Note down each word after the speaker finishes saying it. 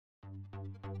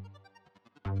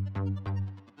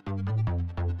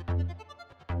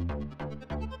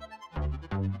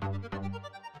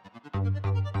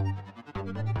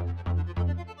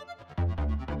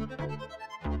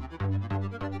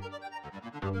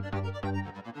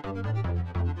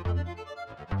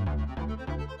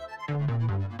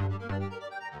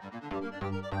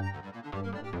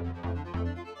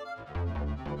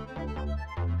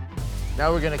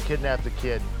Now we're gonna kidnap the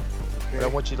kid. But I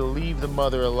want you to leave the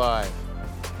mother alive.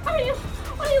 What do you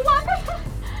want?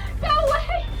 Go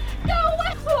away! Go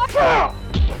away!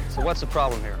 So what's the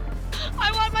problem here?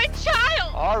 I want my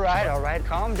child! All right,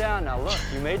 calm down. Now look,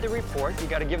 you made the report. You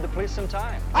got to give the police some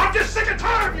time. I'm just sick and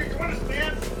tired of you, you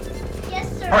understand?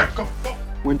 Yes, sir. All right, go.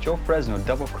 When Joe Fresno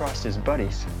double-crossed his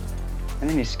buddies, and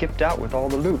then he skipped out with all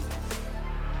the loot.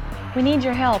 We need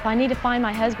your help. I need to find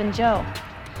my husband, Joe.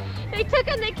 They took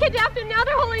him, they kidnapped him, now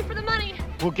they're holding for the money.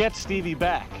 We'll get Stevie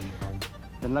back.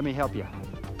 Then let me help you.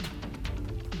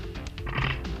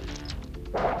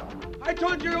 I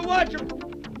told you to watch him.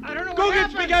 I don't know Go what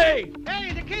get happened. spaghetti.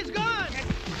 Hey, the kid's gone.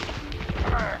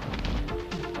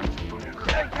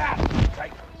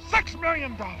 $6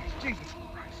 million, Jesus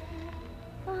Christ.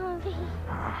 Mommy.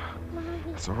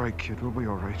 It's all right, kid. We'll be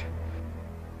all right.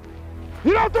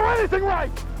 You don't do anything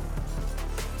right!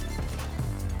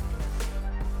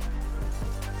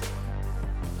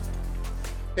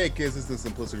 Hey kids, this is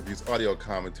Simplistic Reviews audio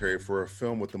commentary for a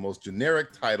film with the most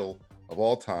generic title of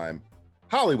all time,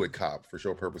 Hollywood Cop. For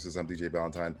show purposes, I'm DJ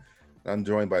Valentine. I'm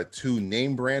joined by two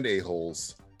name brand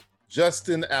a-holes,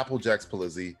 Justin Applejacks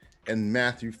Polizzi and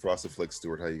Matthew Frosted Flake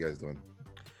Stewart. How you guys doing?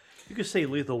 You could say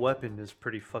Lethal Weapon is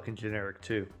pretty fucking generic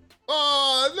too.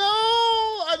 Oh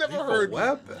no! I never heard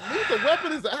weapon. Lethal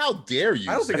Weapon is. How dare you?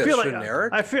 I don't think I that's feel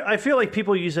generic. I feel like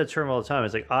people use that term all the time.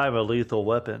 It's like I'm a lethal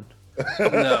weapon.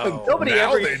 No. Nobody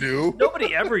now ever they do.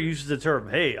 Nobody ever uses the term.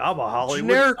 Hey, I'm a Hollywood.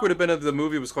 Generic would have been if the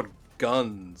movie was called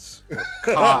Guns. Or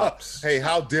Cops. Hey,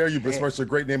 how dare you besmirch the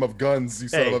great name of Guns, you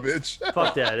son of a bitch?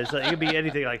 Fuck that. It's like, it could be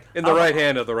anything like In the right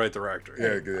hand of the right director.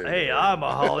 Yeah, good. Hey, I'm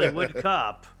a Hollywood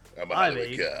cop. I'm a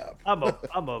Hollywood cop.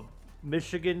 I'm a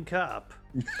Michigan cop.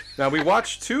 Now we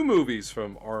watched two movies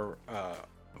from our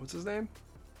what's his name?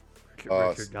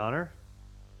 Richard Donner.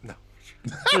 No.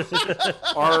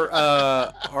 our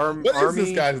what Army, is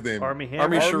this guy's name? Army Hammer.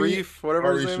 Army Sharif, whatever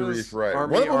Army his name Sharif, is. right.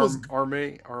 Army, One of them was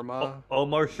Arma.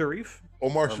 Omar Sharif.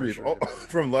 Omar Sharif. Sharif. Oh,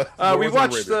 from We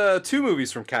watched two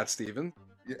movies from Cat Stevens.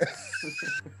 Yeah.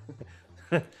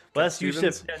 Well, that's Stevens?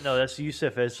 Yusuf. No, that's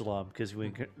Yusuf Islam because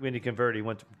when he converted, he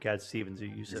went to Cat Stevens. To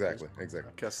Yusuf Exactly.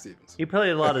 Cat Stevens. He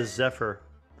played a lot of Zephyr.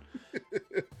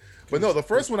 But no, the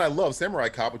first one I love, Samurai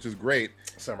Cop, which is great.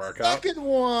 Samurai Cop. Second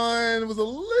one was a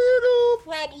little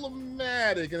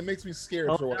problematic, and it makes me scared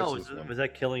Oh to watch no, this one. was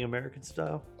that Killing American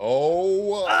Style?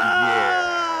 Oh,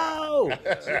 yeah. Oh!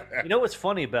 You know what's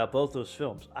funny about both those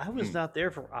films? I was not there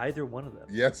for either one of them.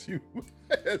 Yes, you.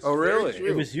 That's Oh, very really? true.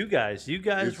 It was you guys. You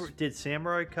guys It's- did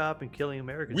Samurai Cop and Killing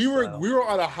American We Style. were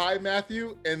on a high,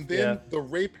 Matthew, and then Yeah. the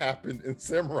rape happened in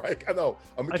Samurai. I know.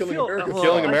 I'm I Killing feel- American. well,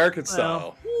 Killing I- American well,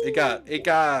 Style. It got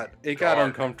Dark.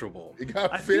 uncomfortable. It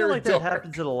got I very feel like that dark.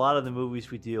 happens in a lot of the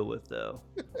movies we deal with, though.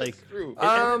 Like, True.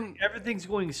 everything's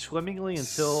going swimmingly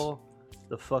until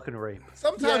the fucking rape.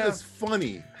 Sometimes Yeah. it's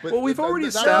funny. But Well, we've already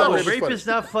not established- rape Rape is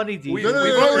not funny, dude. We- No, no,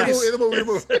 we've no, no, already-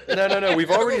 no. We've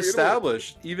already It'll move.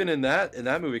 established, even in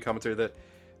that movie commentary, that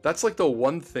that's like the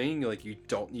one thing like you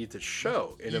don't need to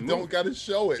show in You a movie. don't got to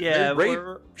show it. Yeah, Rape,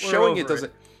 we're showing over it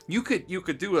doesn't. You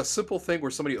could do a simple thing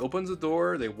where somebody opens the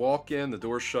door, they walk in, the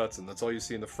door shuts, and that's all you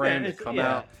see in the frame. They it's- come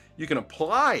yeah. out. You can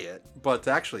apply it, but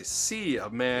to actually see a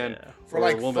man For or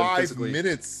like a woman 5 physically,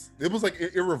 minutes. It was like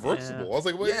irreversible. Yeah. I was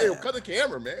like, wait, Yeah. cut the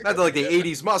camera, man. not like the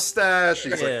 '80s mustache.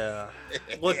 He's Yeah.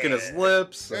 like licking his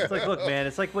lips. It's like, look, man,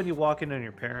 it's like when you walk in on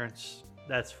your parents.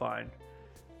 That's fine.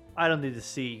 I don't need to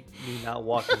see me not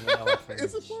walking in on my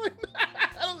Is it parents. fine?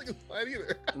 I don't think it's fine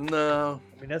either. No,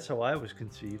 I mean, that's how I was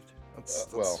conceived. that's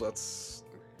well. that's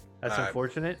That's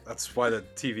unfortunate. that's why the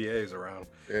TVA is around.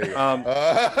 There you go.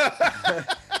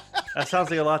 That sounds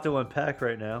like a lot to unpack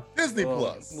right now. Disney Well,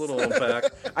 Plus. Little unpack.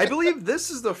 I believe this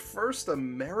is the first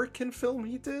American film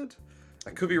he did.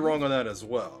 I could be wrong on that as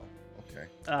well. Okay.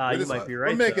 You might be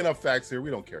right. We're making though. up facts here. We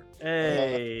don't care.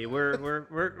 Hey, we're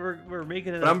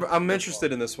making it. But up. I'm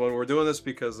interested in this one. We're doing this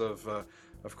because of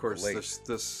course, Late.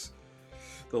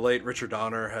 the late Richard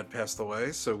Donner had passed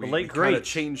away, so we late kind of great.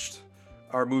 changed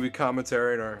our movie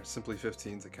commentary and our Simply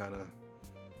 15 to kind of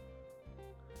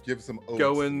Give some oats,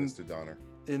 Go in- Mr. Donner.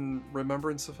 in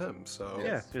remembrance of him. So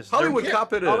Yeah, 'cause Hollywood there-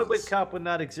 Cop it is. Hollywood Cop would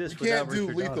not exist We can't without do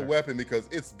Richard Lethal Donner. Weapon because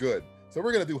it's good. So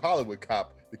we're gonna do Hollywood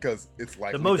Cop because it's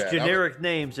like The most generic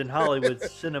names in Hollywood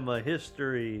cinema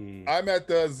history. I'm at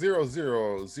the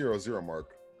 0000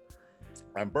 mark.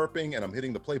 I'm burping and I'm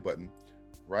hitting the play button.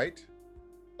 Right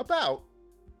about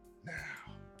now.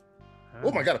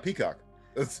 Oh my god, a peacock.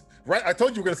 That's right. I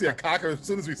told you we were gonna see a cocker as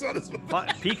soon as we saw this movie.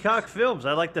 Peacock Films.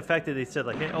 I like the fact that they said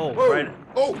like, hey, oh, Whoa. right.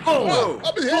 Oh,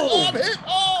 I'm hit. Oh, I'm hit.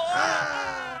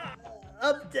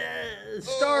 Up there,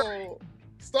 Starry.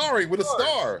 Starry with a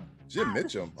star. Jim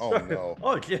Mitchum. Oh no.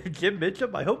 Oh, Jim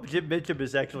Mitchum. I hope Jim Mitchum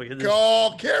is actually in this.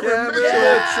 Call Cameron Mitchell.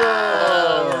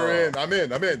 Oh, we're in. I'm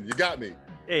in. You got me.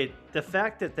 Hey, the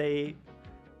fact that they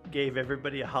gave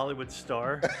everybody a Hollywood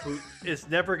star who is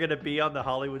never going to be on the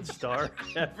Hollywood Star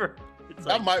ever. It's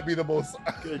That like, might be the most.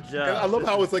 good job. And I love This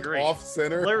how is it's like great. off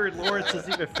center. Larry Lawrence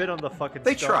doesn't even fit on the fucking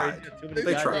They star. tried. He's got too many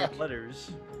They goddamn tried.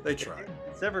 letters. They tried.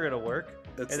 It's never going to work.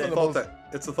 It's And the then thought that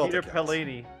it's the thought Peter that counts.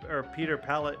 Palani or Peter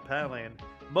Palan.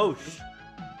 Mosh.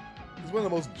 It's one of the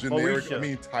most generic.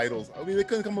 Moesha. Titles. I mean, they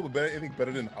couldn't come up with anything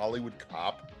better than Hollywood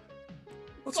Cop.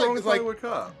 What's It's wrong like- with it's like- Hollywood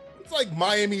Cop? It's like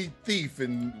Miami Thief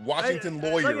and Washington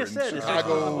Lawyer Like I and said, it's like,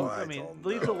 Chicago, I mean,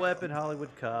 Lethal Weapon, Hollywood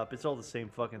Cop. It's all the same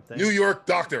fucking thing. New York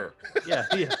Doctor, Yeah,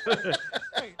 yeah.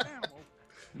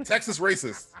 Texas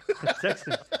Racist,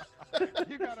 Texas.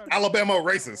 Alabama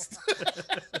Racist.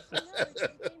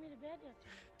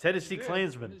 Tennessee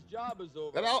Klansman. Is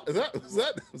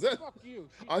that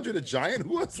Andre the Giant?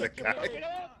 Who was that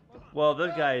guy? Well,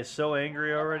 that guy is so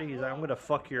angry already. He's like, I'm gonna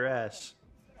fuck your ass.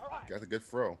 Got a good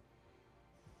fro.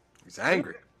 He's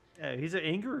angry. Yeah, he's an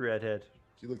angry redhead.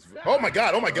 He looks. Oh my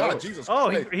God! Jesus. Oh,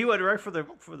 Christ. he went right for the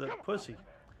pussy.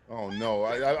 Oh no!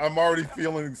 I'm already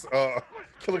feeling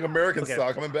Killing American Okay.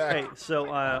 style coming back. Hey, so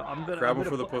I'm gonna Grab I'm him for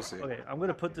gonna the pussy. Okay, I'm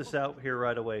gonna put this out here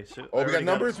right away. So Oh, I we got already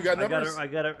numbers? We got numbers? I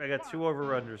got two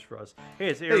over-unders for us. Hey,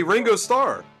 it's Hey, Eric, Ringo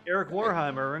Starr. Eric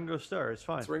Warheimer, Ringo Starr. It's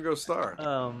fine. It's Ringo Starr.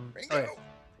 Okay.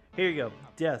 Here you go.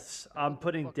 Deaths. I'm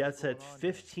putting deaths at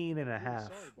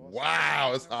 15.5.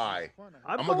 Wow, it's high.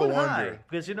 I'm gonna going go high under.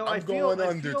 because I'm I feel going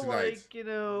under tonight.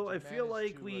 like I feel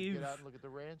like we've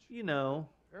you know.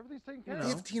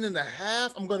 15 and a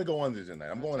half? I'm going to go under tonight.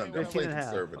 I'm going under. I'm 15 playing and a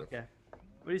half. conservative. Okay.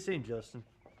 What are you saying, Justin?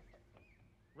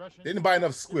 They didn't buy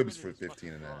enough squibs for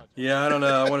 15 and a half. Yeah, I don't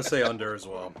know. I want to say under as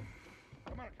well.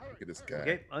 Look at this guy.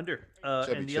 Okay, under.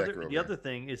 Chubby And checker the over other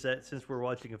thing is that since we're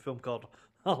watching a film called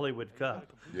Hollywood Cop,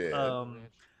 Yeah.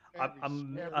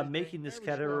 I'm making this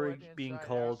category being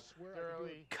called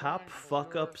cop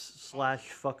fuck ups /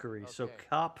 fuckery. So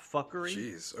cop fuckery.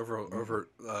 Jeez,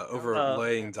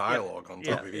 overlaying dialogue on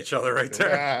top yeah. of each other right there.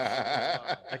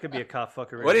 That could be a cop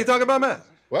fuckery. What are you talking about, man?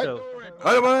 What? So, What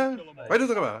are you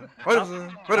talking about?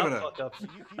 Wait a minute. cop fuck-ups.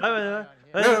 All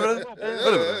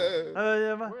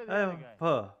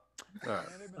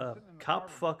right. Cop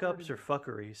fuck ups or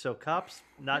fuckery. So cops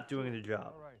not doing their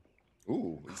job.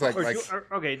 Ooh, it's like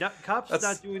Okay, cops That's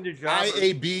not doing their job.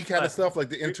 IAB kind of stuff, like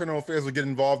the internal affairs would get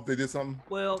involved. They did something.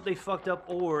 Well, they fucked up,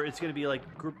 or it's gonna be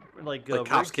like group, like cops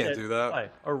Riggs can't said- do that.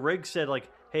 Right, or Riggs said like,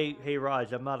 "Hey,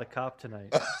 Raj, I'm not a cop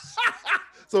tonight."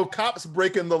 So cops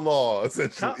breaking the law,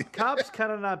 essentially. Cops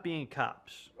kind of not being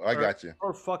cops. I got you.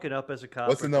 Or fucking up as a cop.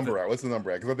 What's the or- number at? What's the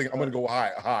number at? Because I think I'm going to go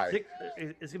high.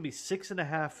 It's gonna be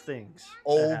 6.5 things.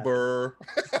 Over.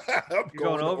 I'm You're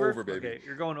going over, baby. Okay,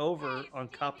 you're going over on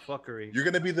cop fuckery. You're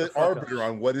going to be the Fuck ups. arbiter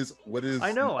on what is.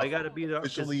 I know. I got to be the. 'cause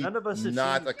officially none of us have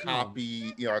not seen a the film.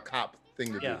 copy, a cop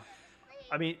thing to Yeah. do.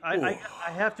 I mean, I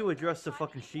have to address the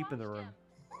fucking sheep in the room.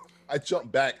 I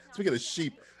jumped back. Speaking of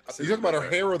sheep, you talking about her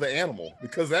hair or the animal?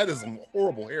 Because that is some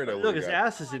horrible hair that Look, little his guy.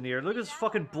 ass is in here. Look at his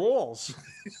fucking balls.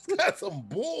 He's got some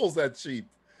bulls, that sheep.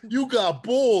 You got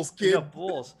bulls, He kid. got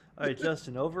balls. All right,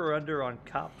 Justin, over or under on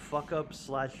cop fuck up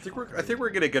 / I think we're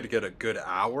gonna get a good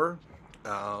hour.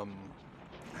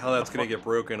 How that's gonna get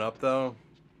broken up though?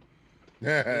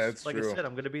 Yeah, that's like true. I said,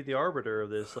 I'm going to be the arbiter of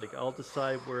this. Like, I'll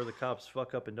decide where the cops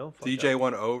fuck up and don't fuck DJ up.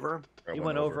 went over. He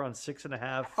went over on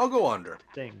 6.5 I'll go under.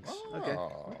 things. Okay.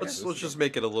 Let's just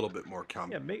make it a little bit more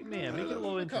common. Yeah, make it a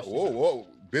little interesting. Whoa.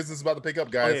 Business is about to pick up,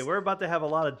 guys. Okay, we're about to have a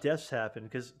lot of deaths happen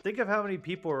because think of how many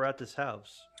people are at this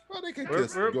house. Well, they could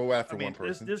just go after one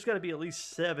person. There's got to be at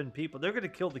least 7 people. They're going to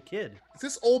kill the kid. Is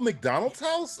this old McDonald's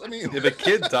house? I mean, If a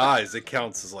kid dies, it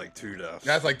counts as like 2 deaths.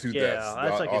 that's like 2 deaths. Yeah,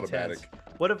 that's like automatic. intense.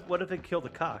 What if they kill the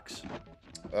Cox?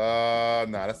 Nah,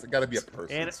 that's got to be a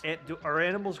person. Are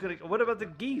animals going to? What about the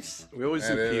geese? We always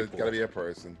do It's people. got to be a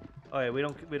person. Oh yeah, we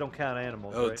don't count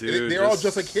animals. Oh, right? dude, They're all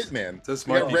just like Hitman. This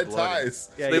They might got be red bloody. ties.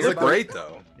 Yeah, They you're look about- great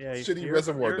though. Yeah, Shitty you're-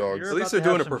 Reservoir you're- Dogs. you're At least about they're to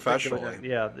doing have it some shit going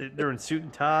professionally. on. Yeah, they're in suit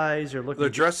and ties. They're looking. They're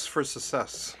dressed for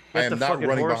success. I Get am the not fucking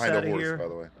running horse behind a outta horse, here. by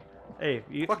the way.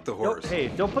 Hey, Fuck the don't- horse. Hey,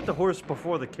 don't put the horse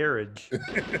before the carriage.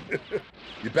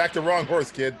 You backed the wrong horse,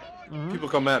 kid. People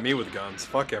come at me with guns.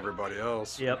 Fuck everybody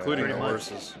else, Yep, including the pretty much.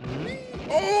 horses.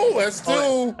 Oh, that's 2.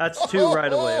 Oh, that's 2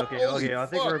 right away. Okay, Holy I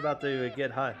think fuck. we're about to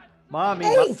get high. Mommy.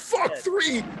 Oh, Mom- fuck,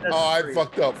 3. That's Oh, I 3.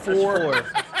 fucked up. That's 4.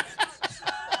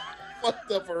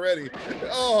 fucked up already.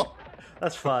 Oh,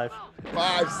 That's 5.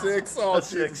 5, 6. Oh,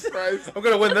 That's Jesus 6. Christ. I'm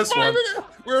gonna win this one.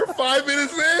 We're 5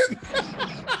 minutes in.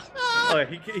 Oh,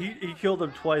 he killed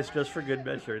him twice just for good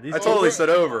measure. These I totally said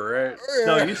over, right?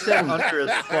 No, you said under as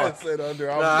I fuck. said under.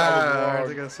 Nah, I was I wrong.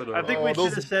 think I said over. I think we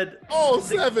should have said. Oh,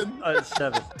 7.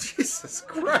 7. Jesus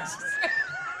Christ.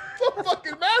 The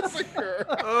fucking massacre.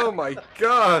 Oh my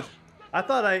God. I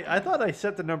thought I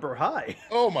set the number high.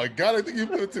 Oh my God, I think you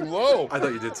put it too low. I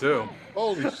thought you did too.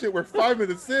 Holy shit, we're 5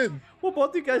 minutes in. Well,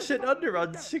 both you guys said under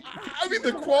on 6. I mean,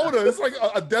 the quota is like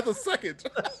a death a second.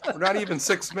 We're not even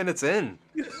 6 minutes in.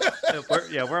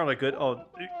 We're on a good. Oh,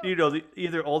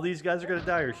 either all these guys are gonna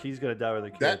die or she's gonna die with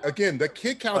a kid. That again, the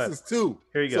kid counts as 2.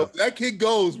 Here you So go. if that kid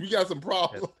goes, we got some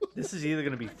problems. This is either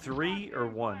gonna be 3 or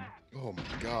 1. Oh my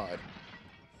God.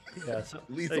 Yeah, so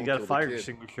Lethal you got a kill the fire kid.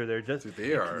 extinguisher there. Just Dude,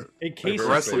 they are in like case a it's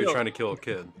wrestler real. trying to kill a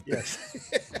kid, Yes.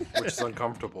 which is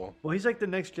uncomfortable. Well, he's like the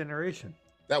next generation.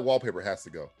 That wallpaper has to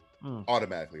go. Mm.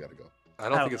 Automatically got to go. I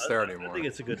don't think it's there I anymore. think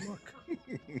it's a good look.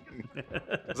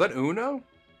 Is that Uno?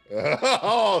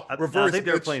 Oh, I reverse think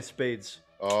they were pitch. playing spades.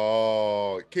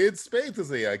 Oh, kids, spades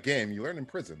is a game you learn in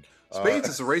prison. Spades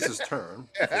is a racist term.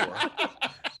 For.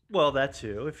 Well, that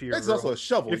too. If you're It's also a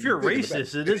shovel. If you you're dig in the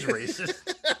racist, it is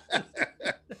racist.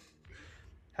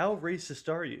 How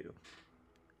racist are you?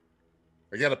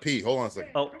 I gotta pee. Hold on a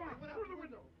second. Oh,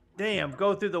 damn!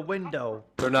 Go through the window.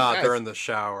 They're not. Guys. They're in the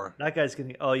shower. That guy's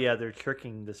getting. Oh yeah, they're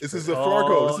tricking this. This is person. a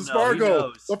Fargo. Oh, This is no, he Fargo.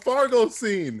 knows. The Fargo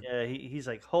scene. Yeah, he's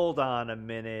like, hold on a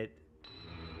minute.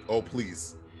 Oh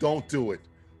please, don't do it.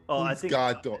 Oh, I Please, think.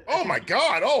 God, don't. Oh my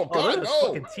God. Oh Oh, look God, at his no.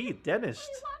 fucking teeth, dentist.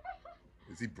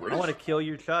 Is he I British? want to kill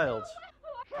your child.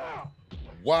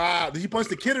 Wow, did he punch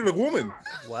the kid or the woman?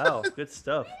 Wow, good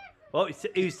stuff. Well,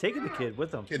 he's taking the kid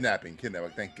with him. Kidnapping.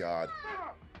 Thank God.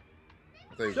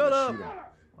 I thought he was Shut gonna up. shoot him.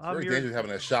 It's I'm very your, dangerous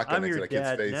having a shotgun I'm next to your that kid's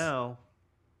dad face. now.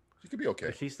 She could be okay.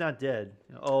 But she's not dead.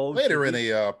 Oh, Later in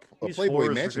these- a these Playboy whores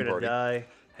are mansion gonna party. Die.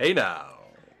 Hey now.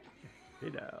 Hey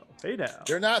now. Hey now.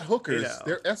 They're not hookers. now.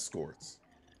 They're escorts.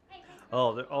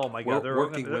 Oh my God, they're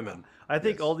Working gonna- women. I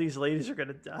think all these ladies are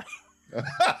gonna die.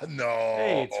 No.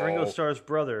 Hey, it's Ringo Starr's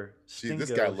brother. Gee, Stingo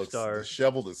this guy looks Starr.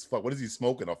 disheveled as fuck. What is he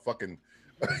smoking? A fucking.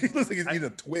 He looks like he's eating a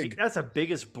twig. That's the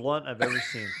biggest blunt I've ever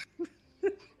seen.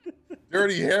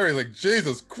 Dirty hair. He's like,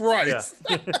 Jesus Christ.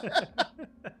 Yeah.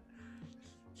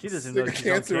 She doesn't know Sick she's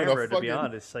on cancer in a camera, to be fucking-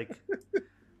 honest.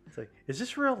 It's like, is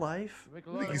this real life? I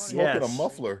think he's smoking Yes. a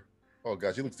muffler. Oh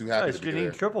God, she looks too Oh, happy it's to be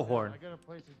Janine there. Triplehorn.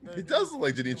 He does look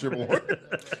like Janine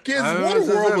Triplehorn. Kids, I was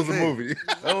Waterworld was a saying. movie.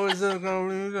 Oh, is that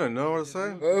good? Know what I'm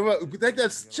saying? Take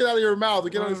that shit out of your mouth.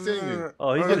 We can't understand you.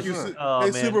 Oh, he's Oh, gonna. Like you yeah. said, Oh,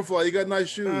 hey, man. Superfly, you got nice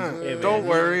shoes. Hey, man. Don't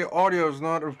worry, audio is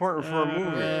not important for a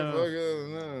man.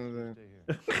 movie.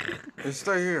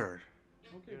 Stay here.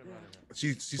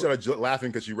 She started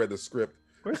laughing because she read the script.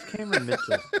 Where's Cameron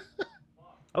Mitchell?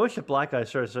 I wish a black guy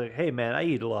started saying, "Hey man, I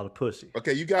eat a lot of pussy."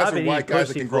 Okay, you guys I've are been white eating guys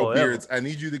that pussy can grow forever. beards. I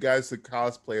need you guys to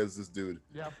cosplay as this dude.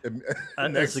 Yeah.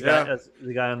 That's Next, the guy. That's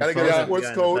the guy on the gotta phone. get a and the sports guy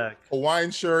in the coat, back.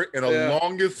 Hawaiian shirt, and a Yeah.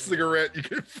 longest cigarette you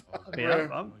can I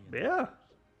mean, yeah.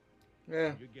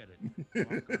 Yeah.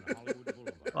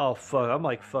 Oh fuck, I'm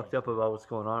like fucked up about what's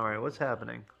going on right now. What's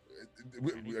happening?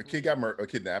 A kid got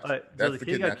kidnapped. All right, so That's the the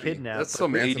kid got kidnapping. kidnapped. That's but-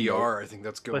 some Ransom ADR, I think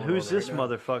that's going But on. who's this right now.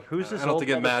 motherfucker? Who's this I don't old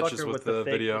think it matches motherfucker with the the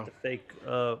fake, video. With the fake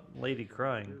lady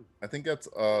crying. I think that's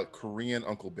Korean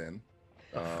Uncle Ben.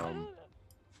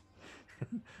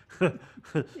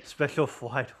 Special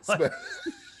flight.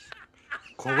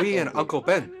 Korean Uncle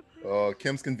Ben.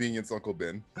 Kim's Convenience Uncle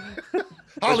Ben. With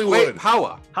Hollywood. great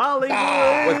power.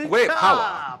 Hollywood. With great power.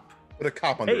 Cop! Put a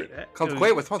cop under Hey, it. Comes dude,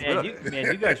 great with man, responsibility.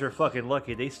 you guys were fucking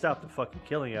lucky. They stopped the fucking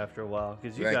killing after a while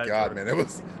because you Thank guys God, were, man.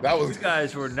 That was you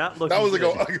guys were not looking. that was like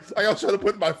good. I was trying to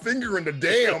put my finger in the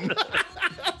dam.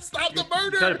 Stop the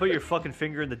Trying to murder. put your fucking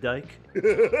finger in the dike.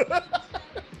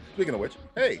 Speaking of which,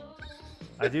 hey,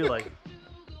 I do like.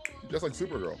 just like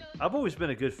Supergirl. I've always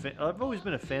been a good fan. I've always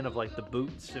been a fan of like the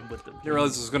boots and with the. You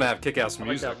realize this is going to have kick-ass I like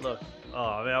music. that look. Oh,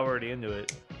 I mean, I'm already into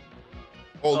it.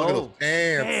 Oh, look at Oh, those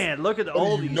pants. Man, look at What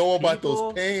all do you these know about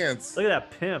people. those pants? Look at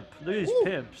that pimp. Look at these Woo.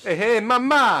 pimps. Hey, hey,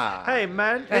 mama. Hey,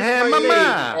 man. Hey, this hey, is my lady.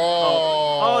 mama.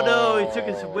 Oh no, he took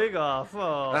his wig off.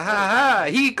 Oh. Ha ha!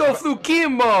 He go through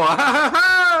Kimbo. Ha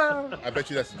ha ha! I bet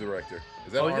you that's the director.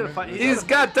 Is that Oh, he's gonna Armin? find- He's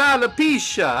got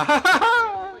alopecia. Ha ha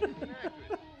ha!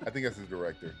 I think that's the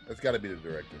director. That's got to be the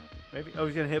director. Maybe. Oh,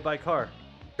 he's getting hit by a car.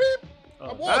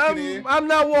 I'm walking in. I'm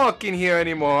not walking here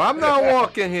anymore. I'm not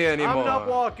walking here anymore. I'm not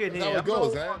walking That's here. how it I'm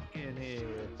goes, not huh? walking here.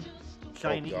 Oh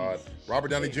Chinese. God, Robert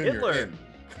Downey Hey, Jr. Hitler.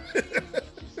 in.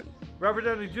 Robert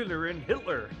Downey Jr. and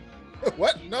Hitler.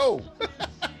 What? No.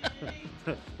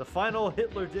 The final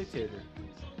Hitler dictator.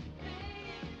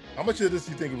 How much of this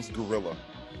do you think it was Gorilla?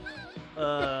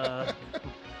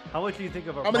 How much do you think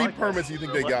of our How many podcast, permits do you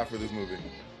think they Gorilla? got for this movie?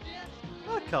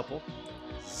 A couple.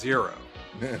 0.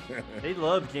 They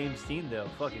love James Dean though.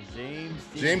 Fucking James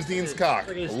Dean. James Dean's cock,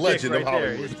 Look at his legend dick of right there.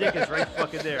 Hollywood. His dick is right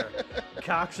fucking there.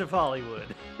 Cocks of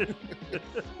Hollywood.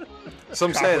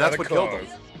 Some Cock say without that's a what killed cause.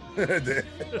 him.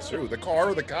 It's true. The car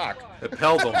or the cock? It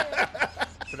held him.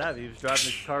 For that, he was driving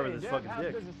his car with his fucking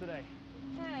dick.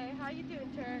 Hey, how you doing,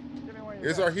 Turk?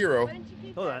 Here's our hero. Why didn't you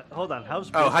keep Hold on.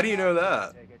 How's Oh, how do you know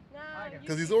that?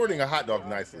 Because he's ordering a hot dog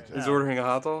nicely. He's ordering a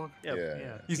hot dog? Yeah.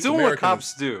 Yeah. He's doing what American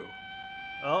cops do.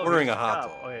 Oh, Ordering here's a hot the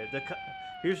dog. cop. Okay,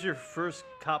 here's your first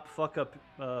cop fuck up.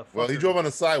 Well, he fucker. drove on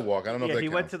the sidewalk. I don't know Yeah, if that he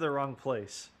counts. went to the wrong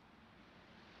place.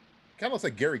 Kind of looks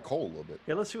like Gary Cole a little bit.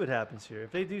 Yeah, let's see what happens here.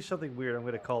 If they do something weird, I'm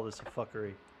gonna call this a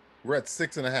fuckery. We're at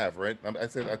 6.5, right? I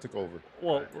said I took over.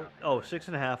 Well,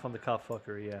 6.5 on the cop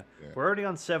fuckery. Yeah, we're already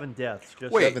on 7 deaths.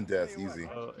 Just 7 deaths, easy.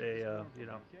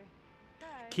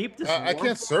 Keep this. I warm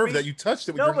can't for serve me. that. You touched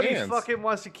it with Nobody your hands. fucking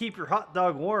wants to keep your hot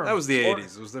dog warm. That was the Or-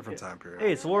 80s. It was a different time period.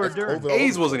 Hey, it's Laura That's Dern. COVID all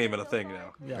 80s over. wasn't even a thing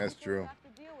now. Yeah. That's true.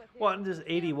 What? And this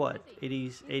 80 what?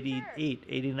 80s, 88,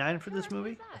 89 for this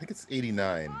movie? I think it's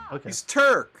 89. Okay. He's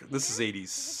Turk. This is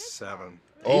 87.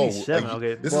 Oh, 87. like,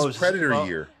 Okay. This Well, it is was- Predator well,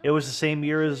 year. It was the same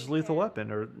year as Lethal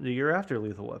Weapon, or the year after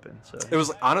Lethal Weapon. So It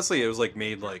was honestly, it was like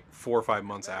made like 4 or 5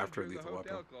 months after Lethal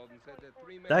Weapon.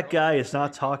 that guy is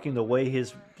not talking the way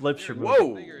his lips are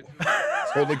moving. Whoa!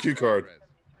 It's holding a cue card.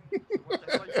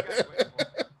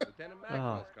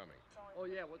 Oh. Oh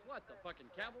yeah, with what? The fucking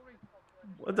cavalry?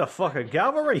 What the fucking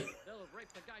cavalry?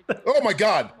 Oh my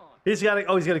God! He's got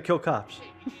to kill cops.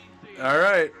 All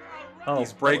right. Oh,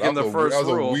 He's breaking That the was first that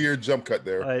was rule. a weird jump cut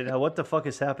there. all right, now what the fuck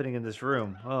is happening in this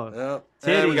room? Oh, Yeah.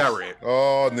 And we got Titties. raped.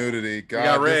 Oh, nudity. God, We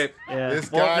got this- raped. yeah.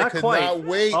 This Well, guy not could quite. not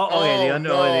wait. Oh, okay, Oh,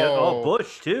 no.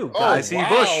 Bush too. Oh, God. I see wow.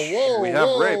 Bush. Whoa, We have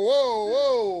whoa, rape.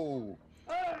 Whoa,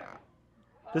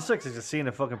 This looks like a scene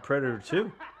of fucking Predator 2.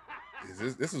 whoa.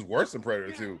 This is worse than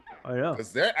Predator 2. I know.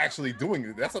 Because they're actually doing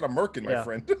it. That's not a merkin, my Yeah.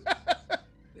 friend.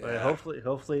 All right,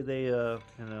 hopefully they,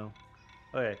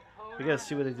 Okay, we gotta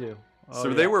see what they do. Oh, So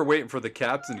yeah. they were waiting for the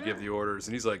captain to give the orders,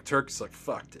 and he's like, Turk's like,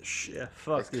 fuck this shit. Yeah,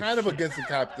 fuck. It's this kind of shit. against the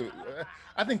cop.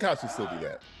 I think cops should still do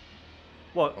that.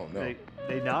 What? Oh, no.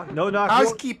 They knock? No knock.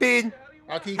 Housekeeping!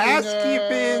 Housekeeping.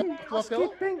 Housekeeping!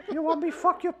 Housekeeping? You want me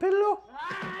fuck your pillow?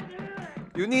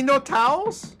 You need no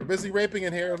towels? We're busy raping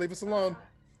in here. Leave us alone.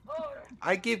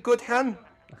 I give good hand.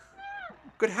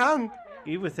 Good hand.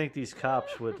 You would think these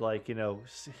cops would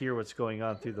hear what's going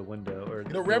on through the window or. You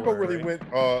know, Rambo really went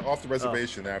off the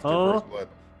reservation after Oh. First Blood.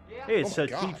 Hey, it's Oh my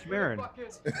God. Chief Marin.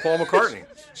 Paul McCartney.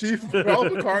 Chief Paul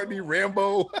McCartney,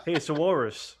 Rambo. Hey, it's a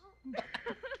walrus.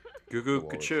 Goo goo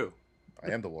Walrus. gachoo. I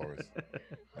am the walrus.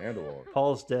 I am the walrus.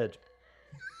 Paul's dead.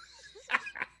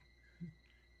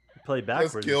 Play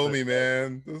backwards. Just kill but- me,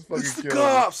 man. Just fucking It's the kill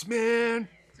cops, man. me.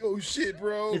 Oh shit,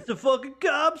 bro. It's the fucking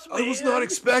cops, man. I was not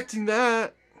expecting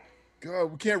that. God,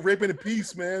 we can't rape in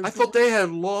peace, man. I thought they had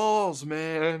laws,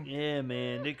 man. Yeah,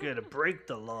 man, they're gonna break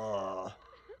the law.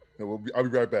 No, I'll be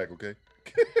right back, okay?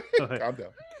 Calm down.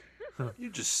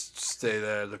 You just stay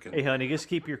there looking. Hey, honey, just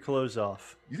keep your clothes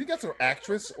off. You think that's an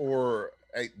actress or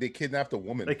they kidnapped a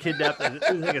woman? They kidnapped. This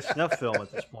is like a snuff film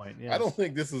at this point. Yes. I don't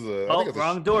think this is a. I Oh, think it's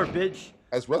wrong door, bitch.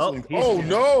 That's wrestling. he's Oh, dead.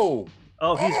 no!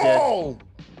 Oh, he's dead. Oh,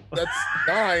 that's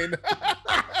 9.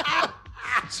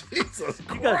 Jesus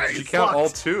Christ! You count all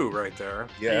fucked. 2 right there.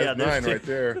 Yeah, that's there's 9 two. right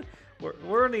there.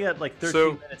 We're only at like 13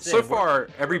 So minutes so in. far,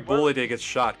 every bullet that gets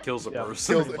shot kills a Yeah.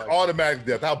 person. Kills automatic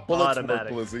death. How bullets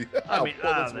Automatic. work, Blizzy. I How mean, I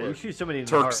bullets don't know. You work. shoot somebody in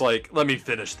the Turk's heart. like, let me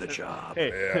finish the job. Hey,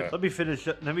 Yeah. let me finish.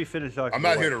 Dr. I'm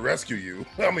not here White. to rescue you.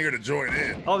 I'm here to join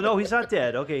in. Oh no, he's not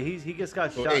dead. Okay, he just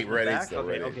got So shot 8, in the right? 8 back. still,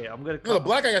 Okay, right? okay, I'm gonna. No, the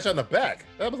black guy got shot in the back.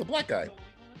 That was a black guy.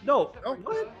 No, No?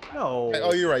 what? No.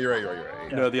 Oh, you're right. You're right. You're right. You're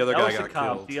right. No, the other That guy was the got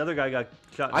cop. killed. The other guy got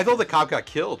shot. I thought the cop got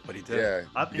killed, but he did.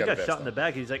 Yeah. He got shot in the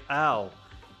back. He's like, ow.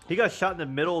 He got shot in the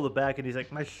middle of the back, and he's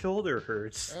like, my shoulder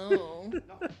hurts. Oh,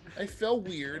 I felt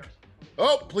weird.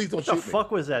 Oh, please don't What the shoot me. fuck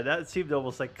was that? That seemed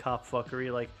almost like cop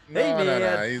fuckery. Like, No, hey no, man,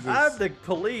 no, he's I'm just- the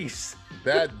police.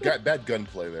 Bad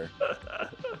gunplay there.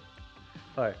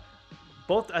 All right,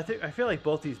 I feel like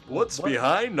both these. What's what-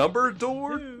 behind number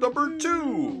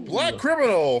 2? Black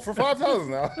criminal for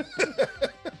 5,000 now.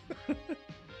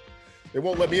 They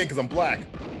won't let me in because I'm black.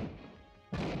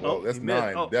 Oh, that's he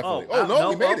missed. 9, definitely. Oh, no,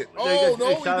 he made it. They Oh,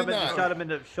 no, he shot did him in- not. Shot him in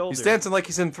the shoulder. He's dancing like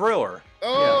he's in Thriller.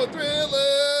 Oh, Yeah.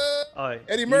 Thriller! All right.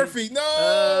 Eddie Murphy,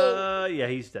 no! Yeah,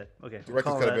 he's dead. Okay. Director's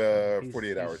call cut of that.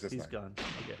 48 hours, that's he's fine. gone.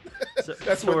 Okay. So,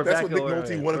 That's so what- we're that's back, what Nick all right,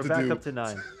 Nolte wanted we're to back do. up to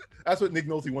 9. That's what Nick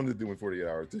Nolte wanted to do in 48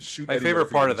 Hours. To shoot. My Eddie favorite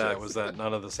Murphy part in of the that chest. was that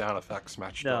none of the sound effects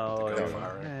matched up No, with the yeah.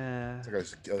 gunfire.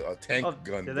 It's like a tank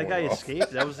gun. Did that going guy off. escape?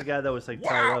 That was the guy that was like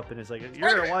tied up and is like,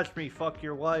 "You're gonna watch me fuck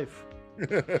your wife."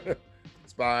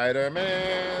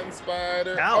 Spider-Man,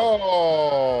 Spider. Ow.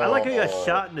 Oh, I like how he got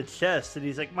shot in the chest and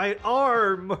he's like, "My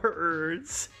arm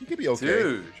hurts." He could be okay.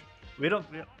 Dude. We don't.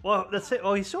 Well, that's it.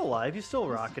 Oh, he's still alive. He's still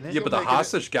rocking it. Yeah, but the making it-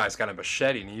 hostage guy's got a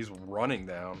machete and he's running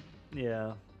down.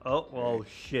 Yeah. Oh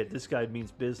shit! This guy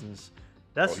means business.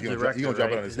 That's Oh, the he director. gonna drop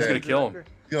it right? on his Is head. that He's the gonna kill him.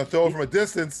 director? He's gonna throw it from a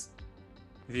distance.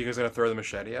 You think he's gonna throw the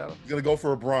machete at him? He's gonna go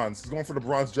for a bronze. He's going for the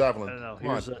bronze javelin. I don't know. Come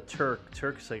on. Here's a Turk.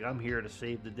 Turk's like, "I'm here to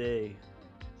save the day.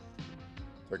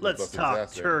 Turkey Let's busted his talk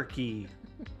ass there. turkey."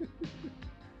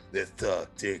 Let's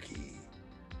talk turkey.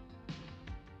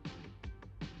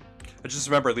 I just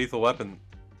remember Lethal Weapon.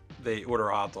 They order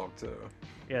a hot dog too.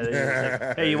 Yeah. They're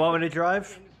like, "Hey, you want me to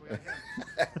drive?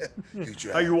 You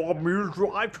drive. Hey, you want me to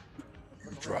drive?"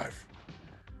 You drive.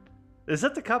 Is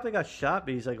that the cop that got shot?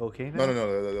 But he's like, "Okay now." No.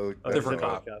 Oh, That's Different it's a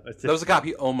cop. It's That was a cop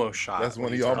he almost shot. That's when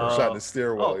he he's almost Oh. shot in the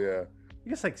stairwell. Oh. Yeah.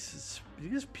 You just like, you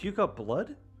just puke up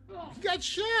blood? He got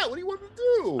shot. What do you want to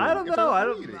do? I don't Get know. some I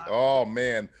don't- bleeding. Oh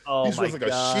man. Oh He my feels like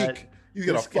god! a sheik. He's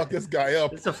gonna This guy- fuck this guy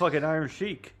up. It's a fucking Iron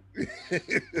Sheik.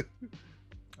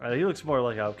 He looks more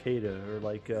like Al Qaeda or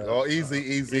like. Oh,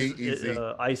 easy.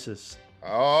 ISIS.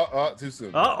 Too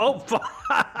soon. Oh, fuck!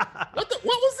 What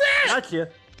was that? Gotcha.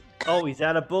 Oh, he's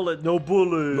out of bullet. No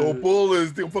bullet. No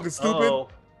bullets. You fucking stupid. Oh.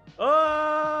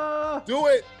 Ah! Do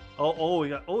it. Oh,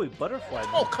 he butterfly.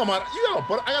 Oh, come on. I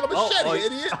got a machete,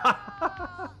 idiot.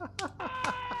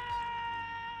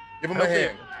 Give him a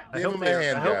hand. Give him a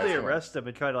hand, I hope guys. they Come on. arrest him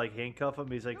and try to like handcuff him.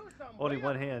 He's like, only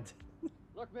one hand.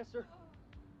 Look, mister.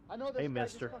 I know this Hey, guy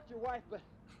just mister. fucked your wife, but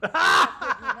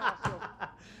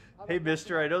Hey,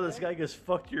 mister, I know this guy just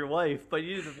fucked your wife, but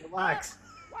you need to relax.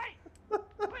 wait.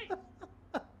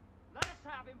 Let us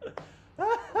have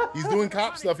him. He's doing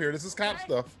cop stuff here. This is cop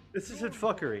stuff. This isn't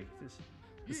fuckery.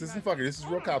 This isn't fucking. This is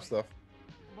real cop stuff.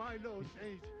 Milo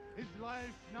says his life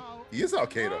now. He is Al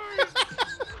Qaeda.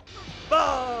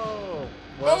 Oh!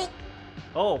 Well,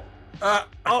 oh!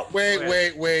 Wait.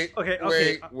 Okay.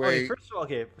 Wait. First of all,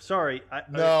 okay. Sorry.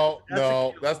 No.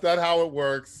 a- That's not how it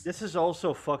works. This is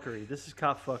also fuckery. This is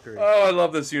cop fuckery. Oh, I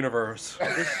love this universe.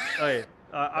 Okay.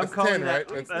 I'm That's calling 10,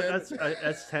 that. right? That's 10?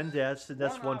 That's 10 deaths, and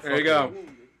that's one. There you go.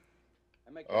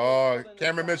 Oh,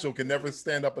 Cameron Mitchell can never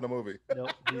stand up in a movie. Nope,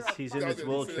 he's in his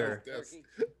wheelchair.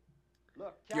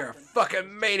 You're a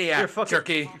fucking maniac, You're fucking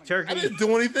Turkey. I Turkey. didn't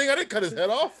do anything. I didn't cut his head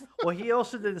off. Well, he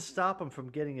also didn't stop him from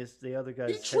getting the other guy's.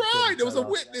 He head tried. getting There was cut a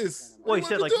off. witness. Well, he What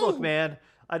said, do like, you look, do? man,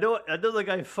 I know the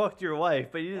guy fucked your wife,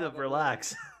 but you need to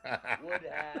relax. Would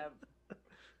have.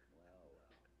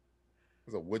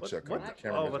 There's a woodchucker What on the-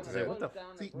 Cameron oh, what Mitchell's to say? head. What the?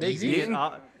 See, Make easy. me an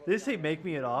Did they say make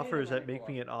me an offer? Or is that make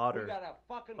me an otter?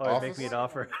 Oh, make me an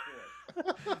offer.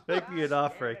 Make me an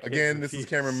offer. I can't Again, this is refuse.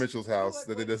 Cameron Mitchell's house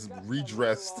that they just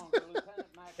redressed.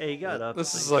 Hey, he got up.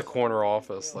 This is a corner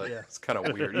office. Like Yeah. it's kind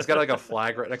of weird. He's got like a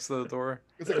flag right next to the door.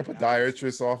 It's like a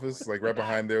podiatrist's office. Like right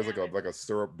behind there is like a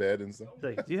syrup bed and stuff.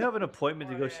 Like, do you have an appointment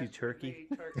to go see Turkey?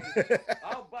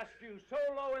 I'll bust you so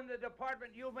low in the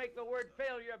department you'll make the word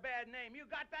failure a bad name. You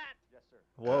got that? Yes, sir.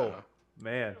 Whoa,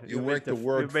 man! You make make the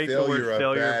word you make the word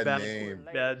failure a bad name.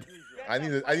 bad. I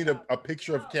need a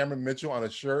picture of Cameron Mitchell on a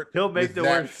shirt. He'll make with the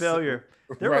that word failure.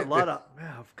 There were right a lot there.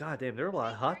 of, oh, goddamn, there were a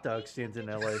lot of hot dog stands in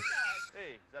L.A.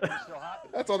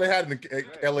 That's all they had in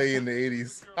L.A. in the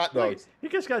 '80s. Hot dogs. He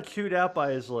just got chewed out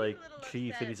by his like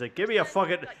chief, and he's like, "Give me a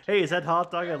fucking hey, is that hot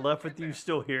dog I left with you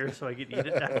still here so I can eat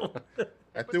it now?"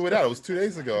 I threw it out. It was 2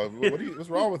 days ago. What's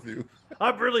wrong with you?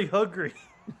 I'm really hungry.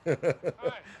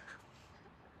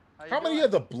 How many of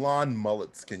the blonde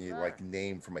mullets can you like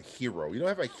name from a hero? You don't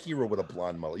have a hero with a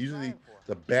blonde mullet. Usually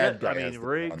the bad guy. I mean, has the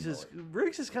Riggs blonde is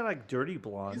mullet. kind of like dirty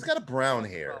blonde. He's got a brown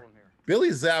hair. Billy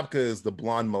Zabka is the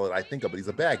blonde mullet I think of, but he's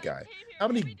a bad guy. How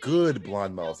many good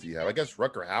blonde mullets do you have? I guess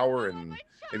Rucker Hauer and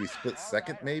maybe Split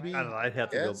Second, maybe. I don't know. I'd have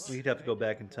to Yes? go. We'd have to go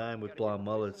back in time with blonde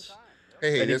mullets.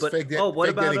 Hey, there's Anybody- fake, what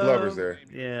fake Danny about, Glover's there.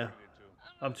 Yeah,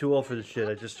 I'm too old for this shit.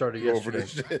 I just started Go over yesterday.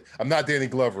 this shit. I'm not Danny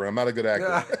Glover. I'm not a good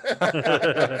actor.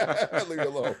 Leave me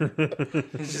alone. Did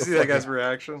you see that guy's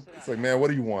reaction? It's like, man, what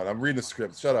do you want? I'm reading the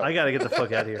script. Shut up. I gotta get the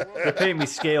fuck out of here. They're paying me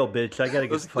scale, bitch. I gotta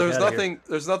get the fuck There's out of here. nothing.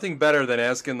 There's nothing better than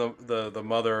asking the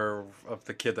mother of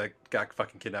the kid that got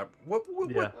fucking kidnapped.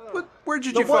 Where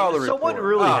did So you file the what- so report? what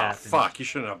really oh, happened? fuck! You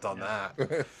shouldn't have done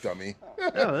that. Dummy.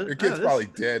 No, Your kid's this- probably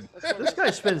dead. This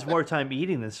guy spends more time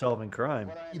eating than solving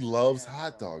crime. He loves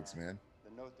hot dogs, man.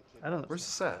 I don't. Where's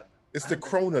this at? It's the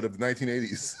cronut of the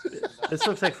 1980s. This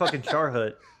looks like fucking Char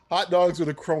Hut. Hot dogs were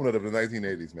the cronut of the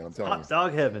 1980s, man. I'm telling Hot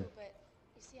dog heaven.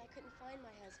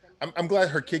 I'm glad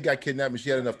her kid got kidnapped and she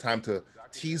had enough time to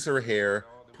tease her hair,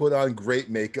 put on great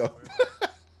makeup.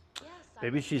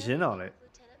 Maybe she's in on it.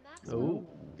 Oh.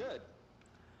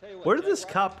 Where did this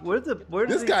cop? Where did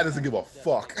This guy doesn't give a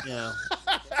fuck. Yeah.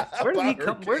 Where did he About her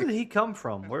come? Where kid. did he come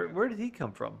from? Where did he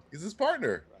come from? He's his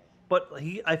partner. But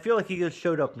I feel like he just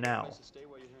showed up now.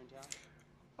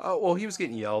 Oh well, he was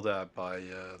getting yelled at by.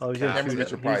 Oh, he's Cameron getting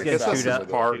Mitchell chewed, probably he's getting sassed chewed him up. with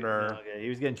it. partner. Okay, he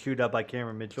was getting chewed up by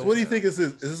Cameron Mitchell. So what do you think is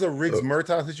this? Is this a Riggs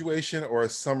Murtaugh situation or a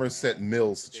Somerset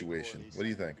Mills situation? What do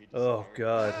you think? Oh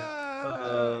God.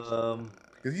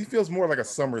 Because he feels more like a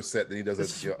Somerset than he does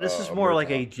This a. is more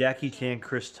like a Murtaugh. Jackie Chan,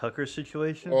 Chris Tucker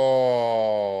situation.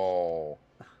 Oh.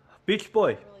 Beach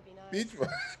Boy. Beach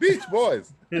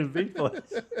Boys. Beach Boys.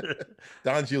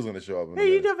 Don Cheadle's gonna show up. In a Hey,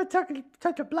 you minute. never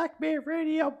touch a black man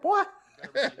radio, boy.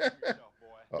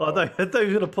 Oh, I thought you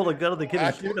were gonna pull a gun on the kid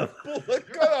and shoot him. Pull a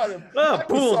gun on him. Ah,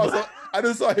 boom. I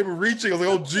just saw him reaching. I was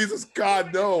like, "Oh Jesus,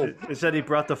 God, no!" It said he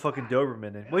brought the fucking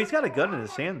Doberman in. Well, he's got a gun in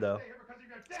his hand though.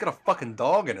 He's got a fucking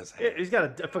dog in his hand. Yeah, he's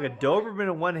got a fucking Doberman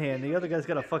in one hand. The other guy's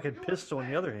got a fucking pistol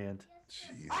in the other hand.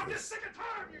 Jesus.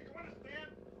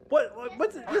 What?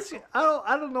 This,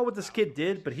 I don't know what this kid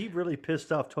did, but he really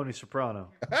pissed off Tony Soprano.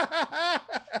 You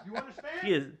understand?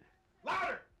 He is.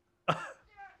 Louder!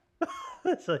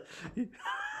 It's like,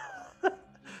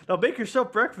 now make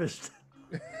yourself breakfast.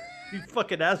 You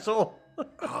fucking asshole.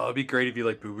 Oh, it'd be great if you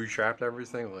like booby trapped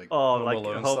everything, like Oh, Home like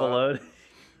Alone Home style. Alone.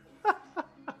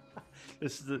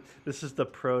 This is the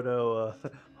proto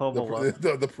Home Alone.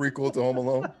 The prequel to Home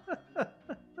Alone.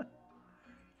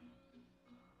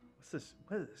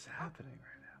 What is happening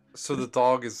right now? So the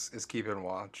dog is keeping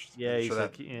watch. Yeah, Make he's sure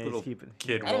like, that yeah, he's little keeping.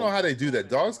 kid. I don't know how they do that.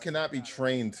 Dogs cannot be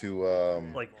trained to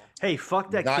Like, hey,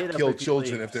 fuck that not kid. kill up if he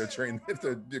children leaves. if they're trained. If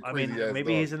they're crazy I mean, ass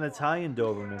maybe dogs. he's an Italian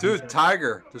Doberman. Dude,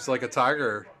 tiger. There's like a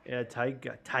tiger. Yeah,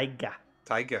 tiger. Tiger.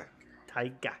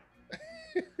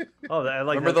 Oh, I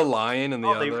like. Remember that. the lion and the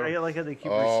other? I like how they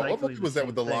keep Oh, recycling. what movie was that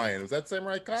with the same thing. lion? Was that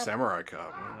Samurai Cop? Samurai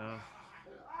Cop.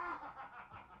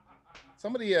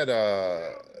 Somebody had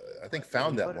I think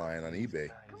found that lion on eBay.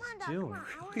 Doing?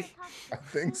 I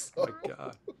think so. Oh my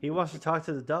God. He wants to talk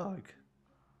to the dog.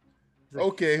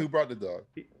 Okay, who brought the dog?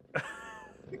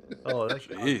 Oh, that's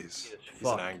Jeez, he's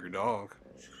fuck. an angry dog.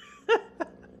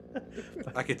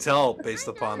 I could tell based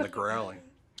upon the growling.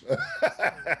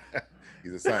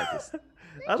 He's a scientist.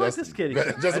 I like this kid.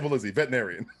 Justin Polizzi,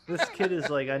 veterinarian. This kid is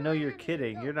like, I know you're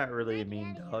kidding. You're not really a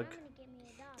mean dog.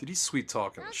 Dude, he's sweet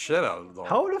talking the shit out of the dog.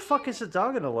 How the fuck is the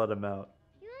dog gonna let him out?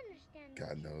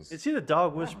 God knows. Is he the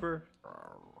dog whisperer?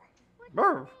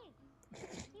 Merv. You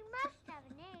must have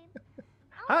a name.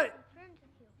 How,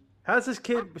 how's this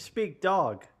kid speak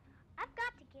dog? I've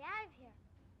got to get out of here.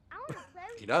 I want to play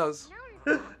with He does. you.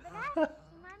 But I have to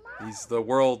see my mom. He's the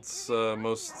world's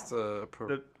most, The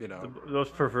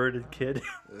most perverted kid.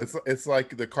 It's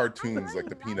like the cartoons, like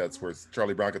the Peanuts, where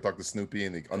Charlie Brown could talk to Snoopy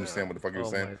and they understand what the fuck he was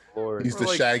Oh saying. my lord. He's Or the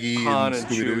like Shaggy Han and and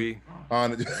Scooby-Doo. Chewie.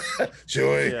 Han and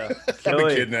Chewie. Yeah. I've been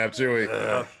Chewie. kidnapped,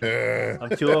 Chewie.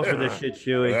 I'm too old for this shit,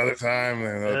 Chewie. Another time,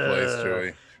 another place,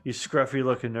 Chewie. You scruffy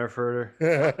looking nerf herder.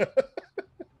 Now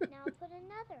put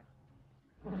another.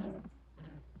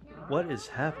 What is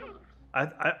happening?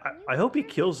 I hope he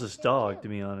kills this dog, to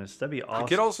be honest. That'd be The awesome.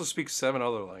 kid also speaks 7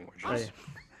 other languages. Hey,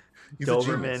 He's a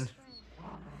Doberman. genius.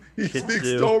 He Shih speaks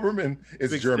Tzu. Doberman.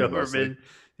 It's Speaks German, Doberman. mostly.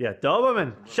 Yeah,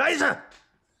 Doberman. Scheiße!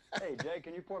 Hey, Jay,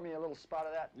 can you pour me a little spot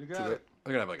of that? You So got they're it.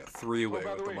 gonna have like a 3-way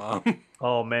with the mom.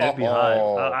 Oh man, it'd be Oh.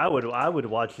 hot. I would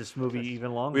watch this movie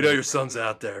even longer. We know your son's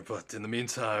out there, but in the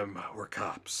meantime, we're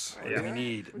cops. Yeah. We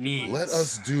need needs Let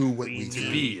us do what we to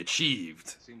do. be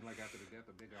achieved. Seems like after the death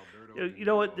of Big Alberto, You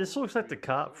know what? This looks like the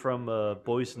cop from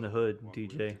Boys in the Hood,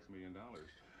 DJ. $6 million.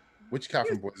 Which cop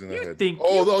from Boys in the Hood? think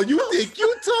Oh, you- no, you think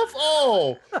you tough?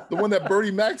 Oh, the one that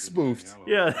Bertie Mac spoofed.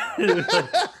 Yeah.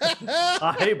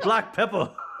 I hate black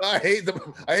pepper. I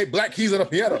hate black keys on the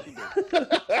piano.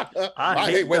 I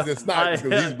hate Wesley Snipes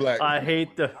because he's black. I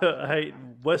hate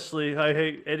Wesley. I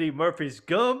hate Eddie Murphy's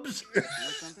gums.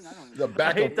 The I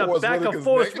back hate and the forth. back and Whitaker's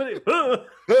forth.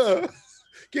 neck.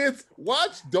 Kids,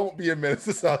 watch Don't Be a Menace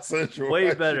to South Central. Way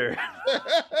Watch better.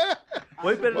 it.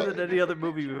 Way better than any other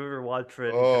movie we've ever watched,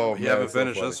 Fred. Oh, We man, haven't it's so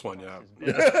finished funny. this one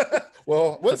yet.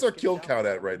 Well, what's our kill count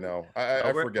at right now?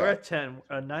 I we're forgot. at 10,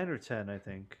 9 or 10, I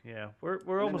think. Yeah,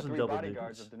 we're almost in the 3 double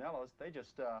bodyguards digits. of Danello's, they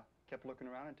just kept looking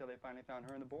around until they finally found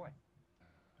her and the boy.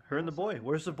 Her and the boy.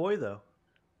 Where's the boy though?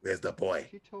 Where's the boy?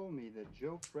 She told me that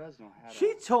Joe Fresno had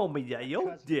She told me that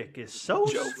your dick is so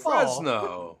Joe small.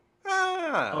 Fresno.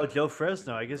 Ah. Oh, Joe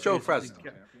Fresno. I guess Joe it's- Fresno.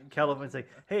 California's like,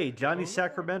 hey, Johnny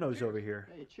Sacramento's over here.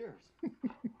 Hey, cheers.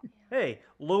 Hey,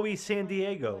 Louis San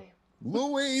Diego.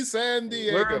 Luis San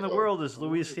Diego. Where in the world is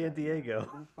Luis San Diego?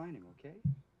 We'll find him, okay?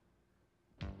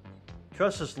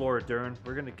 Trust us, Laura Dern.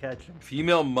 We're gonna catch him.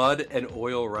 Female mud and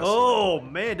oil wrestling. Oh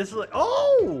man, this is like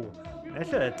that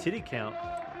should have a titty count.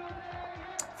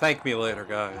 Thank me later,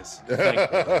 guys. Thank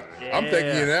me later. I'm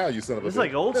thanking you now, you son of a This is bitch.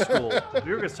 like old school.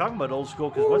 We were just talking about old school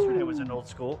because what's her name was in old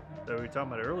school that we were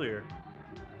talking about earlier.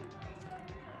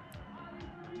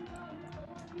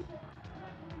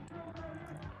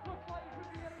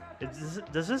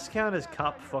 Does this count as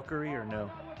cop fuckery or no?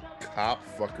 Cop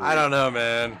fuckery. I don't know,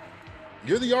 man.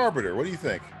 You're the arbiter. What do you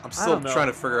think? I'm still trying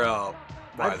to figure out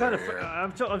why they're here.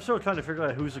 I'm still trying to figure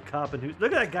out who's a cop and who's.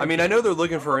 Look at that guy. I mean, I know they're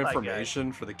looking for Look at that guy.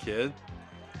 information for the kid,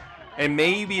 and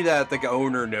maybe that the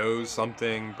owner knows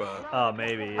something, but Oh,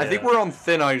 maybe. I think yeah. we're on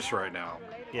thin ice right now.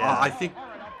 Yeah. I think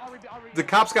the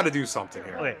cop's got to do something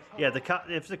here. Okay, yeah. The cop,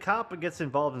 if the cop gets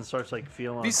involved and starts like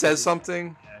feeling, If he says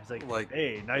something, yeah, he's like,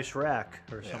 "Hey, nice rack"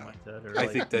 or something like that. Or I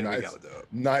like, think then we Nice. got to do it.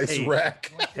 Nice Hey.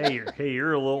 rack. hey,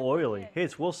 you're a little oily. Hey,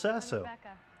 it's Will Sasso, Rebecca.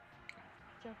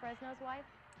 Joe Fresno's wife?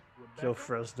 Joe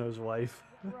Fresno's wife.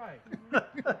 Right.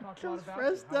 Joe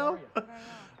Fresno. Very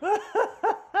well.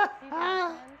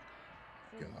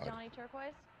 These are my friends. This is God. Johnny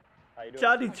Turquoise.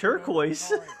 Johnny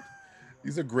Turquoise.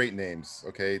 These are great names.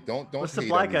 Okay, don't. What's the hate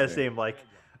black on these guy's names. name? Like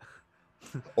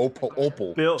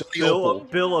Opal. Bill. Johnny Opal.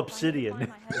 Bill Obsidian. You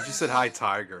just said hi,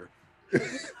 Tiger.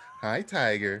 Hi,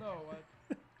 Tiger. Joe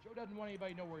doesn't want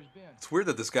anybody to know where he's been. It's weird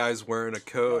that this guy's wearing a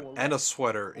coat and a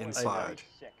sweater inside.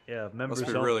 Yeah, members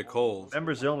Must be only. really cold.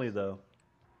 Members only though.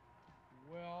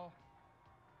 Well,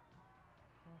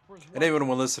 for his And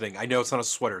anyone listening, I know it's not a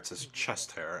sweater; it's his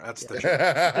chest hair. That's the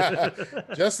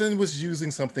joke. Justin was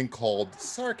using something called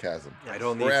sarcasm. I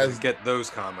don't need Whereas- to get those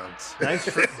comments. Nice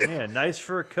for nice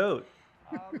for a coat.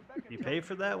 You pay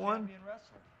for that one?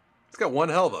 It's got one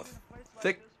hell of a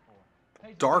thick,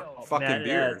 dark fucking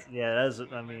beard.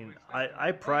 I mean,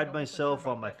 I pride myself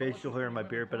on my facial hair and my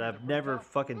beard, but I've never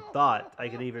fucking thought I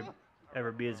could even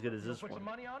ever be as good as this Put some one.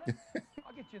 money on it?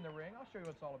 I'll get you in the ring. I'll show you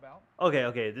what it's all about.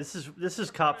 Okay, this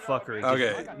is cop fuckery.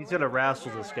 Okay. He's gonna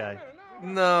wrestle this guy.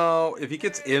 No, if he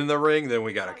gets in the ring, then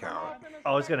we gotta count.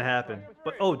 Oh, it's gonna happen.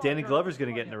 But Danny Glover's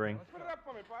gonna get in the ring.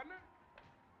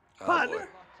 Oh, Partner. boy.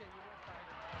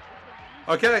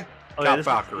 Okay, Okay,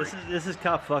 cop fuckery. This is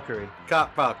cop fuckery.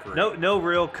 Cop fuckery. No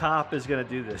real cop is gonna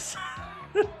do this.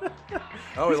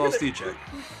 Oh, we lost DJ.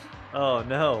 Oh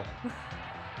no.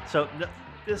 So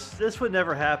this would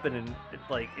never happen in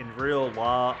real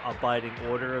law-abiding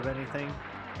order of anything.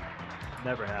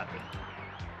 Never happen.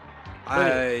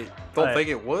 I don't but- think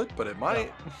it would, but it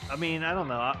might. I mean, I don't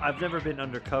know. I've never been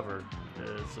undercover.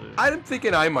 So, I'm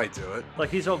thinking I might do it. like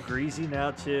he's all greasy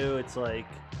now too. It's like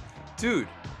Dude,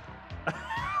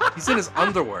 he's in his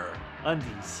underwear.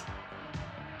 undies.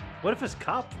 What if his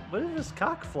cock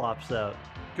flops out?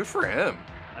 Good for him.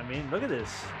 I mean, look at this.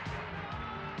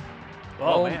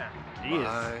 Oh, Oh man, he is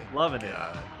my loving it.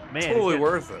 God. Man, Totally he's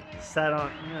worth it.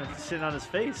 sitting on his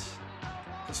face.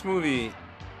 This movie,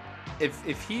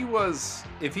 if he was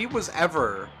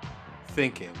ever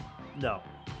thinking, No.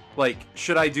 like,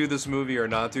 should I do this movie or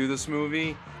not do this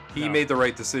movie? He No. made the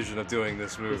right decision of doing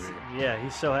this movie. Yeah,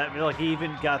 he's so happy. Like he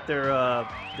even got their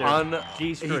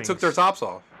G-strings. He took their tops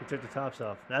off. He took the tops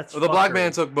off. That's The black fuckery.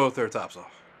 man took both their tops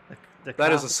off. The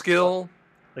That is cop- a skill.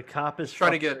 The cop is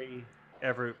Trying to get- fuckery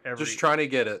every Just trying to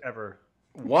get it ever.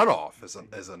 one off is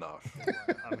enough.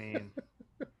 I mean,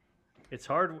 it's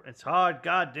hard. It's hard.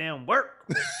 Goddamn work.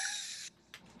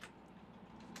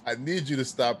 I need you to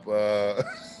stop. I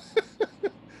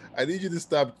need you to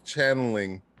stop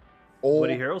channeling old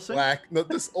Woody Harrelson?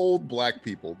 this old black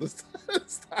people.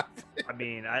 Stop it. I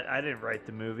mean, I didn't write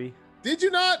the movie. Did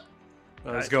you not?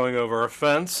 I was going over a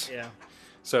fence, Yeah.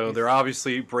 so they're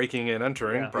obviously breaking and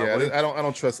entering. Yeah. Probably. Yeah, I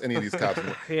don't trust any of these cops.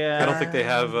 Yeah. I don't think they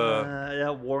have,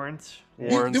 warrants.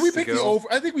 warrants Did we to pick the go. over?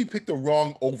 I think we picked the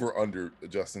wrong over under,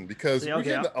 Justin, because Yeah, we're okay,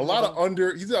 getting a I'll- lot of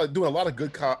under. He's doing a lot of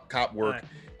good cop work. Alright.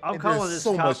 I'm and calling there's this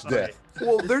so cop. much death.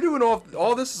 Well, they're doing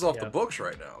all this is off Yeah. the books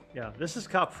right now. Yeah, this is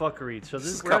cop fuckery. So this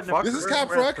is is cop fuckery? This is we're- cop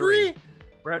we're at three. fuckery.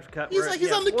 We're at cop.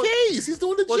 He's on the case. He's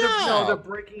doing the Well, they're job.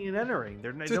 breaking and entering.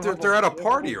 They're at a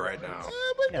party right now.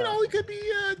 But Yeah. you know, he could be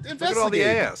Look at all the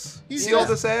investigating. ass. You He's see all not-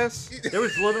 this ass? There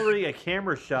was literally a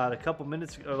camera shot a couple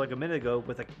minutes, or like a minute ago,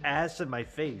 with an ass in my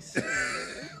face.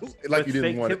 Like you with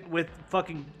didn't want it. with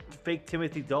fucking fake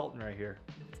Timothy Dalton right here.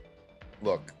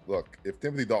 Look. If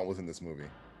Timothy Dalton was in this movie,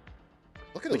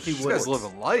 look at Like those he This shorts. guy's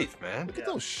living life, man. Look at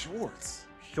those shorts.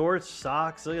 Shorts,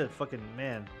 socks. Look at that fucking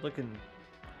man looking.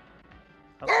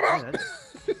 Oh, man,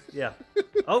 yeah.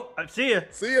 Oh, I see ya.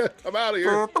 See ya. I'm out of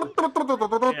here. Play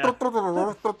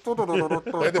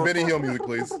the Benny Hill music,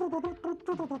 please.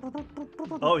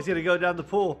 Oh, he's gonna go down the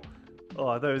pool. Oh,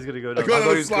 I thought he was gonna go down. Go I down thought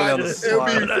the he was going slide. down the It would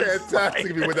be slide. fantastic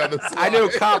if he went down the slide. I know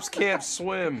cops can't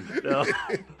swim. No.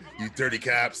 You dirty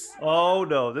caps. Oh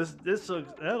no, this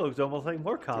looks almost like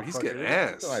more cop. He's fuckery. getting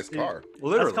That's ass. a nice car.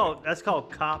 Literally. That's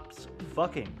called cops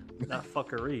fucking, not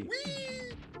fuckery.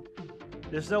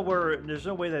 There's no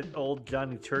way that old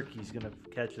Johnny Turkey's gonna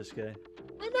catch this guy.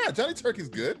 Why not? Johnny Turkey's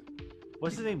good.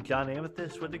 What's his name? John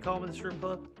Amethyst? What did they call him in the strip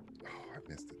club? Oh, I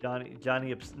missed it.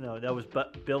 No, that was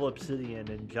Bill Obsidian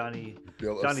and Johnny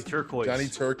Johnny Turquoise. Johnny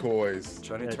Turquoise.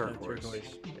 Johnny Yeah,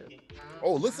 Turquoise. Yeah.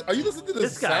 Oh, listen. Are you listening to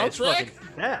This this guy is soundtrack? fucking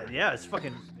fat. Yeah, it's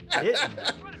fucking hitting.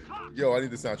 Yo, I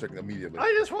need the soundtrack immediately.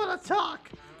 I just want to talk.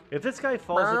 If this guy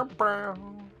falls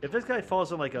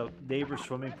in like a neighbor's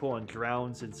swimming pool and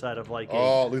drowns inside of like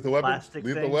Oh, a Lethal Weapon. plastic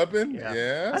Lethal thing, Weapon. yeah.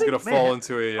 Yeah. He's gonna Man. fall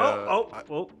into a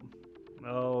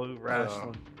Oh,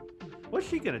 wrestling. What's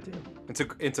she gonna do?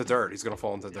 into dirt. He's gonna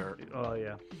fall into dirt. Oh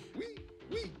yeah.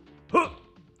 Wee. Huh.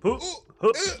 Huh.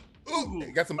 Huh.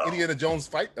 Ooh. Got some Indiana Jones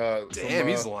fight. Damn,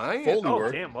 he's lying. Foley Oh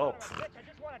work. damn! Oh,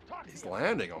 He's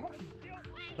landing him.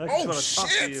 I just Oh, wanna talk to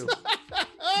shit. you.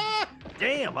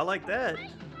 Damn, I like that.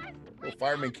 Little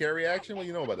fireman carry action. What do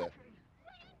you know about that?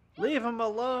 Leave him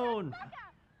alone,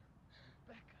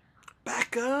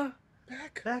 Becca.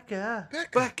 Becca.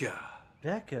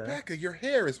 Becca, your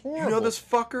hair is horrible. You know this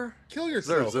fucker? Kill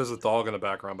yourself. There's a dog in the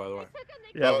background, by the way.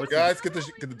 Yeah, what's guys, get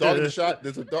the dog in the shot.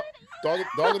 There's a dog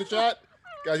in the shot.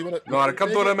 Guys, you wanna? No, I come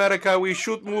to America. We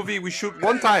shoot movie. We shoot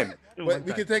one time. But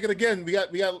we can take it again. We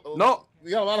got No. We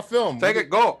got a lot of film. Take it.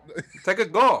 Go. Take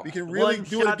it. Go. We can really One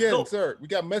do it shot, again, go. sir. We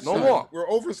got mess No time. more. We're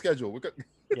over schedule. We got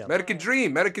Yeah. American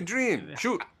Dream. American Dream.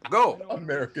 Shoot. Go.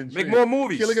 American. Make Dream. more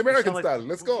movies. Killing You American sound style.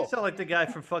 Let's go. You sound like the guy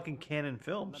from fucking Canon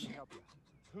Films.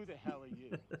 Who the hell are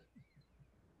you?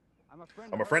 I'm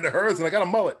a friend of hers, and I got a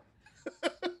mullet.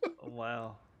 Oh,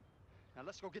 wow. Now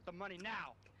let's go get the money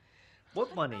now.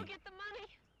 What money? Go get the money.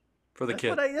 For the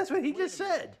kid. That's what he just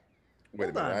said. Wait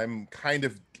a Hold minute. on. I'm kind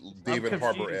of David confused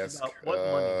Harbour-esque. about what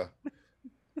money.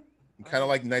 I'm kind of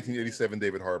like 1987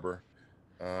 David Harbour.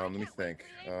 Let me think.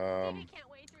 Baby can't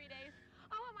wait 3 days.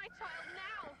 I want my child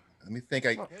now. Let me think.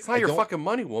 It's not your don't- fucking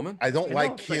money, woman. I don't I like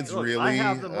know, it's like, kids look, I really.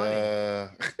 have the money.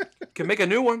 Can make a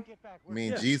new one. I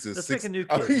mean, Yeah, Jesus. let's make a new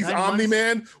Oh, kid. he's 9 Omni months.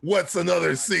 Man. What's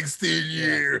another 16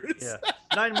 years? Yeah.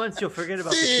 9 months, you'll forget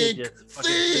about the kid. Just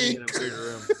fucking sitting in a weird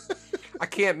room. I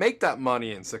can't make that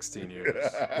money in 16 years.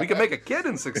 We can make a kid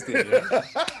in 16 years.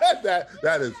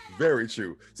 that is very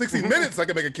true. 16 minutes, I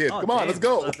can make a kid. Oh, Come on, damn, let's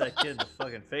go. slap that kid in the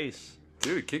fucking face.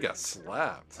 Dude, kid got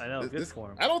slapped. I know, good This- for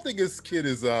him. I don't think this kid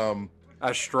is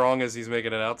As strong as he's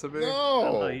making it out to be. I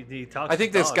don't know, no. he talks I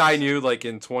think to this guy dogs. knew like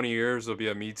in 20 years there'll be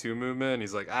a Me Too movement.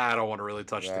 He's like, I don't want to really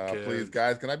touch the kid. Please,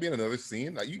 guys, can I be in another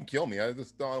scene? You can kill me. I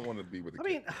just don't want to be with a I kid.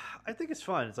 mean, I think it's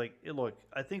fine. It's like, look,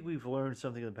 I think we've learned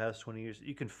something in the past 20 years.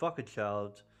 You can fuck a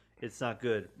child, it's not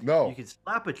good. No. You can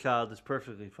slap a child, it's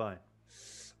perfectly fine.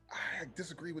 I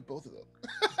disagree with both of them.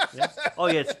 Yeah? Oh,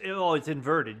 yeah, it's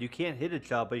inverted. You can't hit a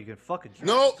child, but you can fuck a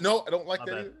child. No, I don't like My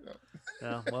that bad. either. No.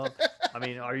 No, well, I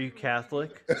mean, are you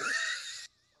Catholic?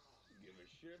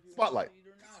 Spotlight.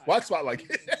 Watch Spotlight.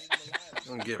 I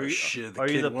don't give a shit. The Are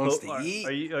you kid the wants Pope? to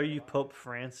eat. Are you Pope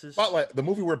Francis? Spotlight, the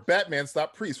movie where Batman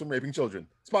stopped priests from raping children.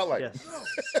 Spotlight. Yes.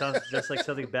 Sounds just like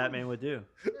something Batman would do.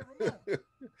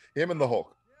 Him and the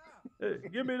Hulk. Hey,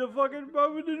 give me the fucking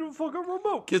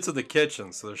remote. Kid's in the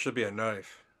kitchen, so there should be a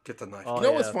knife. Get the knife. Oh, You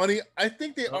know what's yeah. funny? I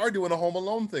think they are doing a Home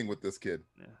Alone thing with this kid.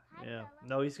 Yeah.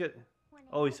 No, he's good.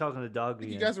 Oh, he's talking to I dog think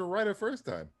again. you guys were right at first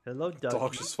time. Hello, dog.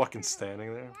 Dog's just fucking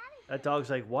standing there. That dog's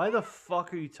like, why the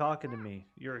fuck are you talking to me?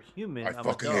 You're a human. I I'm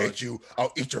fucking a dog. hate you.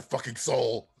 I'll eat your fucking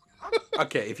soul.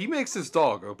 Okay, if he makes his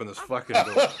dog open this fucking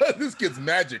door. This kid's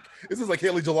magic. This is like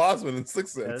Haley Joel Osment in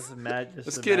Sixth Yeah, Sense. this is mad.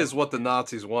 This kid is what the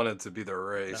Nazis wanted to be their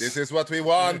race. This is what we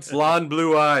want. Blonde,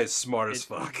 blue eyes, smart as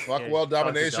fuck. Fuck world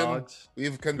domination. Dogs.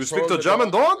 We've You controlled speak to the German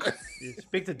dog? You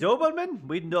speak to Doberman?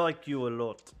 We like you a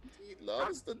lot. He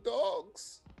loves the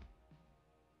dogs.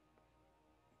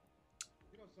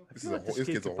 I This feel is a like this this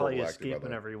kid kid's a could probably horrible actor, by escape the way.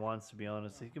 whenever he wants, to be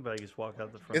honest. He can probably just walk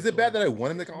out the front Is it door. bad that I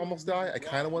want him to almost die? I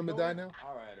kind of want him to die now.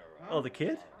 Oh, the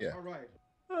kid? Yeah. All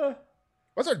right.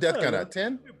 What's our death count Yeah. at?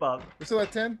 10? Bob. We're still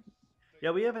at 10?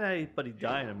 Yeah, we haven't had anybody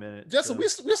die in a minute. Justin,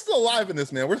 so- we're still alive in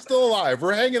this, man. We're still alive.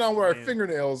 We're hanging on with our Man.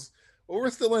 fingernails, but we're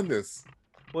still in this.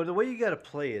 Well, the way you got to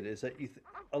play it is that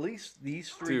at least these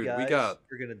three Dude, guys we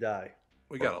are going to die.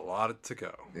 We got a lot to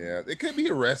go. Yeah, they could be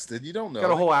arrested. You don't know.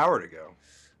 Got a whole hour to go.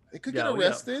 They could Yeah, get we got-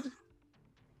 arrested.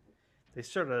 They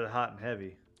started out hot and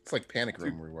heavy. It's like Panic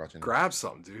Room Dude, we're watching. Grab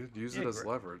something, dude. Use Yeah, it as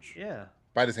leverage. Yeah.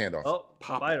 Bite his hand off. Oh,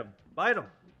 Pop bite it. him. Bite him.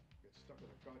 Get stuck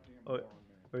with a goddamn Oh, moron, man.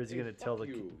 or is he gonna tell the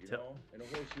you, tell? know, and a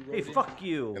horse you Hey, rode in. fuck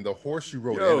you. And the horse you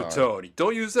rode Yo, in on. Tony,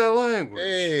 don't use that language.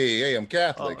 Hey, I'm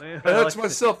Catholic. Oh, yeah, That hurts like- my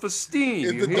self-esteem.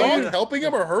 Is you the hear? dog helping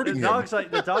him or hurting The him?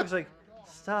 the dog's like,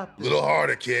 stop. A little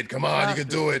harder, kid. Come on, you Stop can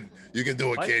do it. You can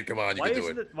do it, Why- kid. Come on, you why can do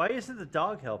isn't it. Why isn't the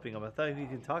dog helping him? I thought you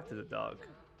can talk to the dog.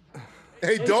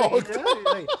 Hey, Hey, dog.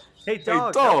 Hey,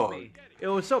 dog. dog. Help me. Hey,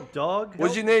 what's up, dog?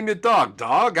 What'd you Help- name your dog?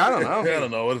 Dog? I don't know. I don't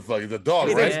know what the fuck. It's a dog,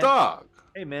 His Hey, name's man. Dog.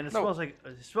 Hey, man, it No.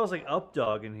 smells like up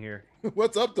dog in here.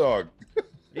 What's up, dog?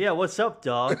 Yeah, what's up,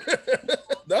 dog?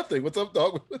 Nothing. What's up,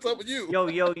 dog? What's up with you? Yo,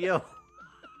 yo, yo.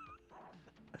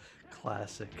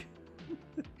 Classic.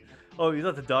 Oh, you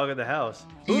let the dog in the house.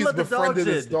 Who He's let the dogs befriended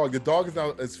his in? dog. The dog is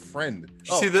now his friend.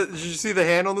 Did you see the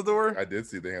hand on the door? I did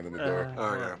see the hand on the door.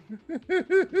 Oh, yeah.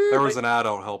 There was an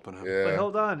adult helping him. Yeah. Wait,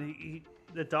 hold on.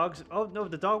 The dog's. Oh no,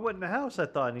 the dog went in the house. I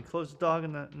thought, and he closed the dog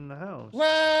in the house.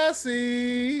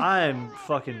 Lassie. I'm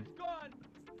fucking.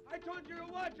 I told you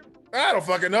to watch him. I don't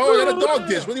fucking know. I got a dog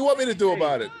dish. What do you want me to do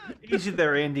about it? Easy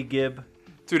there, Andy Gibb.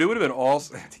 Dude, it would have been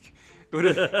awesome. It would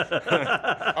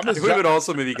have been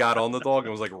awesome if he got on the dog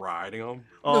and was like riding him.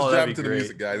 I'm just that'd jamming be to the great.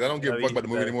 music, guys. I don't give a That'd fuck be about the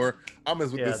movie better. anymore. I'm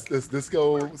as with Yeah. this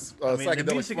disco I mean, psychedelic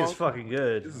the music is funk. fucking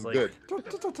good. This is Like- good.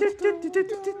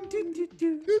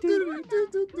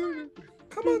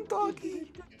 Come on, doggy.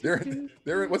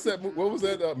 They're what's that? What was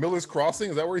that? Miller's Crossing?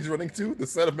 Is that where he's running to? The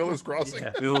set of Miller's Crossing?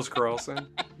 Yeah. Miller's Crossing.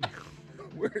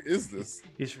 Where is this?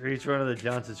 He's running to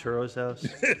Johnson Churros house.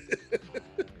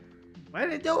 What are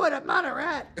you doing? I'm not a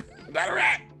rat. Not a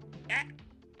rat.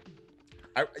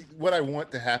 What I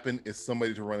want to happen is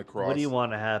somebody to run across. What do you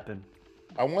want to happen?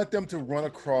 I want them to run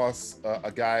across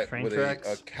a guy Train with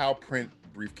tracks? a cow print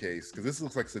briefcase, because this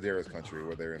looks like Sedaris country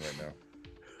where they're in right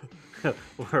now.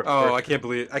 Oh, I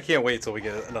can't wait till we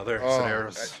get another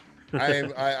Sedaris.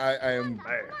 I am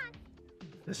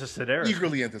This is Sedaris.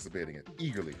 eagerly anticipating it.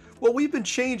 Eagerly. Well, we've been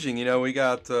changing. You know, we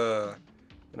got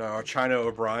our China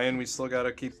O'Brien. We still got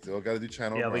to keep. Still got to do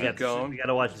China Yeah, O'Brien. we got going. we got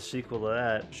to watch the sequel to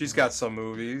that. She's got some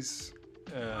movies.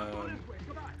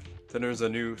 Then there's a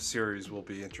new series we'll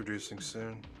be introducing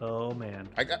soon. Oh man,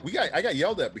 I got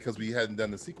yelled at because we hadn't done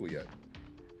the sequel yet.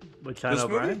 with China This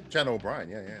movie? O'Brien. China O'Brien,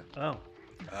 yeah. Oh,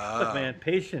 look, man,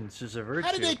 patience is a virtue.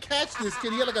 How did they catch this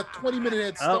kid? He had like a 20-minute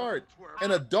head Oh. start.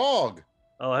 And a dog.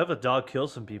 Oh, I hope a dog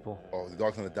kills some people. Oh, the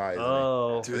dog's gonna die, isn't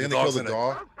Oh, he? Are they gonna kill the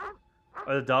dog?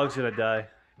 Or the dog's gonna die.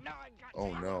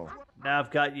 Oh no. Now I've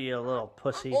got you, you little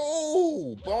pussy.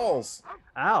 Oh, balls.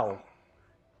 Ow.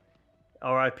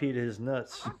 R.I.P. to his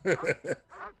nuts.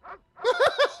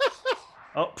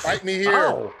 Oh, Bite me here.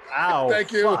 Ow. Ow.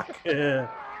 Thank you. Fuck. Hey,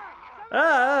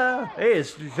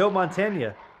 it's Joe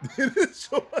Montana.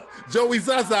 Joey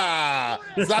Zaza.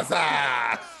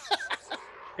 Zaza.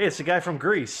 Hey, it's the guy from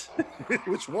Grease.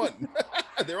 Which one?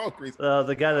 They're all greasy.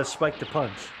 The guy that spiked the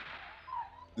punch.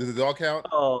 Does the dog count?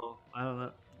 Oh, I don't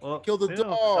know. Well, Kill the we don't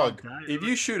know if dog. died. If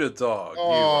you shoot a dog, you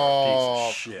Oh, are a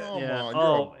piece of shit. come Yeah. on,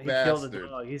 Oh, you're he a killed the bastard.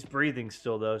 dog. He's breathing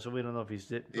still though, so we don't know if he's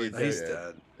dead. He's He's dead.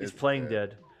 dead. He's It's playing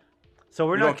dead. So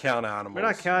we're We not don't count animals. We're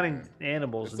not counting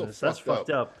animals It's in so this. That's fucked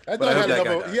up. That But I dog hope had that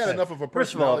guy enough of, he had dies. enough of a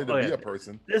First of all, personality to be okay, a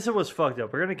person. This is what's fucked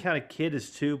up. We're gonna count a kid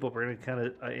as 2, but we're gonna count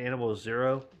an animal as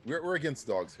 0. We're against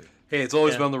dogs here. Hey, it's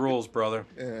always Yeah. been the rules, brother.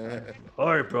 All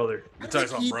right, brother. Let me tell you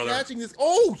They something, keep brother. catching this.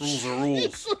 Oh, Rules are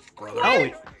rules, brother.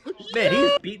 Oh, man,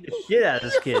 he's beating the shit out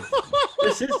of this kid.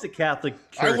 This is the Catholic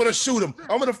Church. I want to shoot him.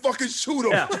 I'm gonna fucking shoot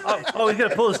him. Yeah. Oh, he's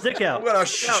gonna pull his dick out. I'm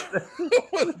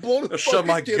gonna Blow the shove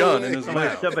my fucking kid gun away. in his I'm gonna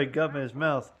mouth. shove a gum in his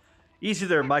mouth. Easy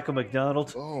there, Michael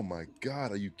McDonald. Oh my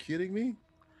god, are you kidding me?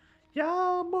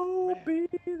 Yamo be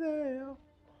there.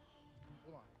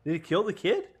 Did he kill the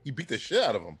kid? He beat the shit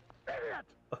out of him.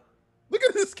 Look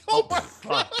at this. Oh my god.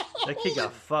 Fuck. That kid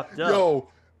got fucked up. Yo,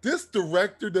 this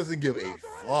director doesn't give a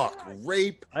fuck.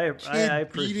 Rape, I kid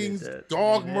appreciate beatings, that.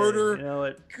 dog Yeah, murder. You know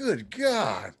what? Good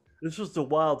God. This was the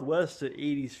Wild West of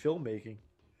 80s filmmaking.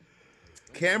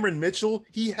 Cameron Mitchell,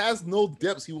 he has no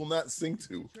depths he will not sing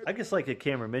to. I guess like a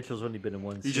Cameron Mitchell's only been in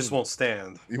one scene. He just won't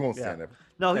stand. He won't Yeah. stand up.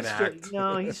 No, he and stood. act.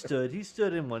 No, he stood. He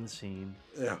stood in one scene.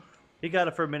 Yeah. He got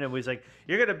it for a minute. Where he's like,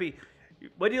 "You're gonna be."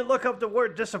 When you look up the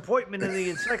word disappointment in the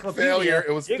encyclopedia, Failure.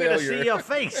 It was you're failure. gonna see a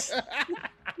face.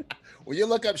 When you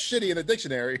look up shitty in a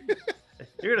dictionary,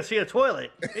 You're gonna see a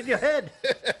toilet in your head.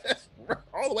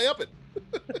 all the way up it.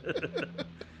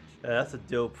 Yeah, that's a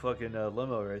dope fucking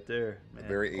limo right there, man.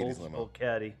 very 80s old, limo. Old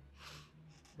caddy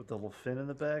with the little fin in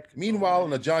the back. Meanwhile,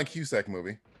 in a John Cusack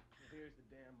movie.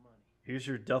 Here's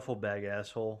your duffel bag,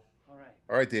 asshole.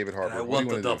 All right, David And Harbour. I what want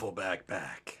do the you wanna duffel bag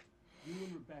back. You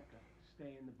and Rebecca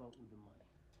stay in the boat with the money.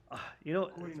 You know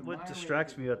what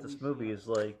distracts me about this movie is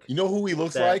like You know who he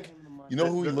looks that- like? You know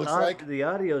who he looks like? The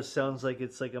audio sounds like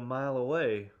it's like a mile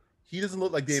away. He doesn't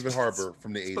look like David Harbour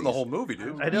from the It's 80s. been the whole movie,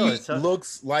 dude. I know. He It sounds,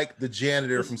 looks like the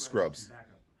janitor from Scrubs.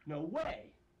 No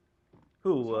way.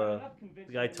 who?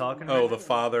 The guy talking? Oh, right the now?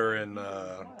 father in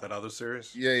that other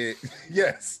series. Yeah.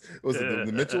 Yes. Was it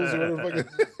the Mitchells or whatever?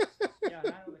 Yeah, I know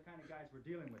the kind of guys we're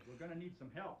dealing with. We're gonna need some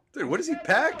help. Dude, what is he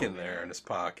packing there in his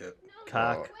pocket?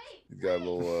 Cock. He's got a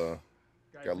little,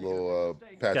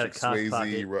 Patrick cock Swayze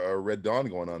pocket. Red Dawn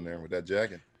going on there with that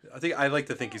jacket. I like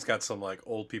to think he's got some like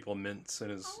old people mints in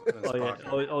his Oh yeah.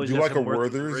 pocket. Oh, Do you like a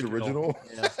Werther's original?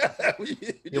 Yeah.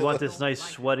 You want this nice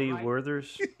sweaty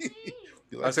Werther's?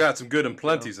 I've got some good and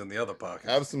plenties in the other pocket.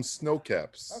 Have some snow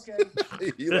caps.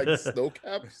 Okay. You like snow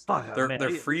caps? Fuck, They're man. they're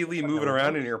freely moving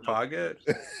around in your pocket.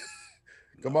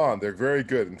 Come on, they're very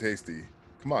good and tasty.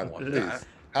 Come on, want please. that.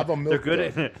 Have a They're milk.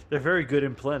 good. dud. They're very good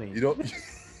and plenty. You don't.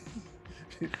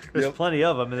 There's Yep. plenty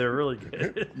of them, and they're really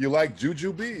good. You like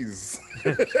jujubes.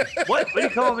 What do you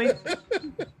call me?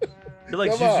 You like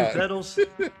Come Zuzu on. pedals?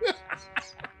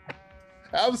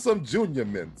 Have some junior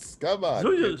mints. Come on.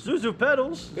 Zuzu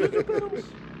pedals. Zuzu pedals.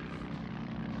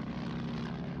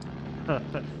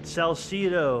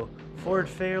 Salcedo, Ford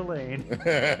Fairlane,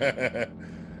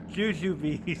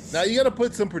 Jujubes. Now you got to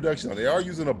put some production on. They are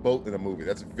using a boat in a movie.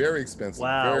 That's very expensive.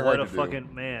 Wow, very what hard a to do.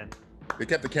 fucking man! They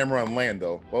kept the camera on land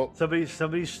though. Oh, Somebody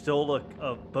stole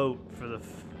a boat for the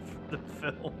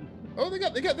film. oh, they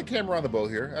got the camera on the boat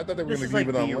here. I thought they were This going is to leave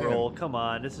like it on B-roll. land. Come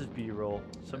on, this is B-roll.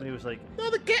 Somebody was like, No,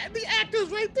 the actor's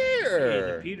right yeah,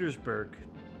 there. the Petersburg.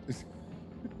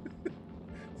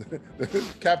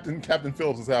 Captain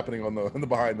Phillips is happening on the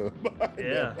behind the.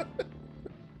 Yeah.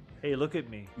 Hey, look at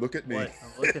me. Look at me. What?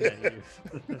 I'm looking at you.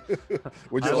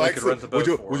 Would I you only like could some? rent the boat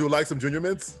for Would you him. like some junior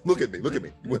mints? Look at me. Look at me.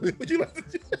 Would you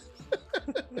like?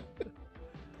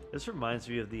 This reminds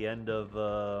me of the end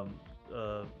of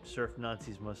Surf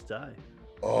Nazis Must Die.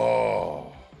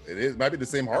 Oh, it is. Might be the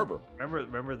same harbor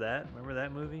Remember that? Remember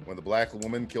that movie? when the black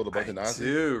woman killed a bunch of I Nazis.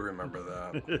 do remember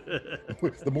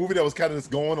that. The movie that was kind of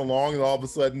just going along and all of a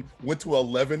sudden went to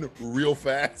 11 real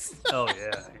fast. Oh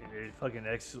yeah, it fucking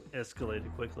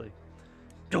escalated quickly.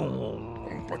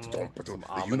 Some The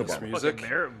ominous Unabomber. music.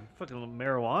 Fucking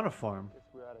marijuana farm.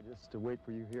 We ought to just wait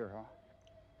for you here, huh?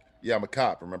 Yeah, I'm a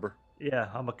cop. Remember? Yeah,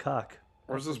 I'm a cock.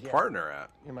 Where's his partner at?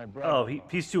 You're my brother. Oh,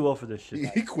 he's too old for this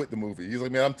shit. He quit the movie. He's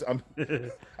like, man,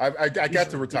 I got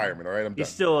to retirement. All right, I'm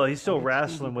done. He's still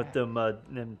wrestling with them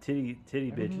titty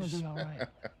bitches.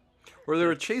 Where they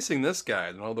were chasing this guy,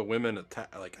 and all the women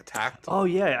attacked him. Oh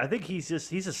yeah, I think he's a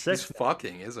He's sex.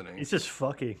 fucking, isn't he? He's just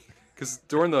fucking. Because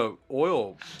during the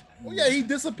oil, Well, yeah, he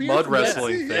disappeared. Mud from that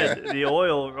wrestling scene, thing. Yeah. The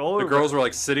oil. the girls were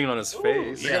like sitting on his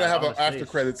face. They're Yeah, gonna have on an his after face.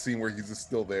 credit scene where he's just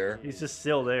still there. He's just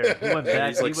still there. He went back. And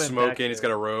he's like he went smoking. back He's got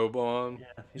a robe on.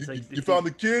 Yeah, he's like, You found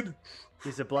the kid?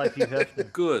 He's a black Hugh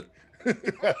Hefner. Good.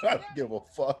 I don't give a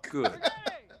fuck. Good.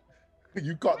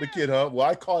 You caught the kid, huh? Well,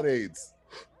 I caught AIDS.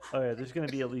 Oh yeah, there's gonna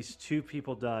be at least 2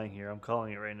 people dying here. I'm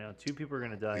calling it right now. 2 people are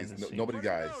gonna die in Please, this scene. nobody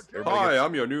dies. Everybody Hi, gets-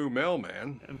 I'm your new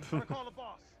mailman.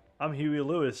 I'm Huey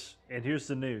Lewis, and here's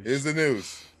the news. Here's the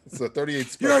news. It's a 38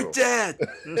 special. You're dead.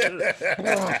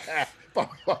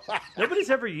 Nobody's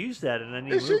ever used that in any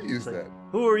They movie. should It's use like, that.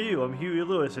 Who are you? I'm Huey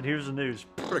Lewis, and here's the news.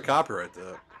 Put a copyright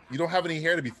that. You don't have any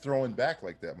hair to be throwing back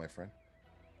like that, my friend.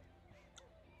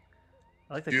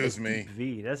 I like that Excuse guy's me. deep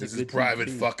V. That's This a is good private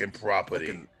deep V. fucking property.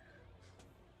 Fucking-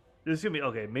 There's gonna be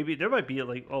okay. Maybe there might be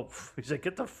like, oh, he's like,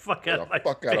 get the fuck out Get of my the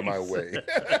fuck out of my face."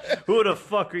 way. Who the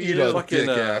fuck are Eat you? a Fucking,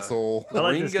 dick, asshole. I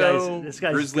like Ringo, this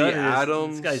guy's Grizzly gun is-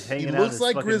 Adams. This guy's He hanging out. looks his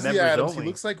like fucking Grizzly members Adams. only. He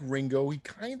looks like Ringo. He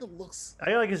kind of looks.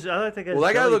 I like his. I like that guy's Well,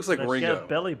 that guy belly- looks like he's got a Ringo.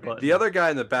 belly button. The other guy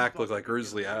in the back looked like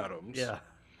Grizzly Adams. Yeah.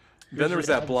 Then there was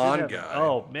that blonde guy.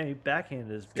 Oh man, he backhanded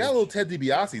his. Got a bitch. little Ted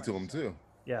DiBiase to him too.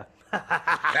 Yeah.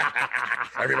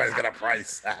 Everybody's got a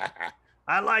price.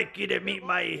 I like you to meet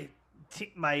my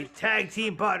tag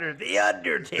team partner, The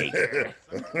Undertaker.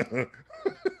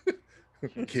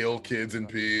 Kill kids in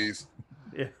peace.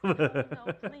 Yeah. No,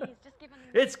 please, just give him.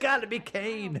 It's got to be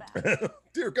Kane.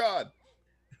 Dear God.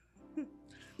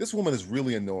 This woman is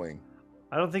really annoying.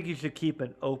 I don't think you should keep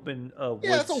an open wood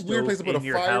Yeah, that's a weird place to put a in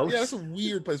your fire. house. Yeah, that's a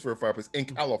weird place for a fireplace in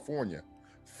California.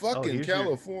 Fucking here's your-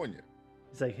 California.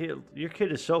 It's like, hey, your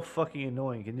kid is so fucking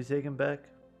annoying. Can you take him back?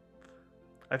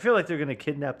 I feel like they're gonna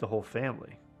kidnap the whole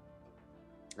family,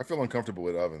 I feel uncomfortable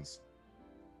with ovens.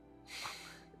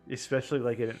 especially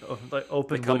like in an They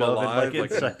open come wood oven, alive like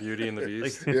like inside. in Beauty and the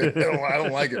Beast. Yeah, I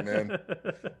don't like it, man.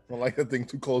 I don't like that thing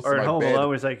too close Or to at my Home bed. Alone,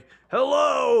 where it's like,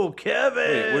 "Hello, Kevin."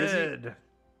 Wait, what is he-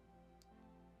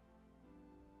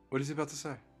 What is he about to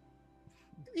say?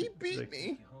 He beat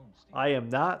me. I am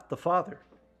not the father.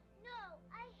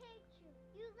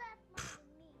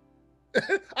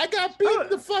 I got beaten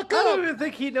the fuck I up. don't even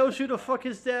think he knows who the fuck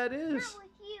his dad is. With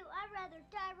you, I'd rather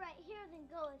die right here than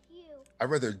go with you. I'd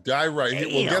rather die right here.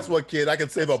 Well, Damn. guess what, kid? I can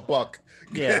save a buck.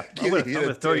 Yeah, I'm Get gonna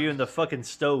hit throw a you in the fucking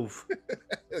stove.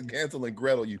 Hansel and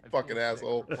Gretel, you fucking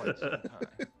asshole.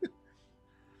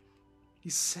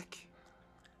 He's sick.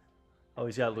 Oh,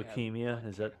 he's got leukemia.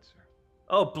 Is that?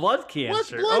 Oh, blood cancer. What's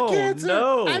blood oh, cancer?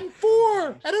 no. I'm 4.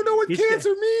 I don't know what He's cancer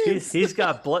got, means. He's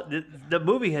got blood. The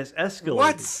movie has escalated.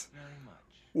 What?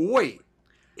 Wait.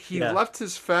 He Yeah. left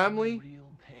his family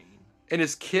and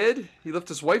his kid. He left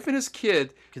his wife and his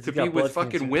kid 'Cause to he be got with blood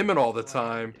fucking cancer. women all the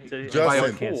time. So, by a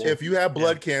Justin, pool. if you have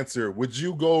blood cancer, would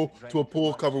you go to a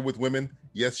pool covered with women?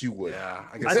 Yes, you would. Yeah,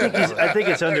 I think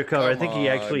it's undercover. I Come think he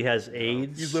on. actually has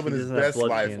AIDS. He's living He his doesn't have best blood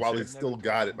life cancer. while he's still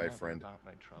got it, my friend.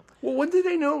 Well, when did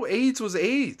they know AIDS was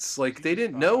AIDS? Like they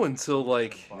didn't know until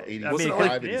like wasn't it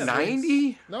like 85,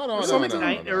 90? No, Or no, no, something?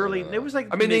 no, no, early. no. It was like.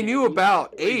 I mean, they knew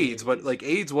about AIDS, but like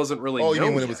AIDS wasn't really. Oh, you mean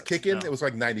known when it was yet. kicking? It was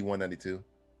like 91, 92.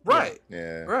 Right.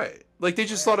 Yeah. Right. Like they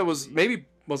just thought it was maybe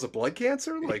was it blood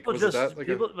cancer? Like People was just, it that? Like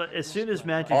people, but as soon as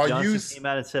Magic Are Johnson you came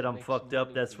out and said I'm fucked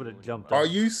up, that's when it jumped Are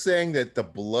up. you saying that the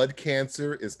blood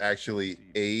cancer is actually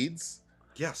AIDS?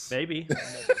 Yes. Maybe.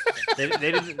 they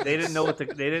didn't know what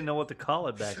to call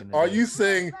it back in the Are day. you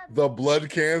saying the blood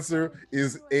cancer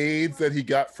is AIDS that he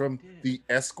got from the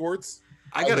escorts?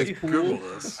 I of gotta his Google pool?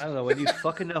 this. I don't know. When you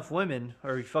fuck enough women,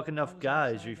 or you fuck enough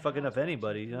guys, or you fuck enough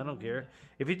anybody, I don't care.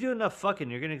 If you do enough fucking,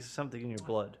 you're gonna get something in your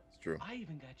blood. It's true. I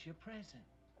even got you a present.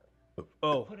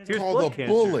 Oh, It's here's called blood a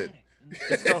cancer. bullet.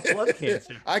 It's called blood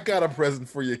cancer. I got a present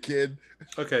for you, kid.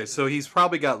 Okay, so he's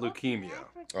probably got leukemia.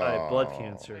 All right, blood Oh.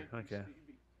 cancer. Okay.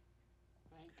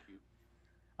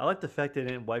 I like the fact they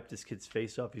didn't wipe this kid's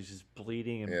face off. He's just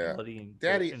bleeding and Yeah. bloody and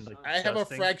Daddy, and, like, I have a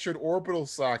disgusting. fractured orbital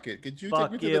socket. Could you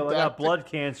Fuck take me to you! the I got doctor? blood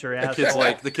cancer, The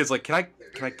asshole. kid's like, can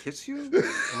I kiss you?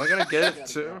 Am I gonna get it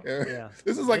too? Yeah.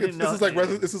 This is like I didn't know-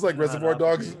 this is like Reservoir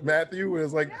Dogs, Matthew, where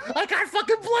it's like, I got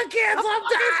fucking blood cancer. I'm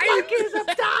dying.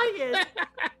 I'm dying.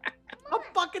 I'm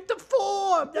fucking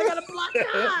deformed. I got a black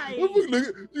eye.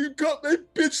 You got they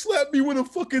bitch slapped me with a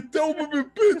fucking Doberman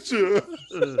picture.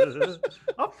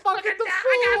 I'm fucking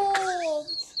deformed.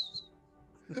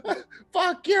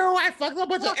 Fuck you! I fucked a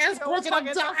bunch of escorts and I'm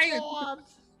dying.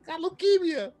 Got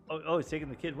leukemia. Oh, he's taking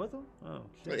the kid with him. Oh,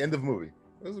 shit. End of movie.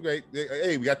 This is great.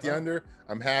 Hey, we got the under.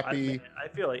 I'm happy. I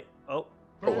feel like Oh,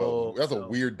 well, that's a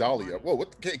weird dolly up. Whoa,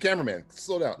 what? Cameraman,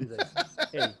 slow down. He's like,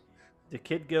 hey, the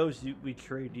kid goes, we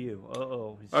trade you.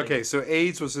 Uh-oh. He's Okay, so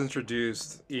AIDS was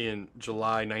introduced in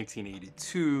July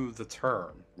 1982, the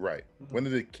term. Right. When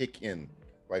did it kick in?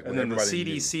 Like And when then the everybody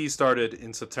knew. CDC started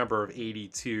in September of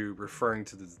 82, referring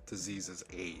to the disease as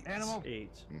AIDS.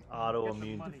 AIDS,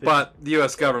 autoimmune deficiency. But the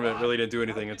U.S. government really didn't do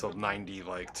anything until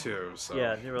 92. So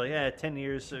Yeah, they were like, 10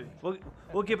 years. So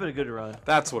we'll give it a good run.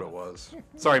 that's what it was.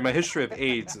 Sorry, my history of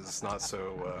AIDS is not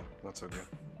so good.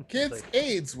 Kids,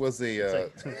 AIDS was a.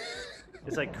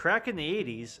 It's like crack in the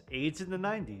 80s, AIDS in the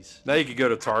 90s. Now you could go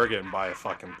to Target and buy a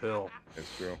fucking pill.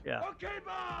 It's true. Yeah.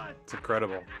 It's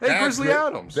incredible. Hey, That's Grizzly Gri-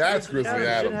 Adams. That's Grizzly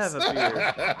Adams Adams. should have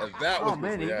a beard. That was Oh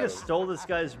man, Grizzly you Adams. just stole this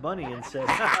guy's money and said,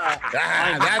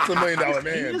 That's $1 million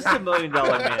man. He's a $1 million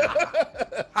man.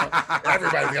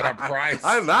 Everybody's got a price.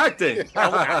 I'm acting.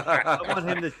 I want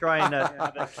him to try and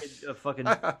have that kid fucking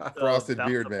Frosted bounce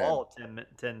beard the man. ball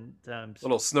 10 times.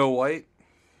 Little Snow White.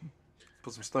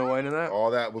 Put some Snow White in that.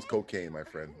 All that was cocaine, my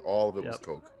friend. All of it was Yep.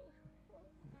 coke.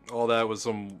 All that was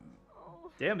some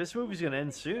Damn, this movie's gonna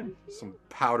end soon.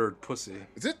 powdered pussy.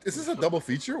 Is this a double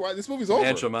feature? Why this movie's over?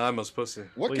 Aunt Jemima's pussy.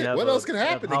 What We can, have what a- else can we have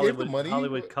happen? They gave Hollywood, the money.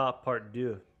 Hollywood Cop Part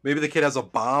 2. Maybe the kid has a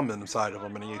bomb inside of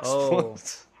him and he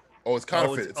explodes. Oh, it's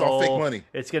counterfeit. It's all fake money.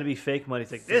 It's gonna be fake money.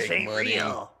 It's like this Fake ain't money.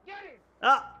 real.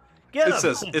 Ah, get him.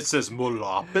 It says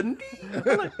Mulapin.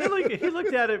 he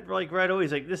looked at it like right away.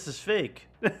 He's like, "This is fake."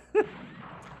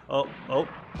 oh.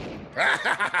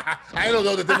 I don't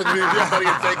know the difference between real money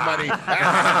and fake money.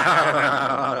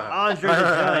 Andre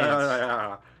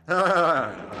the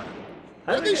Giant.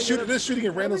 Are they shooting? They're shooting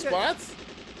in random spots.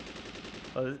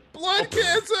 Blood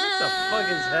cancer! What the fuck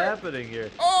is happening here?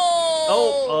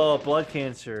 Oh! Oh, blood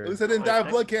cancer. At least I didn't die of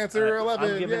blood cancer.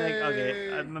 11. I'm giving Yay.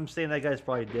 okay, I'm saying that guy's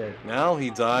probably dead. Now he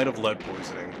died of lead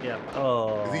poisoning. Yeah.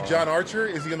 Oh. Is he John Archer?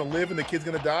 Is he gonna live and the kid's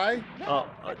gonna die? Oh,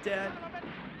 Dad.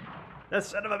 That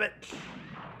son of a bitch.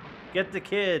 Get the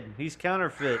kid. He's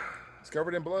counterfeit. He's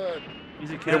covered in blood. He's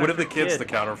a Yeah, counterfeit what if the kid's kid. the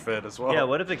counterfeit as well? Yeah,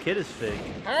 what if the kid is fake?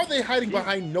 How are they hiding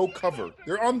behind no cover?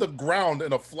 They're on the ground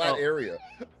in a flat area.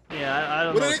 Yeah, I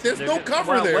don't What know. are they- there's no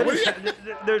cover there. What What is are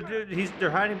that?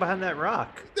 They're hiding behind that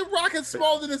rock. The rock is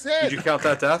smaller than his head. Did you count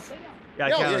that death? Yeah, I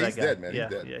Yeah, counted yeah, that he's guy. dead, man. Yeah,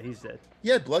 He's dead. yeah, he's dead. He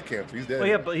had blood cancer. He's dead. Well,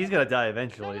 yeah, but he's gonna die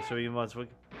eventually, so he must.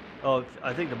 Oh,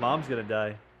 I think the mom's gonna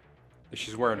die.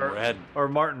 She's wearing red. Or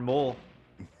Martin Mull.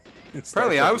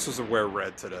 Apparently, I was supposed to wear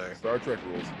red today. Star Trek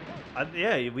rules.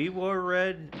 Yeah, we wore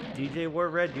red. DJ wore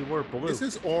red. You wore blue. This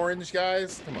is orange,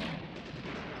 guys. Come on.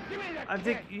 I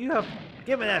think you have.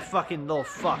 Give me that fucking little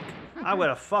fuck. I'm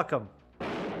gonna fuck him.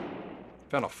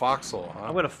 Found a foxhole, huh?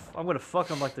 I'm gonna fuck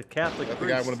him like the Catholic That's the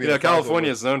guy I priest. wanna be Yeah, the foxhole California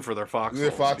with. is known for their foxholes. Their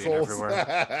being foxholes.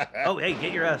 everywhere. Oh, hey,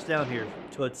 get your ass down here,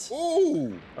 toots.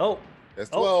 Ooh. Oh. That's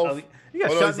Oh, 12. you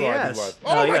got Oh, no, shot he's in the alive, he's ass. alive. No,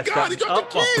 Oh you my got god, shot- he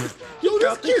dropped the oh, kid! Yo, this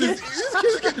dropped the kid kid. is this kid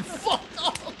is getting fucked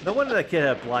up. No wonder that kid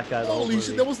had black eye the whole Holy movie.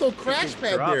 shit, there was no crash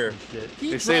pad dropped there. and shit.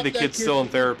 He They say the dropped that kid's kid still in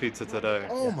from- therapy to today.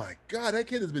 Oh my god, that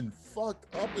kid has been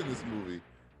fucked up in this movie.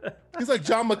 He's like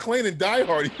John McClane in Die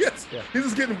Hard. Yes, Yeah. he's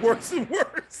just getting worse and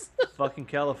worse. Fucking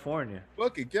California.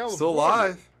 Fucking California. Still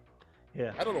alive.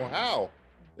 Yeah. I don't know how.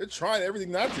 They're trying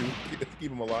everything not to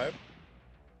keep him alive.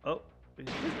 Oh.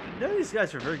 None of these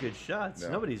guys are very good shots.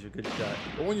 No. Nobody's a good shot.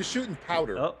 But when you're shooting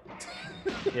powder, Oh.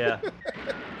 Yeah.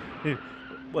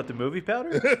 What, the movie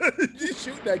powder? you're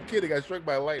shooting that kid that got struck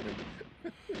by lightning.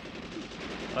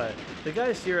 All right. The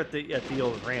guys here at the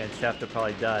old ranch have to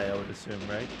probably die, I would assume,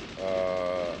 right?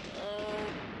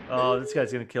 Oh, this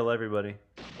guy's gonna kill everybody.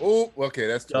 Oh, okay,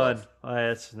 that's 12. Done. All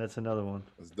right, that's another one.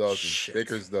 That's dozen.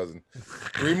 Baker's dozen.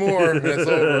 3 more. That's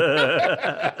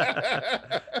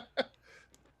over.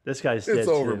 This guy's dead. It's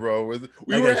over, too. bro. We That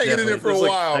were guy's hanging in there for a definitely-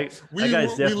 while. that We guy's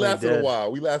definitely lasted dead. a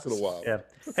while. We lasted a while. Yeah.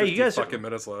 Hey, you guys. fucking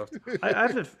minutes left. I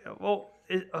have to. Well,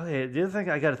 okay. The other thing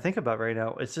I got to think about right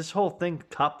now is this whole thing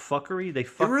cop fuckery. They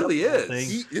fucked really up the is.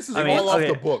 Thing. This is all off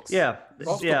the books. Yeah.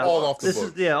 Yeah. All off the this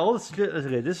books. is all this.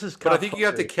 Okay, this is. But I cop think you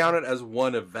have to fuckery. count it as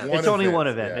one event. It's only one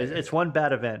event, event. yeah, It's- yeah, it's one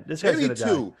bad event. This guy's Maybe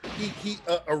gonna two. die. He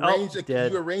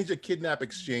dead. arranged a kidnap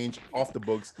exchange off the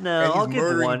books. No, and he's I'll give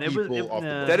murdering one. It was- people off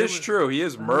no. the That books. is true. He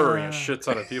is murdering a shit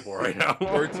ton of people right now.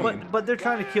 13. But they're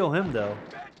trying to kill him though.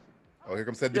 Oh, here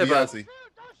comes Ted Yeah, but- DiBiase.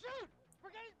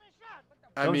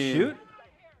 I Don't mean, shoot.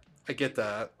 I get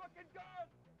that.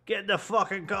 Get in the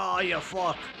fucking car, you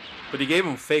fuck. But he gave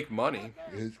him fake money.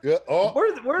 Oh,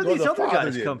 Where are no, these the other father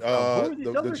guys did. come from? Who are these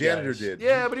The other janitor guys? did.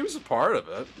 Yeah, but he was a part of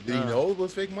it. Did he know it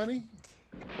was fake money?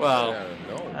 Well, I don't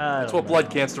know. that's what blood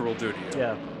cancer will do to you.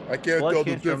 Yeah. I can't Blood tell the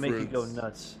cancer will difference. make you go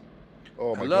nuts.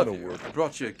 Oh I my love god, you. it worked. I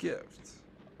brought you a gift.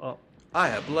 Oh, I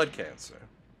have blood cancer.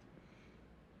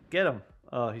 get him.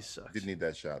 Oh, he sucks. Didn't need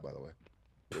that shot, by the way.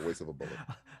 A waste of a bullet.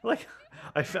 Like,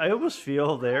 I almost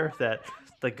feel there that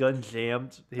the gun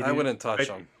jammed. I wouldn't touch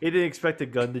him. He didn't expect the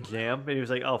gun to jam, and he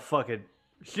was like, "Oh, fuck it,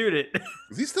 shoot it."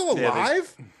 Is he still Yeah,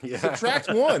 alive? Yeah.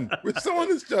 Subtract 1. We're still in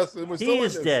this, Justin. We're still He in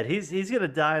is this. dead. He's gonna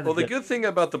die. In Well, the gun- good thing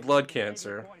about the blood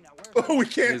cancer, Oh, we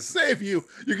can't Is- save you.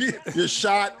 You're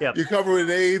shot. Yep. You're covered with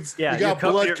AIDS. Yeah, you got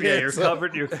blood you're, cancer. yeah,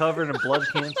 you're covered in blood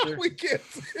cancer. We can't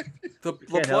save you. the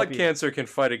can't help blood you. cancer can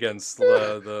fight against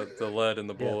the lead in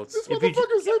the bullets. This If you motherfucker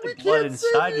just said get we the blood can't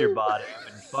save inside your you. body,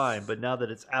 it's fine. But now that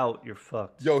it's out, you're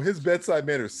fucked. Yo, his bedside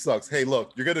manner sucks. Hey,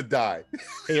 look, you're gonna die.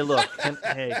 Hey, look.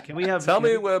 Can we have? Tell can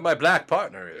me we- where my black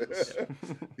partner is.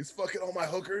 He's fucking all my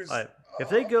hookers. All right. If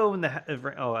they go in the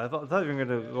I thought you were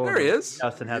gonna go There in he the is.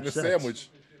 house and have In a sex. sandwich.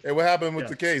 Hey, what happened with Yeah.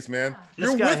 the case, man? This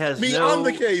You're guy with has me no- on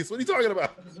the case. What are you talking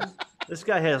about? This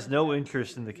guy has no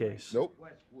interest in the case. Nope. I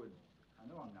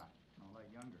know I'm not. I'm like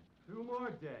younger. 2 more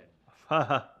dead.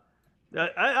 Haha.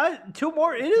 Two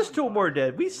more. It is 2 more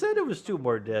dead. We said it was 2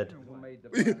 more dead.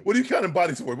 What are you counting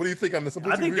bodies for? What do you think I'm the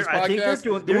I think they're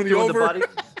doing the the over? body.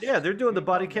 Yeah, they're doing the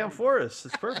body count for us.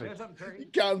 It's perfect. You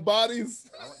counting bodies?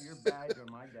 I want your badge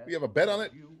on my desk. We have a bet on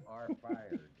it? You are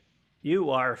fired.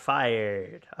 You are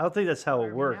fired. I don't think that's how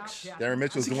it works. Darren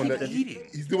Mitchell's Does he doing keep that. eating?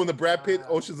 He's doing the Brad Pitt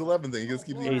Ocean's 11 thing. He just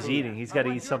keeps eating. He's food. eating. He's got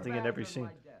to eat something in every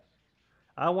scene.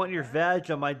 I want your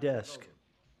vag on my desk.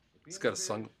 He's got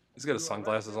his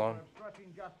sunglasses on.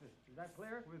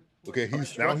 Okay,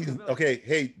 okay.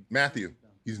 Hey, Matthew,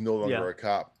 he's no longer Yeah. a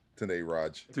cop today,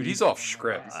 Raj. Dude, he's off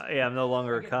script. Yeah, I'm no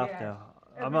longer a cop now.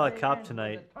 I'm not a cop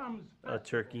tonight,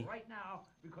 Turkey. Right now,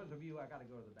 because of you, I gotta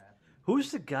go to the bathroom.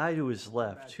 Who's the guy to his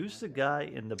left? Who's the guy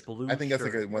in the blue I think that's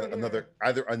like shirt?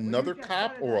 either another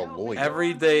cop or a lawyer.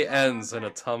 Every day ends in a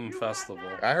Tum festival.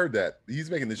 I heard that. He's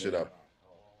making this shit up.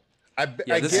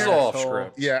 Yeah, this is guarantee- all off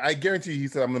script. Yeah, I guarantee he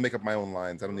said I'm gonna make up my own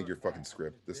lines. I don't need your fucking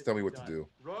script. Just tell me what to do.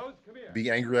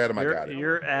 Be angry at him. I got it.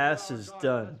 Your ass is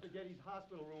done.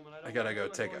 I gotta go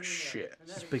take a shit.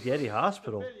 Spaghetti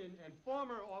Hospital.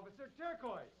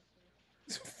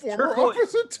 Former Turquoise.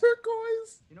 Officer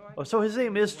Turquoise. Oh, so his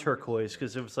name is Turquoise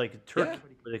because it was like Turkey.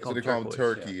 But they So call they him call him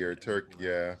Turquoise. Turkey or Turk.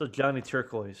 Yeah. So Johnny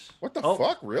Turquoise. What the Oh,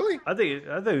 fuck? Really? I thought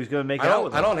he was gonna make I out don't.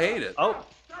 with I him. don't hate it. Oh.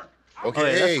 Okay.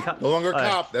 Okay, Hey, that's no longer all right.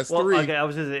 cop. That's Well, 3. Okay, I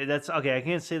was gonna say that's okay. I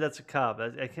can't say that's a cop.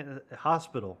 I can't.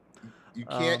 Hospital. You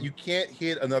can't. You can't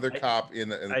hit another cop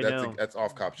in. I That's know. that's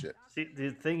off cop shit. See,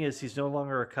 the thing is, he's no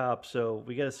longer a cop, so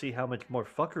we got to see how much more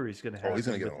fuckery he's gonna have. Oh, he's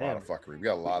gonna get with a lot him. of fuckery. We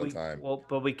got a lot We- of time. Well,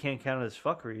 but we can't count it as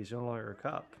fuckery. He's no longer a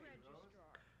cop.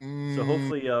 So Mm,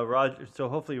 hopefully, Roger. So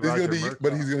hopefully, he's Roger. gonna be,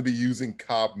 but he's gonna be using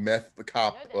cop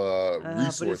But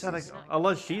resources. it's not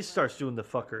unless she starts doing the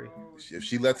fuckery. If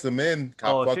she lets him in,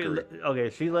 cop if she, fuckery. okay,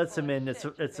 if she lets him in. It's a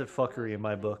fuckery in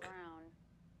my book.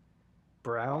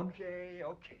 Brown.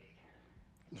 Okay.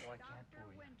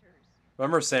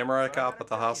 Remember Samurai Cop at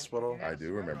the hospital? I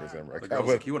do remember Samurai The Cop.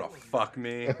 girl's like, "You wanna fuck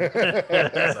me?"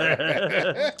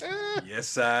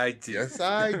 Yes, I do. Yes,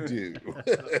 I do.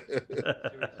 There's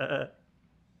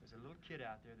a little kid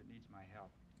out there that needs my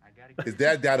help. I gotta His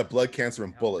dad died of blood cancer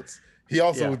and bullets. He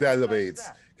also Yeah. died of AIDS.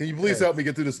 Can you please help me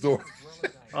get through the story?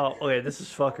 Oh, okay. This is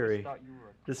fuckery.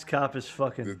 This cop is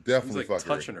fucking. It's He's definitely like fuckery.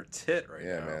 touching her tit right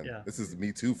Yeah, now. man. Yeah. This is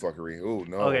Me Too fuckery. Oh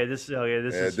no. Okay, this Yeah,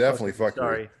 is definitely fucking-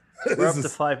 fuckery. Sorry, This we're up to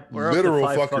is five. We're up literal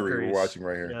to 5 fuckery fuckeries. we're watching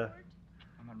right here. Yeah.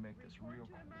 I'm gonna make this real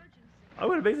quick. I'm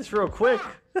gonna make this real quick.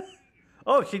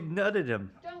 Oh, she nutted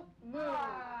him. Don't move.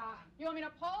 You want me to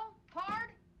pull hard?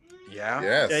 Yeah.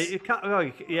 Yes.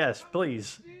 Yeah, yes,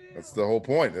 please. That's the whole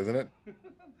point, isn't it? Yeah,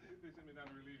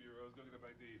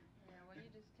 well, you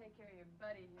just take care of your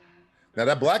buddy here. Now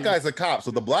that black guy's a cop,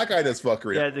 so the black guy does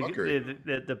fuckery. Yeah, That's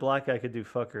fuckery. the black guy could do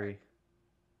fuckery.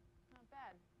 Not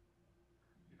bad.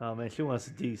 Oh man, she wants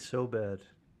to D so bad.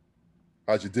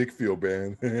 How's your dick feel,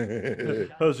 man?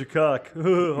 How's your cock?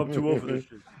 I'm too old for this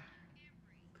shit.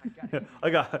 I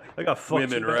got fucked.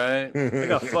 Women, right? I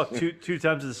got fucked two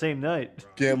times the same night.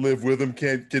 Can't live with them,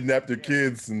 can't kidnap their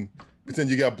kids and pretend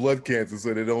you got blood cancer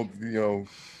so they don't,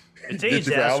 It's get AIDS,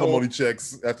 you for asshole. alimony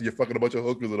checks after you're fucking a bunch of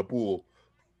hookers at a pool.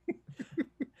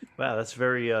 Wow, that's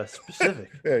very specific.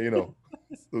 Yeah,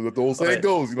 the old saying Okay.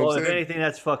 goes, you know Well, what I'm if saying? anything,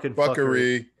 that's fucking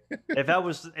fuckery.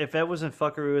 Fuckery. If that wasn't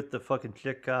fuckery with the fucking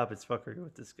chick cop, it's fuckery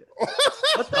with this guy.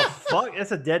 What the fuck?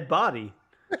 That's a dead body.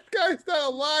 That guy's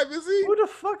not alive, is he? Who the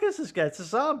fuck is this guy? It's a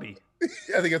zombie.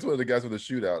 I think that's one of the guys from the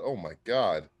shootout. Oh my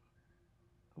god.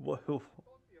 What the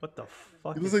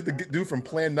fuck? He looks like the dude from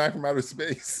Plan 9 from Outer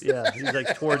Space. Yeah, he's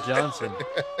like Tor Johnson.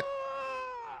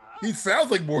 He sounds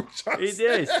like Mort Johnson.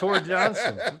 Yeah, he's Tor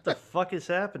Johnson. What the fuck is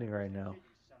happening right now?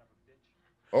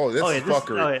 Oh, this is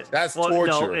fuckery. That's torture.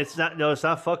 No, it's not. No, it's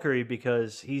not fuckery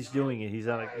because he's doing it. He's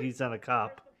not a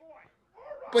cop.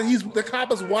 But the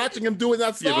cop is watching him do it,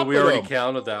 not stopping Yeah, but we already him.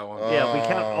 counted that one. Yeah, we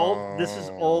count all. This is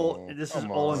all. This is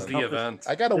come all on. It's the event.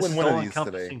 I gotta This win is one of all these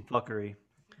today. encompassing fuckery.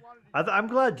 I'm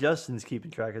glad Justin's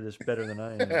keeping track of this better than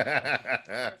I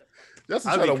am.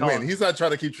 Justin's I'd trying be to calling- win. He's not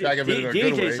trying to keep track of it in a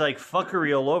good way. DJ's like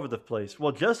fuckery all over the place.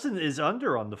 Well, Justin is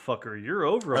under on the fuckery. You're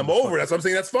over. On I'm the over. fuckery. That's what I'm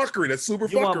saying. That's fuckery. That's super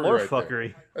You fuckery. want more right there.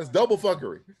 fuckery? That's double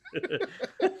fuckery.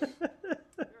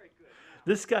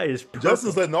 This guy is.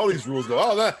 Justin's letting all these rules go.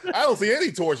 Oh, I don't see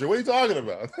any torture. What are you talking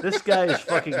about? This guy is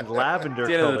fucking lavender At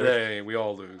the end of the color. day, we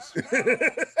all lose.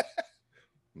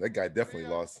 That guy definitely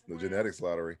lost the genetics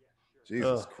lottery.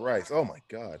 Jesus Ugh. Christ. Oh my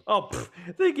God. Oh,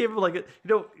 they gave him like a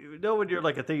when you're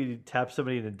like I think you tap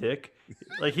somebody in the dick,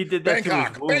 like he did that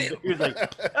Bangkok, to his wound. He was like,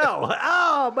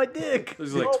 ow, my dick.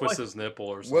 He's like Oh, twist my- his nipple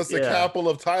or something. What's the Yeah. capital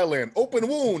of Thailand? Open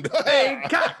wound.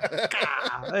 Bangkok.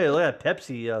 Hey, look at that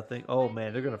Pepsi thing. Oh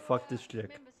man, they're gonna fuck this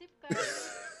chick.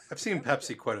 I've seen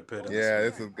Pepsi quite a bit. In Yeah,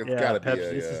 this it's Yeah, gotta be.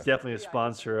 Pepsi. This is definitely a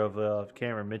sponsor of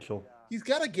Cameron Mitchell. He's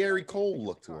got a Gary Cole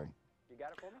look to him.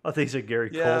 I think it's a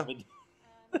Gary Yeah. Coleman.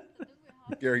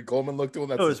 Gary Coleman look to him.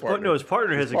 That's No, his partner. his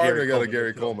partner has His a partner Gary got Coleman. a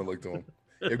Gary Coleman look to him.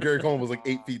 If Gary Coleman was like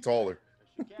 8 feet taller.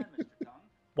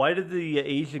 Why did the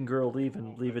Asian girl leave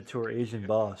and leave it to her Asian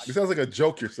boss? It sounds like a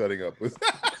joke you're setting up.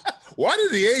 Why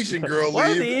did the Asian girl Why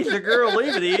leave? did the Asian girl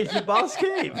leave and the Asian boss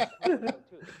came?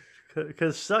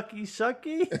 Because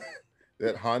sucky.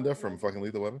 That Honda from fucking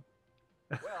Lethal Weapon?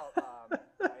 Well,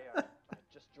 I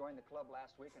just joined the club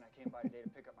last week, and I came by today to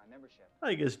pick up my membership.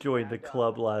 I just joined the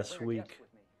club last Bring a week. guest with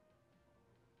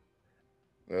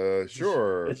me.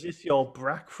 Sure. Is this your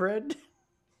Brack friend?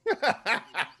 Saving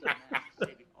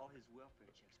all his welfare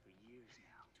checks for years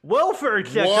now. Welfare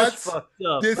check. That's What? fucked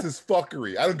up. This is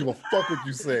fuckery. I don't give a fuck what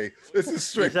you say. This is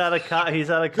straight. He's not a cop. He's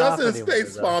not a cop Justin's anymore.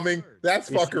 face though. bombing. That's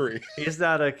He's- fuckery. He's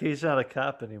not a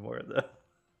cop anymore though.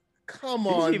 Come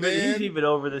He's on, even, man. He's even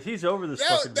over this. He's over this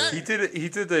fucking that- movie. He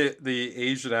did the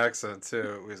Asian accent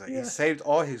too. He was like, he saved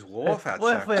all his warfare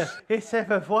Welfare. checks. He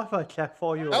saved a welfare check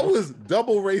for you. That was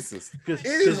double racist. It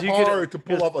is you could- hard to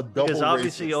pull off a double Because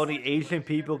obviously racist. only Asian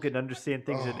people can understand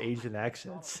things in Asian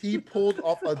accents. He pulled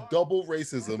off a double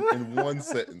racism in one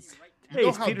sentence. You Hey, know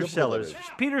it's how Peter difficult that Sellers. is.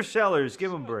 Peter Sellers,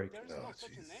 give him a break. Oh,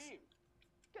 Jesus.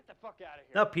 Get the fuck out of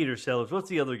here. Not Peter Sellers. What's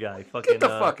the other guy? Fucking. Get the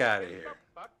fuck out of here.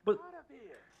 But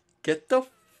Get the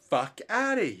fuck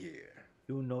out of here.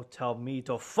 you no tell me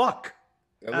to fuck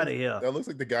That out of looks- here. That looks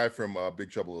like the guy from Big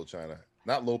Trouble in Little China.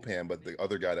 Not Lopan, but the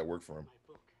other guy that worked for him.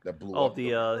 That blew Oh,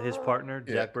 up. his partner,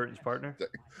 Yeah. Jack Burton's partner.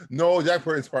 No, Jack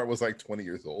Burton's part was like 20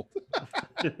 years old.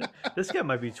 This guy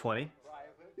might be 20.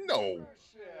 No.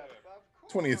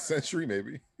 20th century,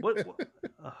 maybe. What?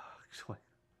 Oh, 20.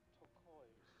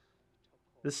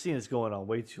 This scene is going on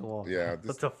way too long. Yeah, What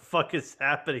this- the fuck is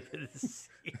happening in this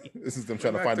scene? This is them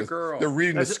trying to Back find to this. girl. They're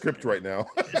reading the That's- script right now.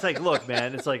 It's like, look,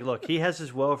 man. It's like, look, he has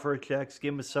his welfare checks.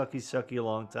 Give him a sucky a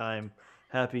long time.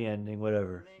 Happy ending,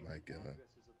 whatever. My God.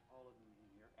 All of them in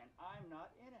here, and I'm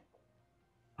not in it.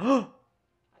 Oh,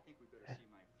 I think we better see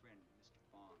my friend, Mr.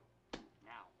 Bond,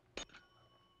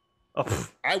 now.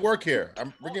 pff, I work here.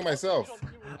 I'm ringing myself.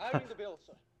 I ring the bell,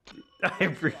 sir. I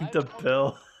ring the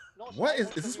bell. What is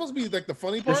this supposed to be like the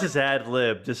funny part? This is ad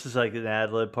lib. This is like an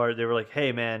ad lib part. They were like,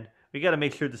 hey, man, we got to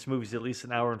make sure this movie's at least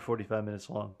an hour and 45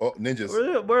 minutes long. Oh, ninjas.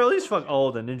 We're at least fucking.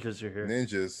 Oh, the ninjas are here.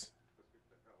 Ninjas.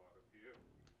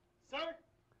 Sir?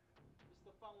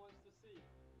 Mr. Fong wants to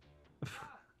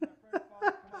see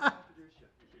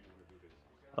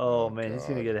Oh, man, he's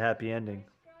going to God. get a happy ending.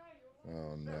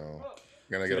 Oh no.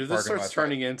 Gonna get Dude, a this parking starts lot.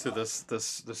 turning into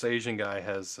this Asian guy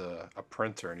has a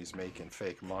printer and he's making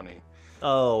fake money.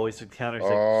 Oh, he's a counter.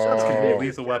 Oh. That's gonna be Oh.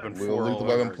 Lethal Weapon 4. We'll leave the all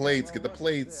weapon over plates. again. Get the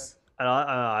plates.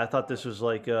 I thought this was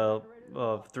like Three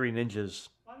Ninjas.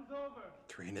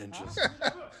 Three ninjas.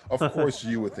 Of course,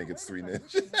 you would think it's three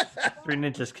ninjas. Three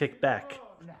Ninjas kick back.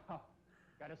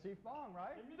 Gotta see Fong,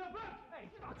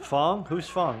 right? Fong? Who's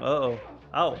Fong? Uh-oh.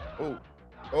 Oh. Oh,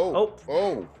 oh, Oh.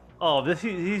 oh, Oh,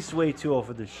 he's way too old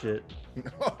for this shit.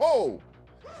 oh!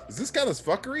 Is this kind of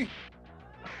fuckery?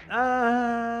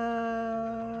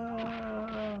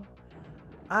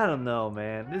 I don't know,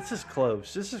 man. This is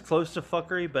close. This is close to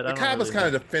fuckery, but I The don't cop was really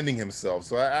kind know. of defending himself,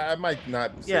 so I might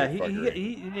not say Yeah,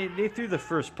 fuckery. they threw the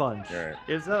first punch. All right.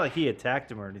 It's not like he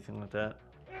attacked him or anything like that.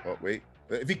 Oh, wait.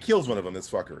 If he kills one of them, it's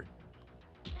fuckery.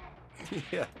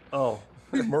 Yeah. Oh,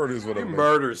 He murders one He of them.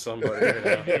 murders somebody.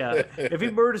 Yeah. yeah. If he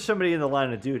murders somebody in the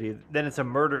line of duty, then it's a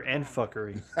murder and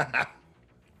fuckery.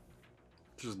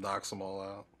 Just knocks them all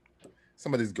out.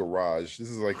 Somebody's garage. This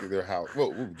is like their house.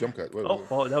 Whoa, ooh, jump cut. Whoa,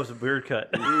 Oh, that was a weird cut.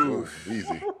 whoa,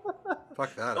 easy.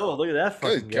 Fuck that. Oh, up. look at that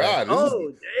fucking Good guy. God. This Oh,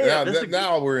 is, damn. This is a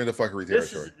now we're into fuckery This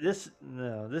territory. is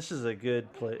this is a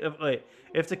good play. Wait,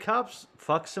 if the cops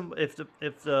fuck some, if the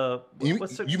You,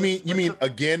 what's the, you what's- mean what's the-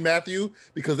 again, Matthew?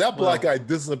 Because that black Well- guy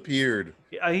disappeared.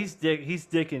 he's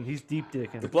dicking, he's deep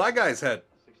dicking. The black guy's had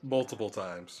multiple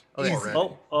times Okay, Easy.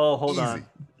 already. hold Easy. on,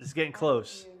 it's getting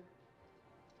close.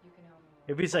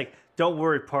 If he's like, "Don't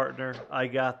worry, partner, I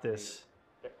got this."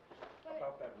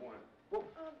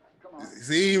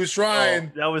 See, he was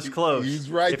trying. Oh, that was close. He's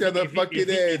right there on the fucking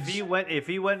edge. If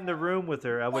he went in the room with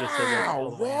her, I would have said, Wow,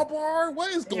 "Oh, man. Rawbar,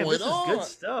 what is Damn, going this on? is good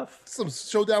stuff. Some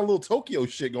showdown little Tokyo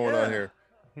shit going on here.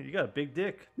 You got a big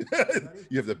dick."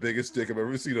 You have the biggest dick I've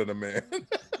ever seen on a man.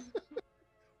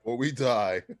 Or we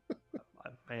die.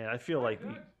 Man, I feel like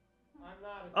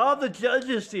oh, the judge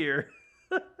is here.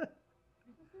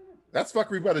 That's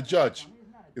fuckery by the judge.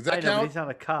 Does I that know, but count? he's not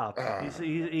a cop. Ah.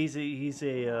 He's a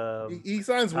He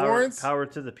signs power, warrants. power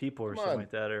to the people or Come something on.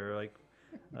 like that, or like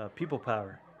people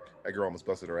power. That girl almost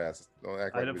busted her ass. Don't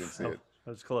act like we didn't see That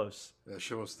was close. Yeah,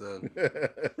 she was dead.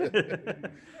 it.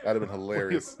 That'd have been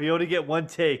hilarious. We only get one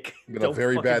take. Been a Don't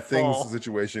very fucking bad things fall.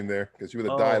 situation there because she would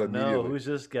have Oh died no, immediately. who's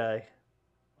this guy?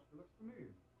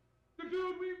 The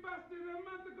dude we busted a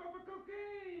month ago for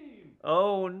cocaine.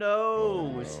 Oh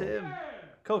no, Oh, it's no. him.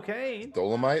 Cocaine.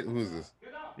 Dolomite? Who is this?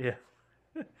 Yeah.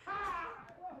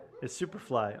 It's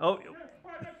Superfly. Oh,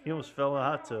 he almost fell in a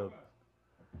hot tub.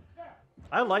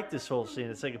 I like this whole scene.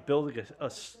 It's like building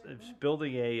it's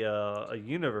building a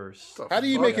universe. How do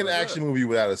you make an Fuck. action movie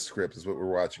without a script? Is what we're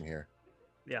watching here.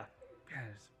 Yeah.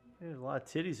 There's a lot of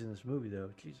titties in this movie,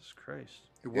 though. Jesus Christ.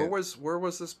 Where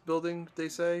was this building? They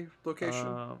say location.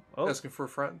 Oh, Asking for a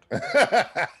friend. These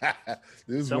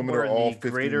women somewhere are all in the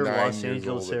 59 greater Los years Angeles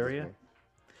old at this area. point.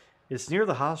 It's near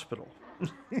the hospital.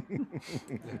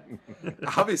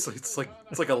 Obviously, it's like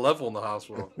a level in the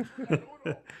hospital.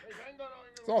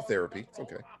 It's all therapy. It's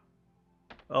okay.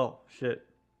 Oh shit.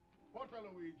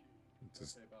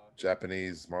 This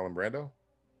Japanese Marlon Brando?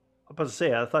 I'm about to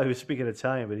say, I thought he was speaking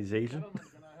Italian, but he's Asian.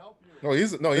 No,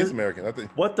 he's American. I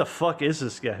think. What the fuck is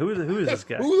this guy? Who is this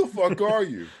guy? Who the fuck are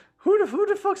you? Who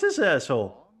the fuck's this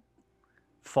asshole?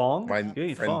 Fong? My You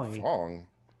ain't friend Fong. Fong.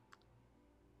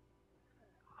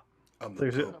 I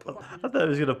thought he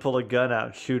was gonna pull a gun out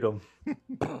and shoot him.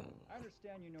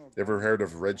 Ever heard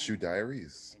of Red Shoe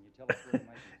Diaries?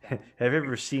 Have you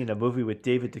ever seen a movie with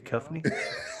David Duchovny?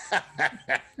 I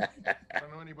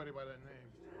don't know anybody by that name.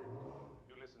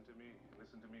 You listen to me.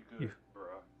 Listen to me good,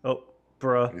 bruh. Oh,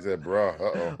 bruh. He said, bruh.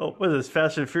 Uh-oh. Oh, what is this,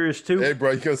 Fast and Furious 2? Hey,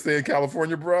 bro, you gonna stay in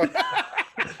California, bro?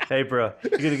 Hey, bro, you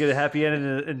gonna get a happy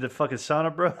ending in the fucking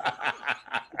sauna, bro?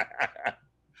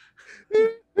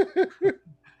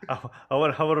 I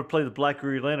want to play the Black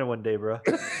Green Lantern one day, bro.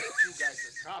 You guys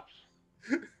are cops.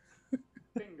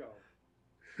 Bingo.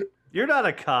 You're not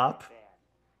a cop.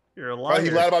 You're a Oh, liar. he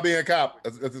lied about being a cop.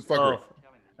 That's his fuckery. Oh,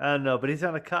 I don't know, but he's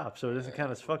not a cop, so it doesn't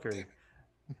count as fuckery.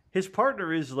 His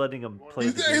partner is letting him play.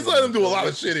 He's letting him do a lot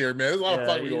of shit here, man. There's a lot of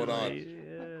fuckery going on. Yeah.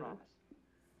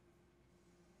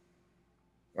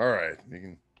 All right, you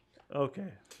can. Okay.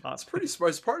 It's pretty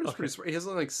smart. His partner's pretty smart. He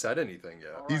hasn't like said anything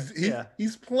yet.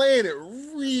 He's playing it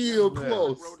real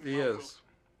close. He is.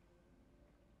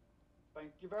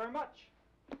 Thank you very much.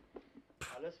 Now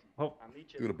listen, Oh. I'll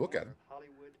meet you Do the at the book at corner him. of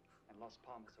Hollywood and Las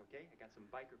Palmas, okay? I got some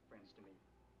biker friends to meet.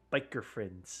 Biker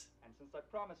friends. And since I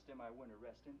promised him I wouldn't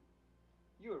arrest him,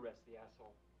 you arrest the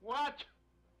asshole. What?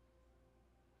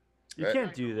 You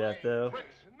can't do that though.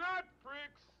 Pricks, not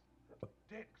pricks.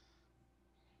 Dicks.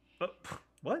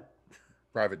 What?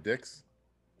 Private Dicks,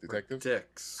 detectives.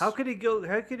 Dicks. How could he go?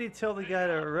 How could he tell the guy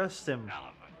to arrest him?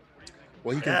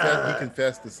 Well, he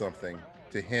confessed to something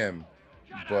to him,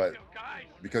 but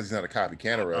because he's not a cop, he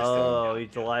can't arrest him. Oh, he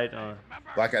lied on.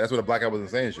 Black guy. That's what a black guy wasn't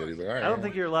saying. Shit. He's like, all right. I don't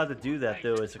think you're allowed to do that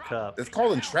though as a cop. It's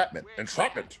called entrapment.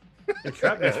 Entrapment.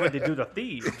 Entrapment's what they do to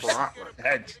thieves. Entrapment.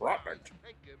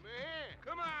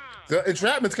 Come on. So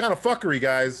entrapment's kind of fuckery,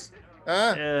 guys.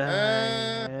 Yeah.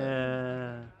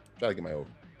 Try to get my over.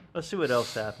 Let's see what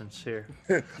else happens here.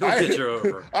 Don't get your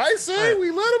over. I say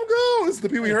we let him go. This is the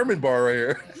Pee Wee Herman bar right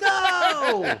here.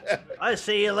 No! I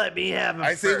say you let me have him.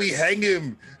 I say we first. hang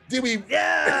him. Did we?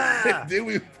 Yeah! Did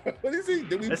we? What is he?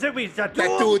 Did we? I said we tattoo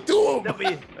Tattoo him. it to him.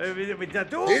 Did we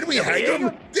tattoo him? Did we hang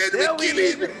him? Did we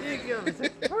kill him?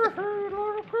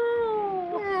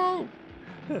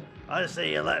 I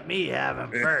say you let me have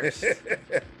him first.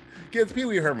 Kids, Pee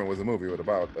Wee Herman was a movie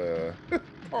about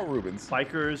Paul Rubens.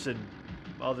 Bikers and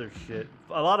other shit.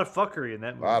 A lot of fuckery in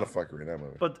that A movie. lot of fuckery in that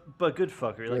movie. But good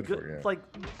fuckery. Like Good good, fuckery, yeah. like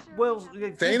well.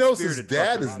 Like, Thanos' good-spirited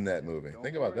dad fuckery. is in that movie.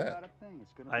 Think about that.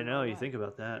 I know. You think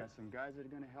about that. Got some guys that are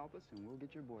gonna help us, and we'll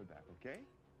get your boy back, okay?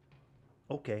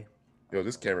 Okay. Yo,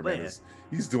 this cameraman Man.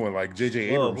 he's doing like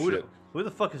J.J. Whoa, Abrams shit. who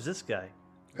the fuck is this guy?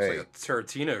 It's Hey, like a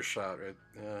Tarantino shot, right?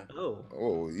 Yeah.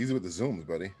 Oh. easy with the zooms,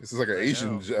 buddy. This is like an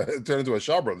Asian turned into a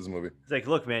Shaw Brothers movie. It's like,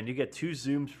 look, man, you get 2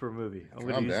 zooms per movie. I'm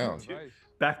gonna Calm use down. them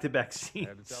back-to-back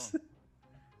scenes.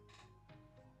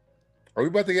 Are we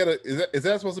about to get a? Is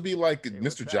that supposed to be like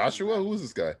Mr. Joshua? Who is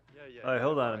this guy? All right,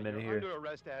 hold on a minute here.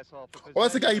 Oh,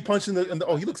 that's the guy you punched in the.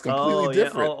 Oh, he looks completely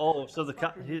different. Oh, so the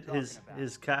cop, his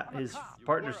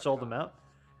partner sold him out.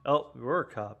 Oh, you're a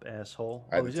cop, asshole.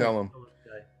 I had to tell him.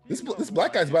 This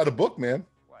black guy's by the book, man.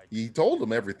 He told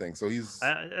him everything, so he's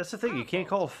That's the thing. You can't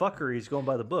call it fuckery. He's going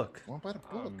by the book. going by the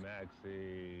book.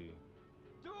 Maxie.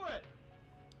 Do it.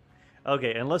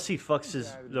 Okay, unless he fucks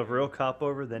the real cop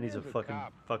over, then he's a fucking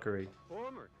fuckery.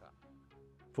 Former cop.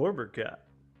 Former cop.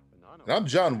 And I'm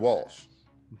John Walsh.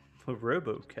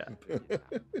 RoboCop.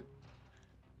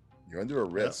 You're under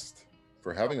arrest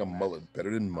for having a mullet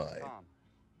better than mine.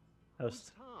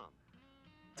 How's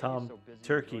Tom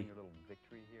Turkey?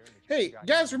 Hey,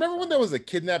 guys, remember when there was a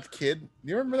kidnapped kid? Do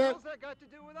you remember that? What's that got to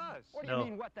do with us? What do No. you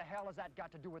mean, what the hell has that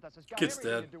got to do with us? It's got Kid's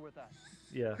everything dead. to do with us.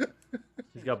 Yeah.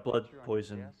 He's got blood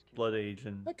poison, blood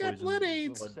agent, I got poison, blood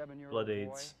AIDS. blood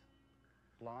AIDS,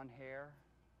 Blonde hair,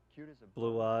 cute as a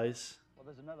blue bug. eyes. Well,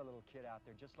 there's another little kid out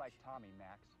there just like Tommy,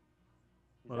 Max.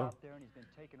 He's Well, out there and he's been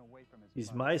taken away from his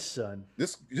He's mother. my son.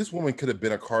 This woman could have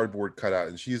been a cardboard cutout,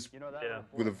 and she's You know, that Yeah. little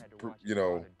boy would have, had to watch his you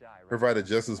know, father die right provided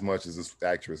before just as much as this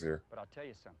actress here. But I'll tell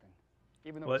you something.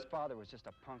 Even though What? his father was just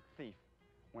a punk thief,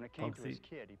 when it came Punk to his thief.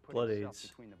 kid, he put Blood himself AIDS.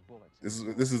 between the bullets.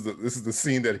 This is the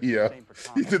scene that he Same for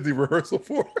Tommy. he did the rehearsal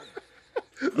for.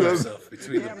 Put himself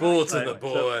between the bullets and the Alright,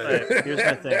 so, boy. alright, here's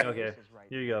my thing. Okay,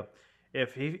 here you go.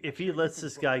 If he lets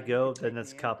this guy go, then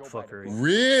that's cop fuckery.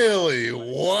 Really?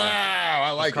 Wow.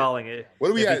 I like I'm calling it.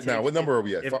 What are we If he at now? takes- What number are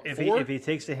we at? If he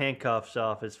takes the handcuffs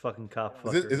off, it's fucking cop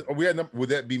fuckery. Are we at would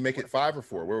that be make it 5 or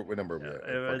 4? What number are we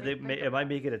at? It might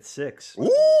make it at 6.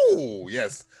 Ooh,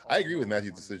 yes. I agree with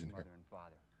Matthew's decision here.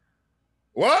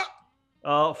 What?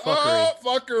 Oh, fuckery. Oh,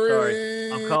 fuckery.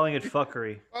 Sorry. I'm calling it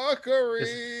fuckery.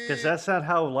 Fuckery. Because that's not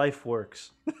how life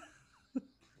works.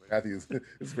 Matthew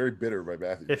is very bitter by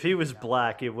Matthew. If he was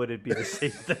black, it wouldn't be the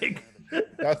same thing.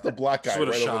 That's the black guy. Just would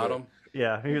have right over shot there. him.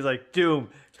 Yeah, he was like, Doom,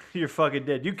 you're fucking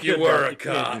dead. You killed were Dr. a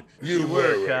cop. King. You were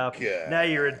were a cop. cop. Now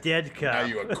you're a dead cop. Now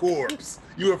you're a corpse.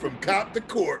 You went from cop to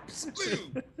corpse.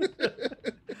 Woo.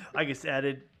 I just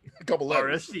added A couple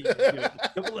letters. RSC. A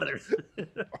couple letters.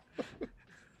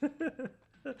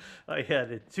 I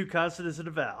added 2 consonants and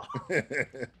a vowel.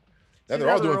 Now they're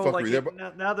all doing like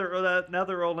fuckery. now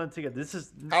they're all in together. This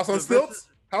is House on the stilts? rest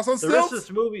House on of- The rest of stilts?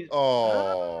 this movie.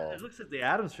 Oh. It looks like the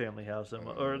Addams Family house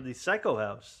or the Psycho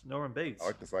house. Norman Bates. I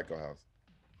like the Psycho House.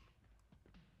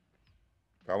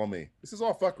 Follow me. This is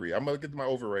all fuckery. I'm gonna get to my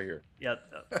over right here. Yeah,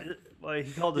 well,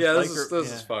 he called it. Yeah, this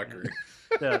is fuckery.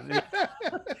 Yeah.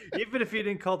 Even if he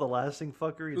didn't call the last thing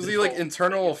fuckery, Was this he like whole-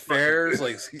 internal affairs,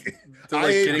 like they're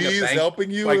like getting a IABs bank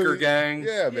helping you? biker gang?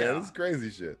 Yeah, man, Yeah. this is crazy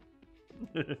shit.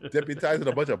 Deputizing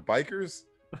a bunch of bikers.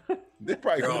 They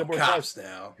probably You're all committed more cops crimes.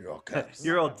 now. You're all cops.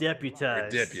 You're all You're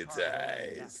deputized.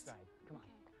 deputized.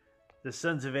 The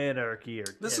Sons of Anarchy are.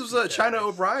 This was deputized. China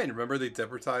O'Brien. Remember they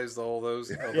deputized all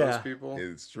those Yeah. people?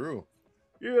 It's true.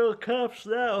 You're all cops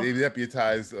now. They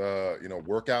deputized,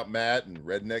 Workout Matt and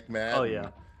Redneck Matt. Oh and yeah.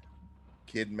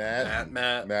 Kid Matt.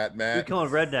 Matt. We call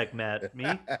him Redneck Matt. Me,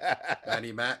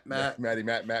 Matty Matt.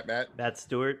 Matt.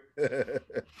 Stewart.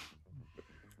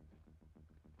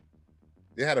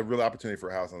 They had a real opportunity for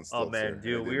a house on stilts. Oh man, there. They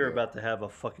dude, we didn't were do it. about to have a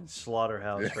fucking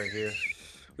slaughterhouse right here.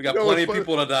 We got You know plenty of what's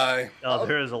people to die. Oh,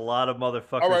 there is a lot of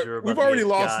motherfuckers All right, who are about we've to already get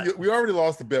lost. got. We already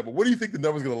lost the bet, but what do you think the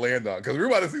number's going to land on? Because we're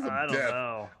about to see some I don't death.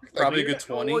 know. Probably a You're- good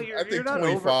 20. Well, you're, I think you're not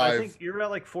over. I 25. think you're at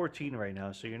like 14 right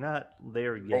now, so you're not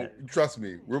there Oh, yet. trust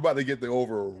me, we're about to get the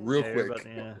over real Yeah, you're quick.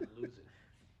 about- yeah.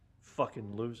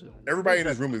 Fucking losing. Everybody in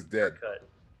this room is dead, Cut.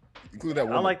 including that I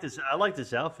woman. like this. I like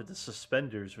this outfit. The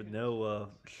suspenders with no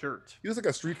shirt. He looks like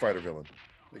a Street Fighter villain.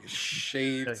 Like a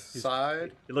shaved Okay, he's-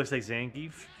 side. It looks like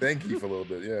Zangief. Thank you for a little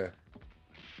bit, yeah.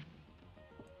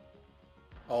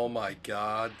 Oh my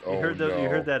god. Oh, You no.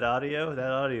 heard that audio?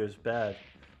 That audio is bad.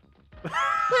 Are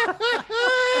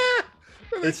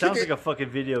they It sounds like kicking- a fucking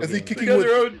video Is game. he kicking They got with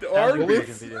their own Sounds like a army.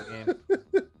 fucking video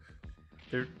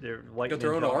game. They're white. Got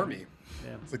their own ninja army.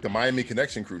 Yeah. It's like the Miami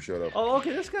Connection crew showed up. Oh,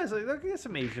 okay. This guy's like, look at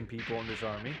some Asian people in this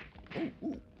army.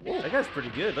 That guy's pretty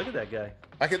good. Look at that guy.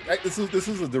 This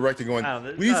is a director going. I don't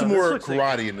know, We need some this more looks like-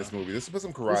 karate in this movie. Let's put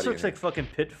some karate. This looks in like fucking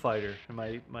Pit Fighter, in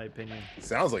my opinion. it.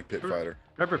 Sounds like Pit Fighter.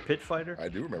 Remember Pit Fighter? I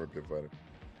do remember Pit Fighter.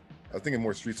 I was thinking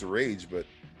more Streets of Rage, but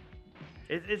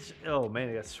It's oh man,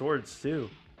 they got swords too.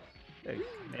 Hey,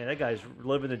 man, that guy's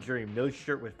living the dream. No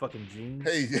shirt with fucking jeans.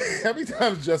 hey, how many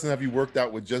times, Justin, have you worked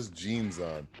out with just jeans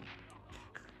on?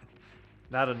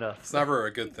 Not enough. It's never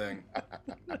a good thing.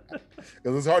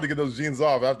 Because it's hard to get those jeans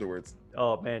off afterwards.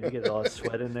 Oh man, you get all that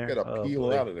sweat in there. You gotta Oh, peel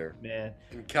boy. out of there. Man,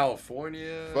 In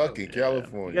California. Fucking you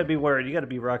California. gotta be worried. You gotta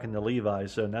be rocking the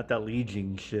Levi's, so not that Lee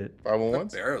Jean shit.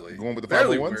 501s? Barely. Going with the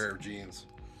Barely 501s? wear jeans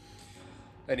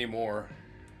anymore.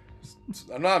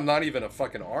 I'm not even a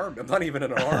fucking army. I'm not even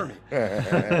in an army.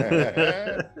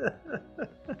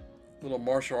 Little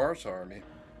martial arts army.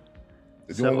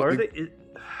 They're So doing- are they- they?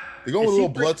 They're going is with a he little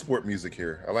break- blood sport music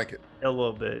here. I like it. A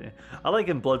little bit. I like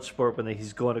in Bloodsport when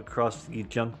he's going across the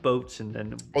junk boats and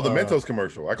then. Oh, the Mentos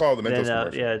commercial. I call it the Mentos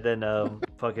Then, commercial. yeah, then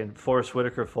fucking Forrest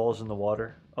Whitaker falls in the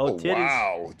water. Oh, Oh, titties.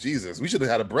 wow. Jesus. We should have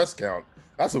had a breast count.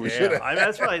 That's what we should Yeah, have. I mean,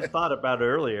 that's what I thought about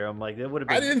earlier. I'm like, that would have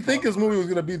been. I didn't think this movie was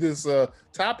going to be this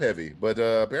top heavy, but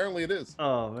apparently it is.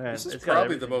 Oh man, This is it's got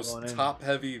probably the everything most going in.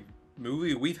 top-heavy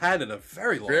movie we've had in a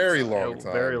very long Very time. long A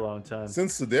time. very long time.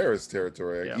 Since Sedaris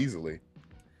territory, Yeah. easily.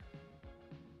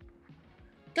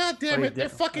 God damn Hey, it. They're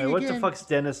fucking what again. the fuck's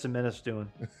Dennis the Menace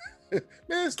doing?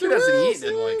 Mr. Kid hasn't eaten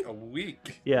in Wilson. like a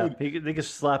week. Yeah, they could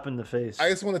slap in the face. I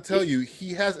just want to tell you,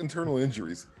 he has internal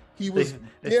injuries. He was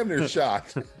damn near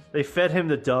shot. They fed him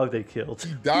the dog they killed.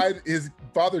 He died. His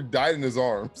father died in his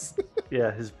arms.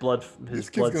 Yeah, his blood. This His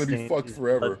kid's blood gonna be stained- fucked his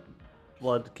forever.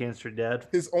 Blood cancer dad.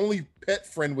 His only pet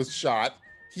friend was shot.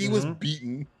 He was Mhm.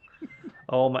 beaten.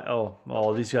 Oh my!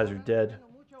 Oh, these guys are dead.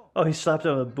 Oh, he slapped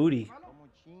him on the booty.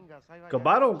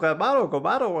 Camaro, Camaro,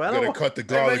 Camaro. I'm gonna cut the Hey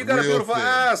man, garlic you got a real beautiful thin.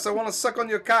 ass. I want to suck on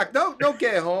your cock. No, no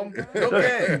gay, home. No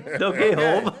gay. Don't get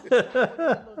home.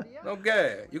 No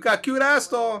gay. You got cute ass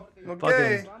though. No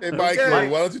gay. Hey, No Michael, gay.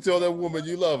 why don't you tell that woman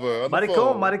you love her? On the Maricón,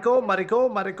 phone? maricón,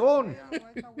 maricón, maricón.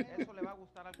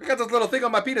 I got this little thing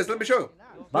on my penis. Let me show you.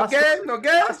 No Vasco- gay. No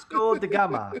gay. Vasco da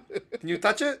Gama. Can you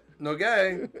touch it? No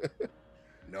gay.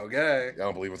 No gay. I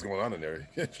don't believe what's going on in there.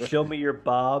 Show me your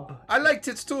bob. I like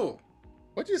tits too.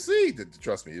 What'd you see?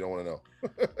 Trust me, you don't want to know.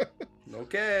 No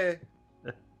gay.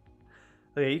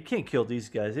 Okay, you can't kill these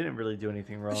guys. They didn't really do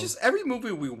anything wrong. It's just every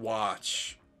movie we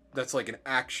watch that's like an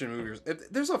action movie. If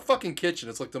there's a fucking kitchen.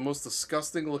 It's like the most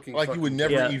disgusting looking. Like you would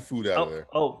never Yeah. eat food out of there.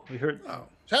 Oh, we heard. Oh.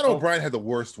 Chad O'Brien had the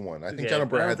worst one. I think Yeah, Chad I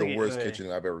O'Brien don't had the think worst he- kitchen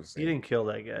I've ever You seen. didn't kill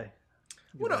that guy.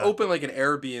 I want to open like an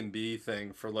Airbnb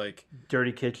thing for like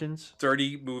Dirty kitchens.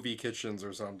 dirty movie kitchens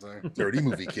or something. Dirty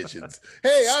movie kitchens.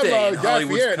 Hey, Stay I'm in Guy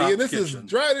Hollywood's Fieri, cop and this kitchen. is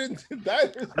Dryden. I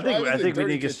think we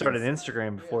need to start an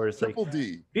Instagram before it's like Triple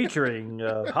D. featuring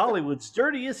Hollywood's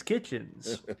dirtiest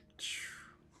kitchens.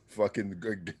 Fucking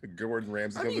Gordon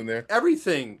Ramsay comes in there.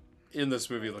 Everything in this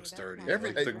movie looks dirty.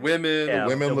 Every- Like the women. Yeah. The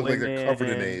women the look like they're covered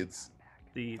in women, AIDS.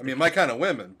 The I mean, my kind of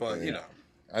women, but you know.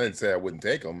 I didn't say I wouldn't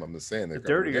take them. I'm just saying the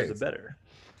they're covered in dirtier the AIDS. better.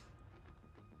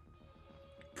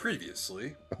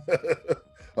 Previously,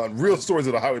 On Real Stories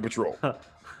of the Highway Patrol.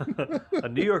 A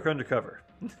New York undercover.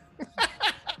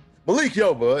 Malik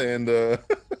Yoba and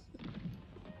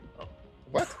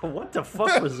what? What the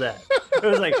fuck was that? It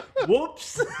was like,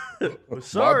 whoops.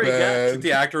 Sorry, bad. guys.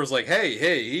 the actor was like, "Hey,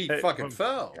 he Hey, fucking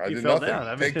fell." I You did fell nothing. down.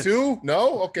 I mean- Take two?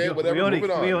 No? Okay, whatever. We only,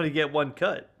 Moving on. we only get one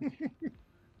cut.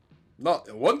 No,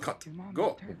 one cut.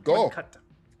 Go. Go. Cut.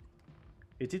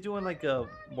 Is he doing like a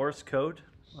Morse code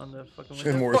on the fucking In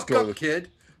window? Morse Fuck up, code. kid.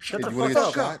 Shut Hey, the you wanna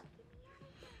fuck get up. shot?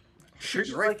 Shoot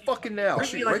you Like- right fucking now. treat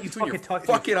Shoot me you like right you between your fucking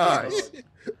talk to your fucking face. eyes.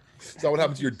 Is that what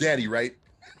happened to your daddy, right?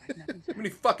 How many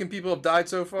fucking people have died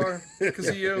so far because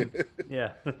of you?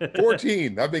 Yeah.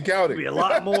 14. I've been counting. Be a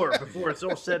lot more before it's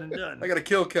all said and done. I got a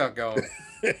kill count going.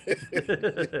 We're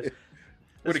This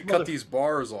gonna cut mother- these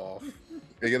bars off.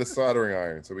 Hey, get a soldering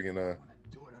iron so we can.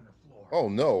 Oh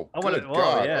no! I want Good to. Oh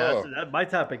God. yeah, Oh. that's my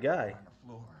type of guy.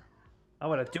 I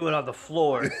want to do it on the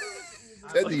floor. Ted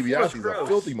Floor's DiBiase's a gross.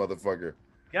 filthy motherfucker.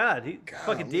 God,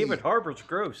 fucking David Harbour's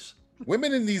gross.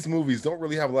 Women in these movies don't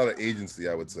really have a lot of agency,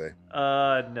 I would say.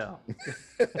 No.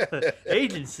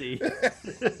 Agency.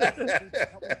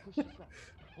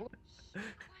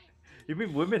 You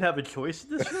mean women have a choice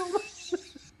in this film?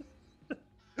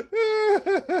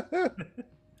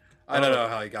 I don't know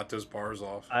how he got those bars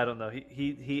off. I don't know.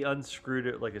 He unscrewed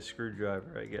it like a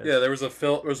screwdriver, I guess. Yeah, there was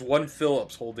one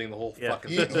Phillips holding the whole Yeah.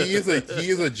 fucking he thing.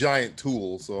 is a giant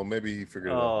tool, so maybe he figured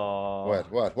it out. Oh.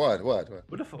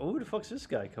 What? Who the fuck's this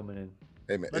guy coming in?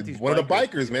 Hey man, Not these one of the bikers.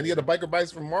 bikers, man. He had a biker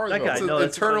bikes from Mars. That guy, It's no,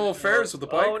 that's Internal one- Affairs with the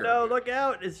Oh biker. no! Look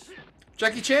out! It's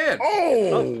Jackie Chan.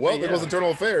 Oh, well, yeah. it was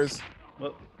Internal Affairs.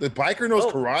 well, The biker knows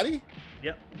Oh. karate?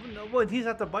 yeah. No, well, he's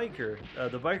not the biker.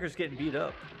 The biker's getting beat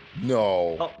up.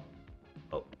 No.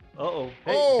 Oh, uh-oh.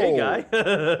 Hey, Oh. hey, guy.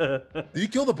 Did you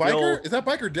kill the biker? old- Is that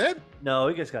biker dead? No,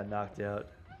 he just got knocked out.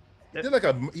 He did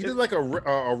like a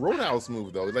roadhouse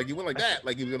move though. Like he went like that,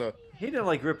 like he was gonna. He didn't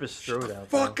like rip his throat out.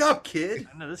 Fuck though. up, kid.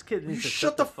 No, this kid You needs to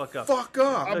shut the fuck up. fuck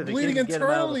up. They I'm bleeding can't get him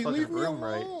out of the internally. fucking Leave me room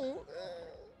alone.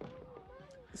 right.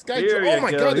 This guy. Here Oh you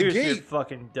my go. god, the Here's your gate.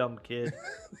 fucking dumb kid.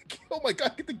 Oh my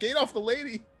god, get the gate off the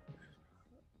lady.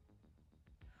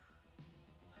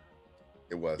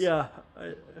 It was. Yeah.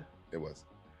 It was.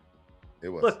 It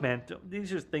was. Look, man,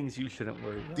 these are things you shouldn't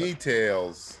worry about.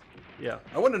 Details. Yeah.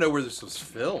 I want to know where this was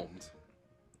filmed.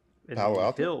 In Palo the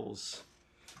Alto? hills.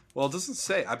 Well, it doesn't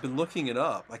say. I've been looking it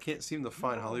up. I can't seem to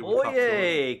find Hollywood. Cop film.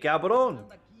 Oye, cabrón.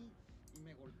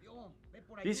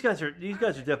 These guys are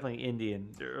definitely Indian.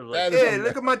 They're like, That is- Hey,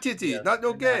 look at my titty. Yeah, Not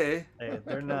no gay. hey,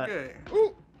 they're not. Okay.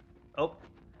 Ooh. Oh,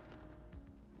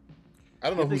 I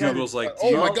don't know They who's got- gonna Google's like,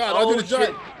 Oh my god, I'll do the shit.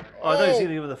 jump. Oh, I thought he was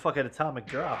gonna give him the fucking atomic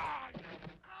drop.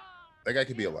 That guy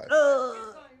could be alive.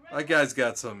 That guy's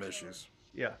got some issues.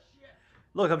 Yeah.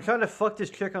 Look, I'm trying to fuck this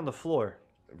chick on the floor.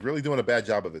 Really doing a bad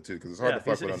job of it too, because it's hard Yeah, to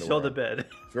fuck he's with on underwear. the on. bed.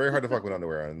 It's very hard to fuck with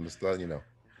underwear on. I'm just letting you know.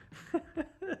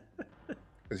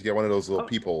 Because you get one of those little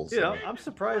peepholes. You know, I'm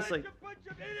surprised. Like,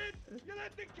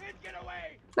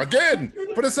 Again,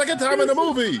 for the second time in the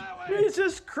movie.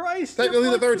 Jesus Christ! Technically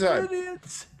you the third fucking time.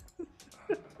 idiots.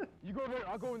 You go there,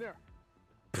 I'll go in there.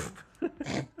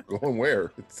 Going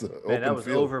where? It's Man, open that was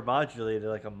field. overmodulated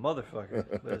like a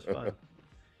motherfucker, but it's fine.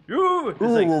 You, it's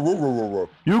like, What?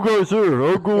 you guys here,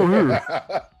 I'll go here.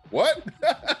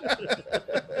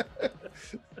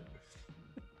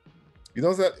 You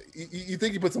know that you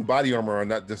think you put some body armor on,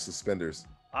 not just suspenders.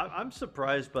 I'm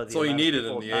surprised by the That's all you amount of needed in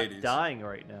people the not 80s. dying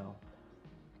right now.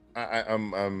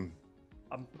 I'm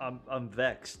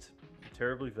vexed,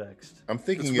 terribly vexed. I'm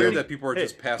thinking It's weird of- that people are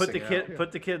just passing Put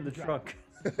the kid in the trunk.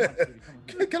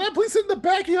 Can I please sit in the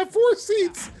back? You have 4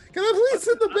 seats. Can I please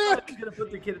sit in the I back? was gonna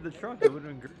put the kid in the trunk. It would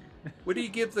have been great. What do you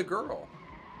give the girl?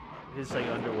 His like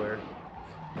underwear.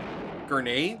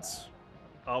 Grenades?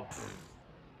 Oh, pfft.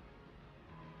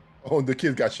 Oh, the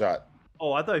kid got shot.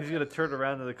 Oh, I thought he was gonna turn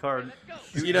around to the car. And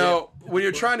You know, when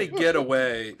you're trying to get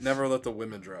away, never let the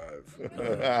women drive.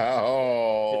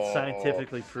 Oh. It's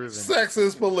scientifically proven.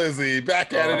 Sexist Polizzi,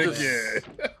 back at it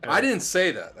again. I didn't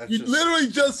say that. That's You just, literally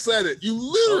just said it. You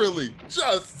literally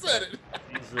just said it.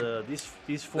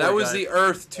 These four. that was guys- the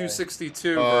Earth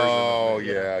 262 Oh,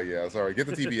 version. yeah. Sorry. Get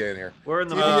the TBA in here. We're in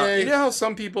the. TBA. You know how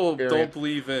some people Variant. don't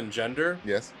believe in gender?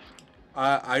 Yes.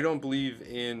 I don't believe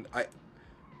in.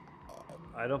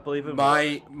 I don't believe in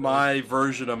My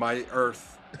version of my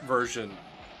Earth version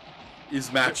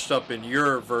is matched up in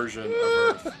your version of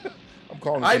Earth. I'm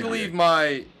calling it I TBA. believe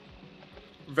my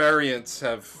variants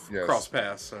have Yes. cross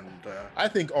paths, and I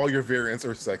think all your variants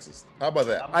are sexist. How about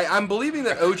that? I'm believing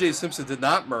that O.J. Simpson did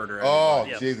not murder Oh,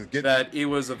 anybody. Jesus. Get That it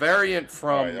was a variant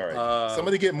from all right.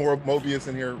 Somebody get more Mobius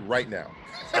in here right now.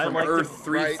 from like to- Earth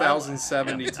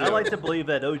 3072. I like to believe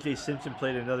that O.J. Simpson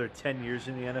played another 10 years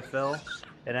in the NFL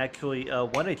and actually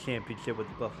won a championship with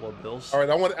the Buffalo Bills. All right,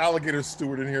 I want Alligator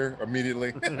Stewart in here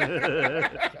immediately.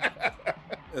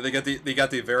 They got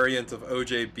the variant of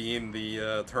O.J. being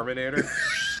the Terminator.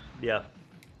 Yeah.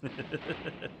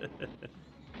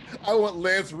 I want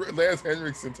Lance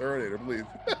Henriksen Terminator, please.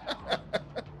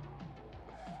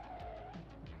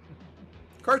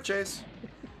 Car chase.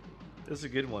 That's a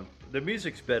good one. The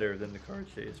music's better than the car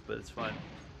chase, but it's fine.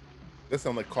 That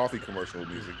sounds like coffee commercial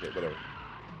music, but whatever.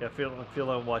 Yeah, I feel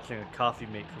like I'm watching a Coffee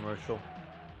Mate commercial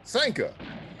Sanka.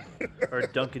 or a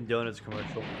Dunkin' Donuts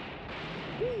commercial.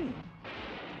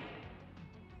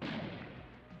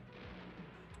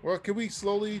 Well, can we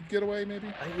slowly get away, maybe?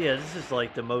 Yeah, this is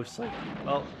like the most like.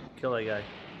 Oh, kill that guy.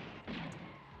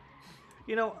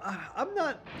 You know, I'm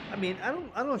not. I mean,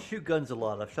 I don't shoot guns a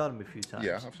lot. I've shot him a few times.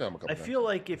 Yeah, I've shot him a couple I times. feel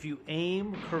like if you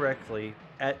aim correctly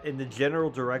in the general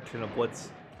direction of what's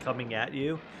coming at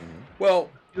you, Well,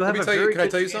 you have a can very I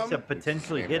good tell you chance something? of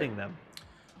potentially hitting them.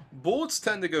 Bullets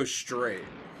tend to go straight.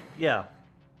 Yeah,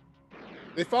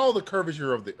 They follow the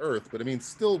curvature of the Earth, but I mean,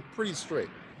 still pretty straight.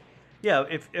 yeah.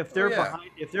 If they're yeah. behind,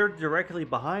 if they're directly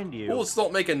behind you, Bullets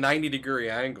don't make a 90-degree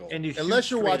angle. and you shoot Unless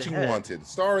you're straight watching ahead, Wanted,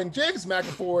 starring James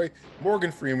McAvoy,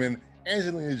 Morgan Freeman,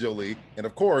 Angelina Jolie, and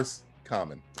of course,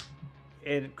 Common.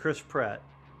 and Chris Pratt,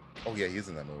 Oh yeah, he's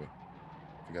in that movie.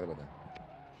 Forgot about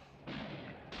that.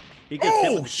 he gets hit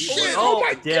Oh, with the shit! keyboard. Oh,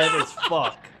 my dead God! as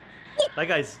fuck.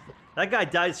 That guy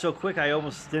died so quick. I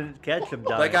almost didn't catch him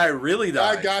dying. that guy really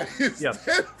died. That guy is Yeah.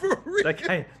 dead for real.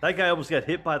 That guy almost got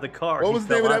hit by the car. What He was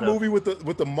the name fell of that out movie with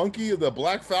the monkey, the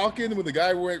Black Falcon, when the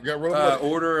guy got run over?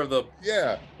 Order of the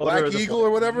Yeah, Order Black of the Eagle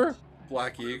or whatever.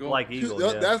 Black Eagle. Black Eagle.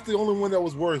 Yeah. That's the only one that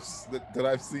was worse that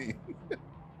I've seen.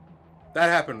 That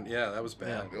happened. Yeah, that was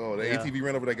bad. Oh, the Yeah. ATV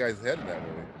ran over that guy's head in that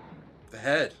movie. The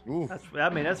head. Ooh. That's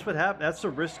what happened. That's the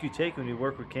risk you take when you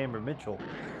work with Cameron Mitchell.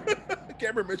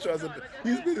 Cameron Mitchell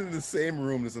he's been in the same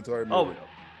room this entire movie. Oh,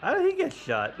 how did he get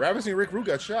shot? Ravishing Rick Rude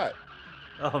got shot.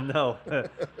 Oh no!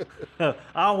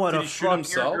 I want Did to he shoot fuck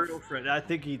himself? your girlfriend. I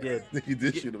think he did. He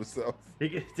did shoot himself. He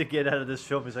gets to get out of this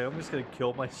film. He's like, I'm just gonna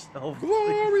kill myself.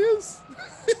 Glorious.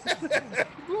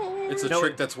 It's a You know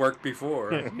trick what- that's worked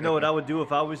before. You know what I would do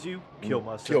if I was you? Kill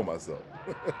myself. Kill myself.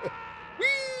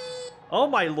 Oh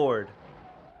my lord!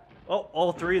 Oh,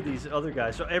 all three of these other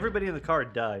guys. So everybody in the car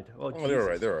died. Oh, Oh, they're Jesus. all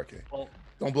right. They're okay. Oh,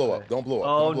 Don't blow up. Don't blow up.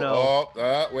 Oh, Don't blow no.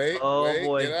 up. Wait. Oh, wait.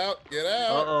 boy. Get out. Get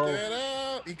out. Uh-oh. Get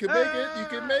out. You can make it. You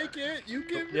can make it. You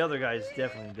can. the other guy's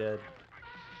definitely dead.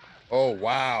 Oh,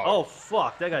 wow. Oh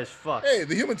fuck! That guy's fucked. Hey,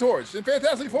 the Human Torch in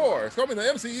Fantastic Four. It's coming to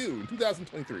MCU in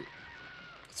 2023.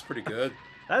 It's pretty good.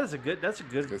 That's a good. That's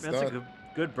a stuff.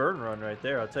 good burn run right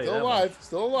there. I'll tell you Still that much. alive.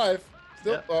 Still alive.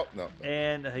 Still. Yep. Oh, no.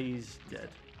 And he's dead.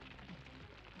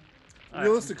 All right,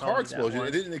 Realistic I'm calling car that explosion. one.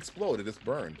 It didn't explode. It just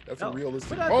burned. That's a No,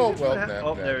 realistic. but I Oh, think it's well. what Nah,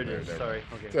 oh, nah, there it nah, is. nah. Sorry.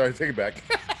 Okay. Sorry, take it back.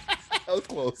 That was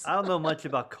close. I don't know much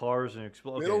about cars and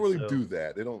explosions. They don't really do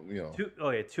that. They don't, you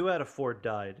know. 2 out of 4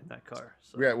 died in that car.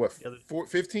 So We're at what? the other-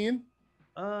 15?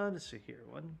 let's see here.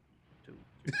 1, 2,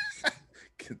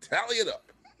 3, Tally it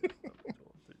up. 12, 13,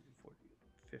 14,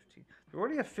 15. We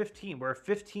already have 15. We're at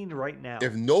 15 right now.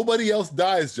 If nobody else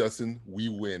dies, Justin, we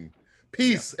win.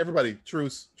 Peace, everybody.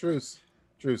 Truce.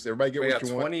 Everybody get We what got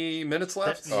you want. 20 minutes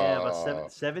left. Yeah,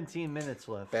 about 17 minutes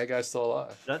left. Bad guy's still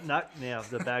alive. Not yeah,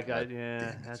 the bad guy.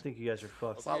 Yeah, I think you guys are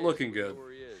fucked. It's not looking good.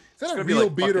 that gonna a be real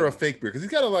like beard or a fucking- fake beard? Because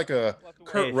he's got like a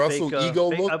Kurt Hey, Russell fake, ego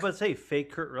fake, look. I was about to say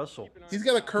fake Kurt Russell. He's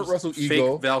got a Kurt Russell Fake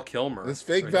ego. Val Kilmer. This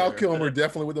fake right Val there. Kilmer,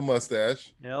 definitely with the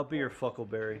mustache. Yeah, I'll be your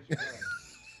Fuckleberry.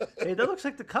 Hey, that looks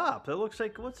like the cop. That looks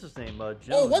like what's his name? Jones.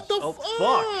 Oh, what the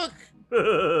fuck?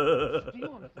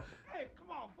 Hey, come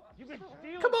on, boss. You've been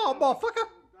stealing. Come on, motherfucker!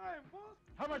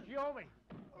 How much you owe me?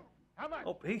 How much?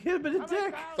 Oh, he hit him in the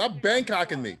dick. Stop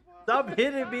Bangkocking me. Stop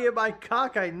hitting me in my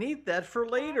cock. I need that for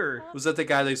later. Was that the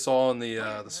guy they saw in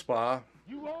the spa?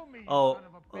 You owe me.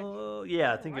 Oh,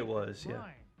 yeah, I think it was. Yeah.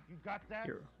 You got that?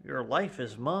 Your life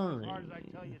is mine. As hard as I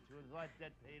tell you to, his life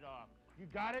debt paid off. You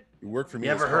got it? You work for me.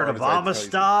 You as ever heard hard of as I tell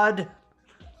Amistad?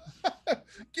 you.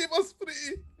 Give us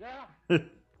free.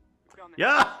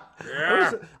 Yeah.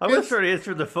 Yeah. I'm gonna start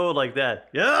answering the phone like that.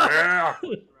 Yeah.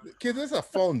 Kids, there's a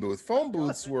phone booth. Phone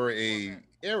booths were a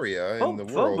area in the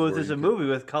Phone world. Booth where is you a could- movie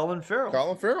with Colin Farrell.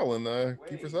 Colin Farrell and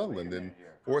Kiefer Sutherland and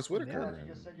Forrest Whitaker.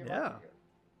 Yeah.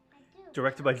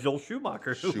 Directed by Joel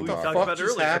Schumacher, who we Schumacher. talked Fuck about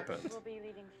just earlier. happened?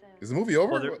 Is the movie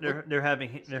over? Well, they're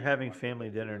having family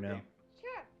dinner now.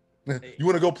 You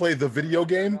want to go play the video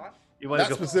game? You want Not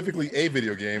to go specifically a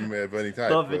video game of any type.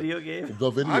 the but video game? The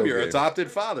video I'm your game.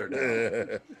 adopted father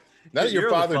now. Now that your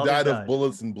You're the father father died died. of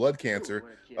bullets and blood cancer,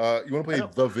 you want to play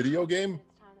the video game?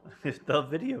 The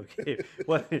video game.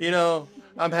 What? You know,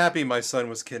 I'm happy my son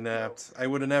was kidnapped. I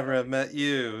would have never have met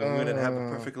you. We wouldn't have the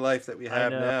perfect life that we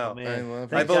have know, now. man. I love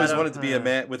Thank I've always God wanted to be a I'm-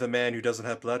 man with a man who doesn't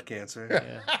have blood cancer.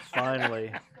 Yeah, finally.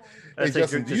 Hey, That's like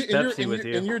Justin, drink do you, this Pepsi with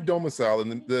you. in your domicile, in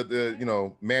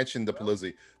the mansion, the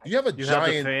Palizzi, do you have a You have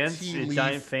the giant fans? tea The leaf?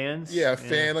 giant fans? Yeah, Yeah. a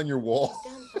fan on your wall.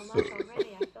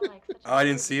 Oh, I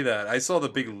didn't see that. I saw the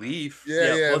big leaf. Yeah, yeah.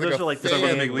 well, it's those a are like the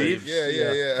fan fan leaves. Yeah,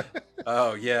 yeah, yeah.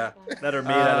 Oh, yeah. That are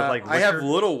made out of like I have wicker.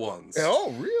 little ones.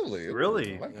 Oh, really?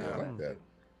 Really? I like that. I like that.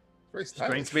 Very Strange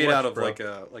stylish. It's made out of flesh,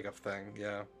 like a thing.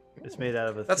 Yeah. It's made out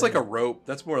of a. That's thing. like a rope.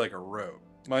 That's more like a rope.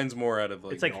 Mine's more out of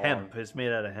like. It's like yarn. hemp. It's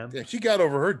made out of hemp. Damn, she got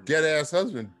over her dead ass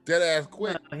husband, dead ass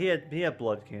quick. No, he had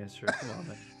blood cancer. Come on,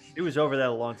 man. He was over that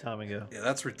a long time ago. Yeah,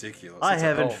 that's ridiculous. I That's a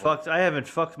hell haven't of a- fucked. I haven't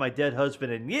fucked my dead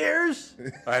husband in years.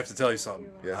 I have to tell you something.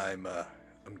 Yes.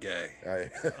 I'm gay. I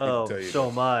Oh, can tell you so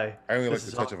that. am I. I only like This the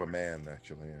is touch all- of a man,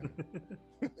 actually.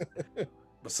 Yeah.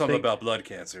 But something Thank- about blood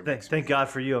cancer. Thank God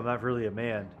for you. I'm not really a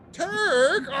man.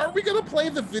 Turk, are we gonna play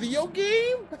the video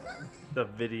game? The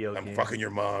video I'm game. fucking your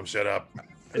mom. Shut up.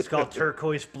 It's called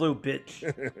Turquoise Blue, bitch.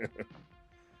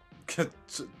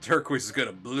 Turquoise is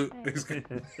gonna he's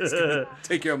gonna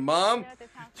take your mom.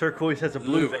 Turquoise has a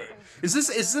blue Blue. vein. Is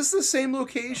this the same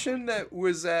location that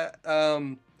was at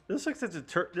This looks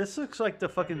like this looks like the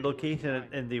fucking location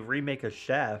in the remake of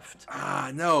Shaft.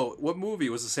 no, what movie?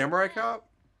 Was it Samurai Cop?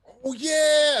 Oh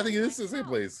yeah, I think this is the same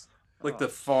place. Like the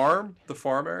farm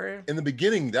area? In the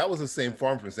beginning, that was the same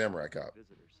farm from Samurai Cop.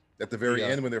 At the very Yeah.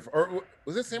 end, when they're or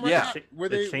was it Samurai Yeah. Cop? Where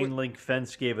The they? chain link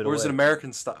fence gave it Or away. was it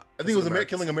American Style? I think it was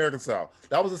Killing American Style.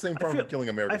 That was the same farm from Killing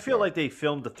American I feel Style. like they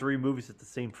filmed the 3 movies at the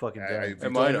same fucking time. If you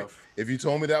told me- If you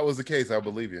told me that was the case, I would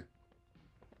believe you.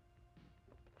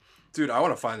 Dude, I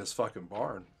want to find this fucking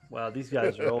barn. Wow, these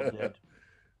guys are old dead.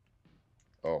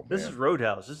 Oh, This man. is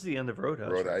Roadhouse. This is the end of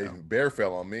Roadhouse. right now. Bear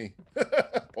fell on me.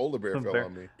 Polar bear fell Bear-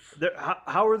 on me.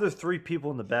 How are there 3 people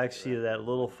in the backseat of that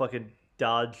little fucking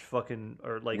Dodge fucking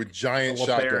or like With giant a LeBaron,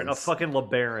 shotguns. a fucking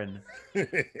LeBaron?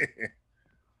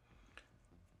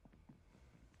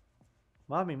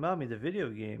 Mommy, the video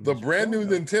game. The brand new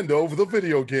Nintendo, the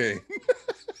video game.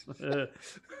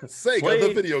 Sega,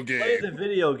 the video game. Play the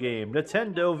video game.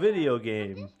 Nintendo video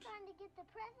game.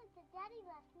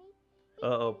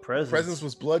 Uh-oh, presents. Presents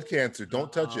was blood cancer.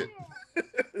 Don't touch it.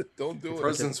 Don't do it.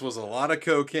 Presents was a lot of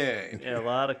cocaine. Yeah, a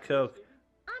lot of coke.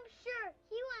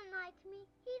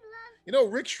 You know,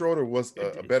 Rick Schroeder was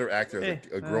a better actor as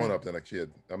a grown up than a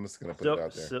kid. I'm just gonna put it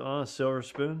out there. Silver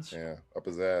spoons. Yeah, up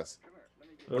his ass.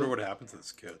 I wonder what happened to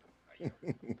this kid.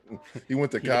 He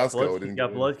went to He got Costco. blood- he didn't got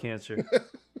get blood cancer.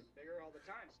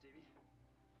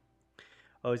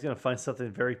 Oh, he's gonna find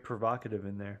something very provocative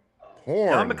in there.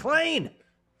 Porn. John McClane.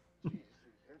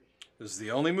 This is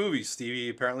the only movie Stevie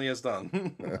apparently has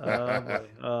done.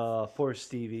 Poor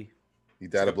Stevie. He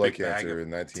died of blood Big bag cancer of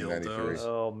in 1993.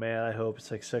 Oh man, I hope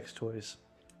it's like sex toys.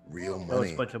 Real Oh, it's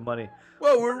money. a bunch of money.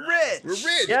 Well, we're rich. We're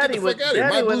rich. Daddy Get the fuck would- out of here.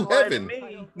 Daddy My blue wouldn't lie to heaven.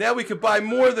 me. Now we could buy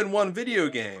more than one video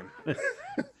game.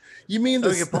 You mean So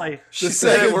the, we can play. She the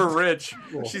said Sega, we're rich.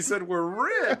 She said we're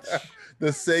rich. the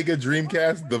Sega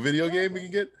Dreamcast, the video game we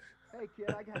can get? Hey kid,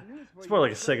 I got news for It's you. more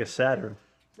like a Sega Saturn.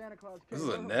 Santa Claus This is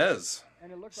came a over, NES.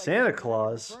 and it looks like Santa it's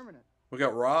Claus? permanent. We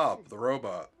got Rob, the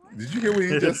robot. Did you hear what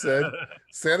he just said?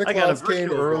 Santa I got a Claus came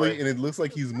virtual early, boy. and it looks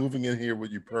like he's moving in here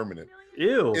with you permanent.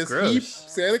 Ew, Is gross. he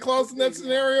Santa Claus in that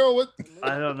scenario? What?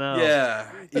 I don't know.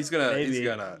 Yeah, he's Maybe.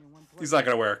 not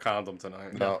gonna wear a condom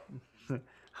tonight. No,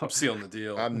 I'm sealing the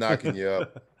deal. I'm knocking you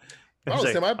up. He's Oh,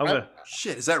 like, Sam, I'm gonna-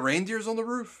 Shit, is that reindeers on the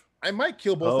roof? I might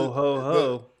kill both. Ho ho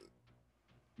ho.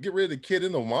 Get rid of the kid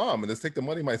and the mom, and just take the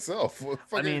money myself. I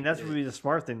Fucking- mean, that's would be the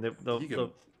smart thing. The You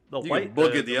can- the you white can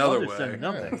book it the other mother send way.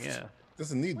 Nothing. Yeah.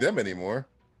 doesn't need them anymore.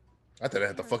 I thought I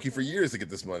had to fuck you for years to get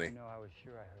this money. No, I was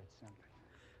sure I heard something.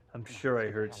 I'm sure I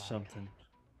heard something.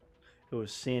 It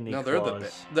was Santa No, they're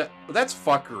Claus. that's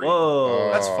fuckery.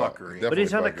 Whoa. That's Oh, fuckery. But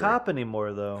he's not a definitely cop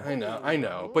anymore, though. I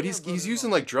know. But he's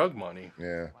using like drug money.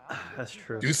 Yeah. That's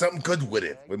true. Do something good with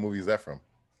it. What movie is that from?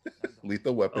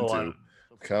 Lethal Weapon Oh, 2.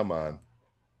 Come on.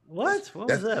 What? What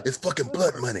was that? It's fucking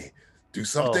blood money. Do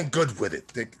something Oh. good with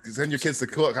it. Send your kids to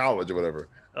college or whatever.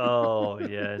 Oh,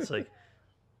 yeah. It's like,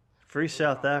 free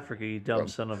South Africa, you dumb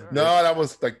son of a No, that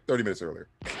was like 30 minutes earlier.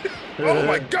 Oh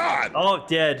my God. Oh,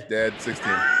 dead. Dead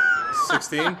 16.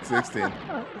 16? 16. Yeah.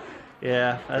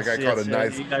 That That's, guy caught a that's it.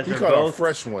 nice. You guys He are caught a both,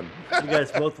 fresh one. you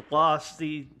guys both lost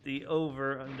the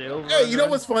over. Hey, you know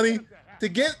what's funny? To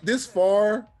get this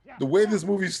far, the way this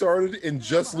movie started, and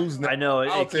just lose now. I know.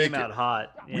 I'll It came take out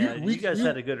hot. Yeah, we- you guys we-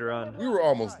 had a good run. We were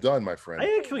almost done, my friend.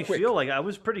 I actually Quick. feel like I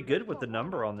was pretty good with the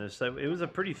number on this. It was a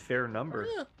pretty fair number.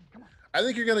 Yeah. I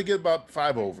think you're gonna get about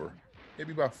 5 over.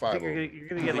 Maybe about I 5 think over. you're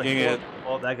gonna get You like think it-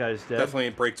 oh, that guy's dead. Definitely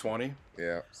break 20.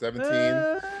 Yeah, 17.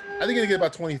 Uh, I think you're gonna get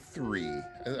about 23.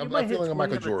 I'm might hit feeling a 20 Michael on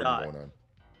the Jordan dot. going on.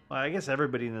 Well, I guess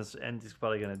everybody in this end is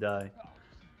probably gonna die.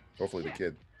 Hopefully the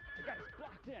kid.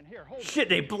 Shit,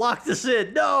 they blocked us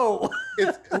in. No.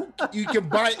 It's, you can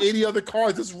buy 80 other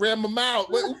cars. Just ram them out.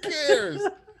 Who cares?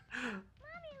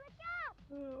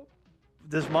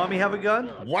 Does mommy have a gun?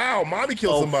 Wow, mommy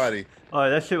killed Oh, somebody. Oh,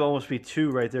 that should almost be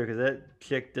 2 right there because that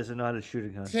chick doesn't know how to shoot a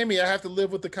gun. Tammy, I have to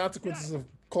live with the consequences of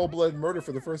cold-blooded murder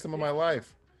for the first time in my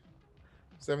life.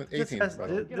 18. Just ask- by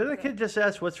the way. did the kid just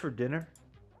ask what's for dinner?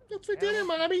 What's for dinner,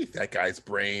 mommy? That guy's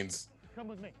brains. Come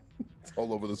with me. It's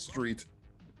all over the street.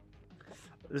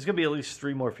 There's gonna be at least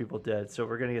 3 more people dead, so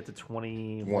we're gonna get to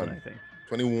 21, I think.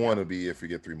 21 would be if we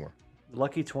get 3 more.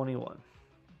 Lucky 21.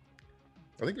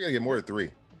 I think we gotta get more than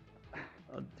 3.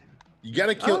 You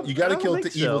gotta kill. You gotta I don't kill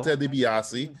think evil so. Ted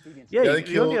DiBiase. Yeah, gotta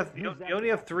you only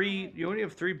have 3. You only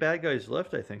have 3 bad guys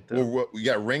left, I think. Though. Well, we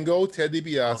got Ringo, Ted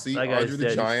DiBiase, That guy's Andre the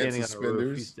dead. Giant, He's standing on the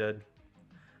roof. He's suspenders.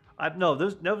 dead. No,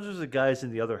 those are the guys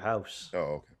in the other house. Oh,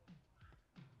 okay.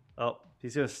 Oh,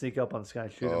 he's gonna sneak up on this guy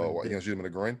and shoot him. Oh, in what, the you gonna shoot him in the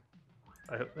groin?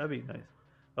 I hope that'd be nice.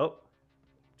 Oh,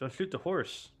 don't shoot the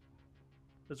horse.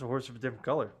 That's a horse of a different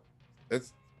color.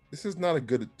 This is not a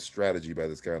good strategy by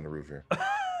this guy on the roof here.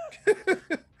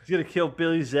 He's gonna kill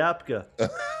Billy Zapka.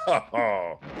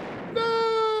 Oh,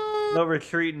 no! No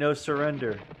retreat, no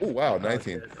surrender. Oh wow,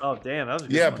 19. Oh damn, that was a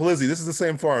good Yeah, one. Polizzi, this is the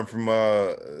same farm from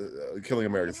Killing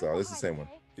American Style. This is the same one.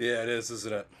 Yeah, it is,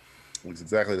 isn't it? Looks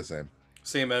exactly the same.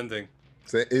 Same ending.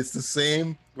 It's the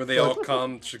same. Where they all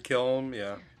come to kill him,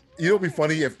 yeah. You know, it'd be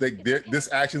funny if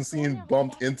this action scene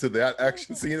bumped into that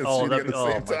action scene and Oh, shooting at that'd the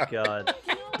be, same oh my time. god.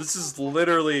 This is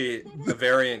literally the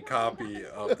variant copy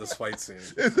of this fight scene.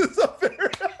 This is a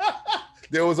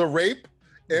there was a rape,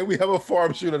 and we have a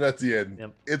farm shooting at the end.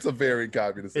 Yep. It's a very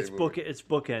copy of the same It's movie. it's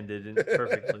bookended and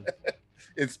perfectly.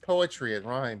 It's poetry. It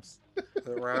rhymes.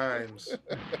 It rhymes.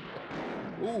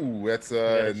 Ooh, that's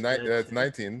Yes, that's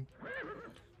 19.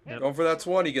 Going for that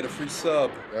 20, get a free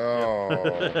sub.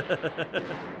 Oh,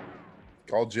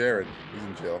 call Jared. He's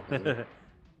in jail. isn't he?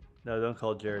 No, don't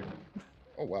call Jared.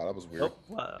 Oh wow, that was weird. Oh,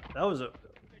 wow. That was a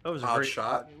Odd great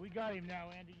shot. We got him now,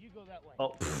 Andy. You go that way.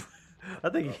 Oh, I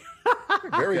think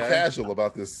Very Okay. casual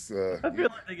about this. I feel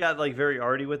like they got like very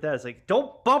arty with that. It's like,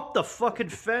 don't bump the fucking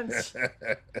fence.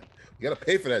 You gotta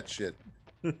pay for that shit.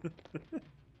 Guy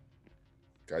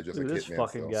just Look like at this Hitman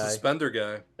fucking style. guy. Suspender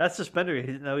guy. That's Suspender.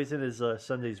 No, he's in his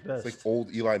Sunday's best. It's like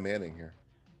old Eli Manning here.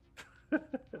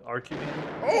 Archie man.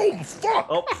 Oh fuck!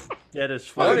 Oh, yeah,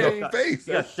 that's Right funny. in the face.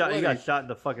 He got That's shot. He funny. got shot in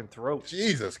the fucking throat.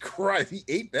 Jesus Christ, he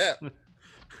ate that. God,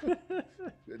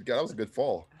 that was a good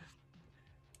fall.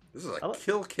 This is a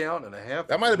kill count and a half.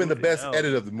 That might have been the best hell.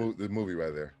 edit of the movie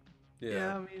right there.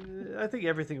 Yeah, I mean, I think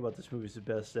everything about this movie is the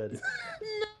best edit.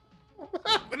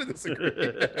 I'm gonna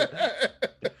disagree.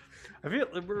 I feel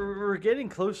we're getting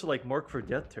close to like Mark for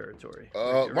Death territory.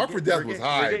 Mark for Death was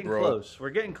high, we're getting bro. Close. We're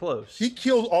getting close. He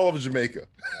killed all of Jamaica.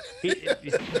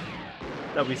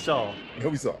 That we saw. No,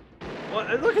 we saw.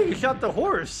 Well, look, he shot the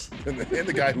horse. And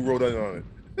the guy who rode in on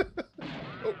it.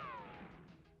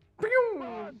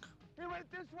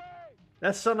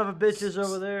 That son of a bitch is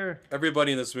over there.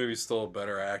 Everybody in this movie is still a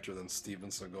better actor than Steven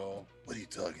Seagal. What are you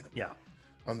talking about? Yeah.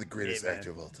 I'm the greatest Yeah, man.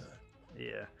 actor of all time.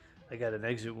 Yeah. I got an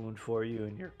exit wound for you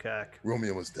and your cock.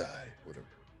 Romeo must die. Whatever.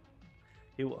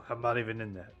 I'm not even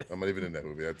in that. I'm not even in that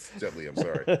movie. That's Jet Li. I'm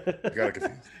sorry. I got it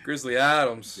confused. Grizzly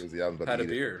Adams Grizzly Adams about had to a eat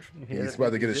it. beard. He's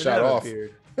about to get his Did shot have a off.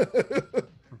 beard.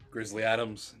 Grizzly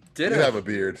Adams Did did have a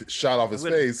beard. Shot off his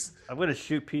face. I'm gonna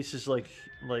shoot pieces like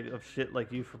of shit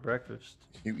like you for breakfast.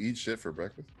 You eat shit for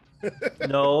breakfast?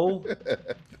 No. How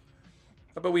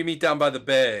about we meet down by the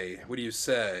bay? What do you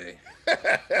say?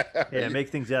 Yeah, make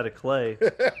things out of clay.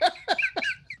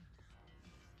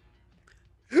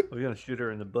 We're gonna shoot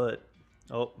her in the butt.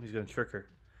 Oh, he's gonna trick her.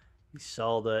 He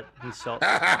saw that. He saw.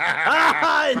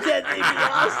 Ah! Ted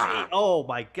DiBiase! Oh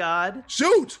my God!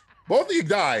 Shoot! Both of you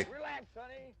die. Relax,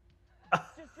 honey.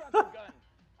 Just drop your gun.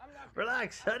 I'm not gonna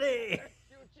Relax, honey.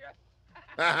 shoot you.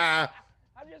 I'm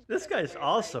I'm just This gonna guy's take your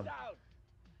awesome. brains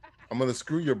out. gonna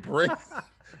screw your brain.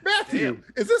 Matthew, Damn.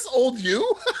 is this old you?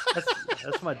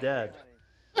 That's my dad.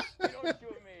 Honey, you don't shoot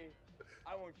me,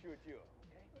 I won't shoot you.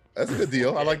 That's a good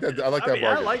deal. I like that. I like that I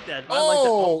bargain. like that.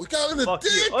 Oh, got in the Fuck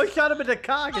dick. you. Oh, he shot him in the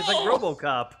cock. It's like Oh.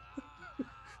 RoboCop.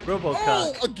 RoboCop.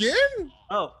 Oh, again?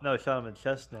 Oh no, shot him in the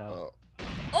chest now. Oh.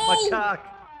 My Oh, cock.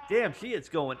 Damn, she is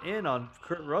going in on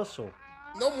Kurt Russell.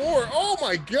 no more. Oh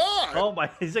my God. Oh my,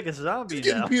 he's like a zombie He's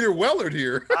getting now. Peter Wellard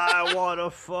here. I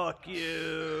wanna fuck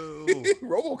you.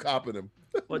 RoboCopping him.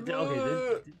 What?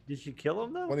 Okay, did she kill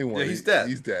him though? 21. Yeah, he's dead.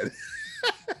 He's dead.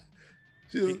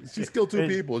 she's killed two And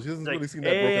people. She hasn't Like, really seen that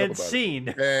broken and up about scene.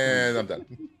 it. And I'm done.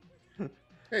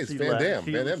 Hey, it's She Van left. Damme.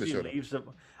 She- Van Damme she showed up. leaves him.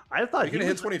 I thought You he gonna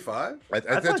hit was. 25? I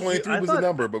thought said she- 23 I was thought- the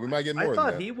number, but we might get more I than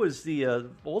thought that. he was the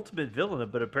ultimate villain,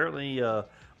 but apparently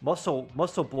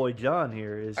Muscle Boy John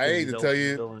here is. I hate the to tell ultimate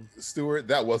you, villain. Stuart,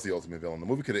 that was the ultimate villain. The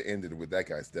movie could have ended with that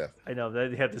guy's death. I know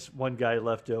they have this one guy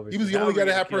left over. He was the Now only we're guy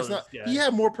to gonna have kill this personality. guy. He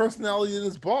had more personality than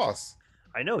his boss.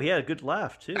 I know he had a good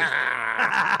laugh too.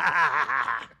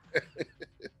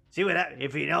 See what happens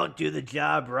if you don't do the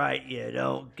job right, you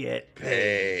don't get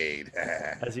paid.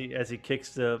 Paid. As he kicks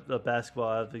the basketball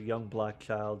out of the young black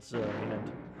child's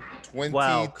hand. 22?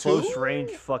 Wow, close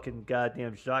range fucking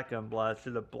goddamn shotgun blast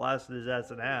should have blasted his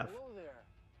ass in half.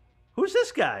 Who's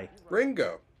this guy?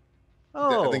 Ringo.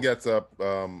 Oh, I think that's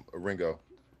Ringo.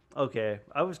 okay.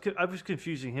 I was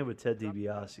confusing him with Ted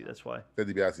DiBiase. That's why. Ted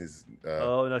DiBiase's.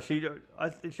 Oh no, she's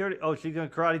gonna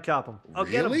karate chop him. Oh,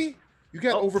 get him. Really? You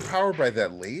got Oh. overpowered by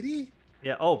that lady?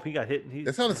 Yeah. Oh, he got hit.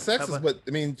 That sounded How sexist, about- but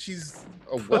I mean, she's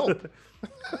a whelp.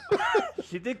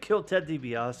 She did kill Ted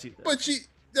DiBiase. Though. But he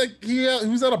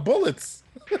was out of bullets.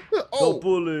 No Oh,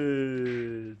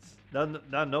 bullets.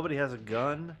 Now nobody has a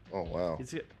gun. oh wow.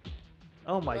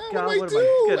 Oh my What God! do What I am I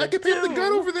do? gonna I can pick the do?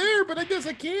 gun over there, but I guess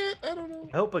I can't. I don't know.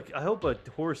 I hope a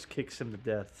horse kicks him to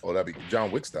death. Oh, that'd be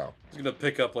John Wick style. He's gonna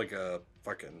pick up like a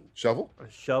fucking. Shovel? A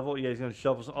shovel? Yeah, he's gonna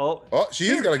shovel some. Oh, Oh, she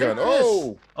has got a gun. take this.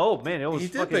 Oh, Oh man, it was He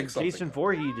did fucking pick something Jason up.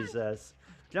 Voorhees his ass.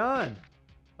 John.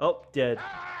 Oh, dead.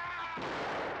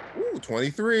 ooh,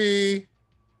 23.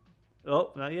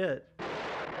 Oh, not yet.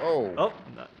 Oh, Oh,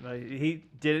 no, he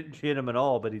didn't hit him at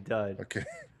all, but he died. okay.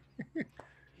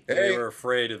 They Hey. were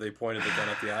afraid if they pointed the gun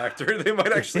at the actor, they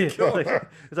might actually kill him.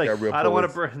 It's like Got real I don't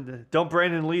want bullets. to. Don't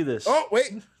Brandon Lee this. Oh,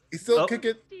 wait. He's still Oh.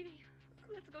 kicking. Stevie,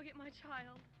 let's go get my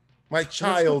child. My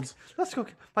child. Let's go.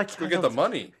 My child. Go get the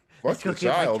money. Let's Fuck go the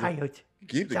get child. my child.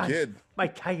 Keep the John, kid. My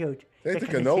child. Take They're the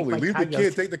gonna cannoli. my Leave the child.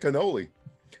 kid. Take the cannoli.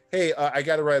 Hey, I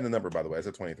got it right in the number, by the way. I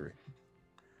said 23.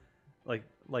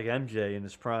 Like MJ in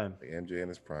his prime. Like MJ in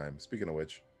his prime. Speaking of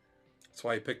which, That's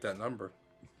why he picked that number.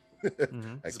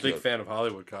 Mhm. I He's a big killed- fan of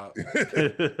Hollywood Cop.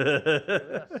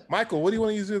 Michael, what do you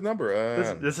want to use as a number?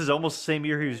 This is almost the same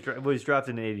year he was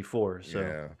drafted in '84. So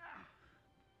yeah.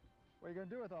 What are you gonna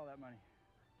do with all that money?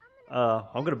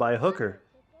 I'm gonna buy a hooker.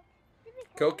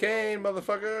 Cocaine,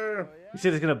 motherfucker. He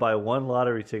said he's gonna buy one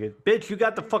lottery ticket. Bitch, you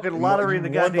got the fucking lottery in the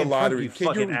You won goddamn trunk, you Kid,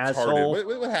 fucking you're retarded.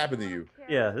 asshole. What happened to you?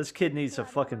 Yeah, this kid needs a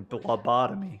fucking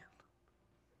lobotomy.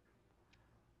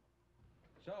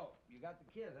 So, you got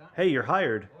the kid, huh? Hey, you're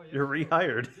hired. You're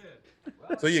rehired.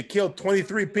 So you killed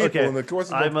 23 people Okay, in the course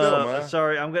of the I'm film, huh?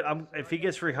 sorry. If he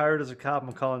gets rehired as a cop,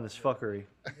 I'm calling this fuckery.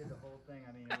 He did the whole thing.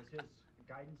 I mean, it was his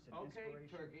guidance and Okay,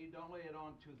 inspiration. Turkey, don't lay it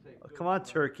on too thick. Oh, come on,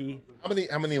 Turkey. How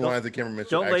many lines did Cameron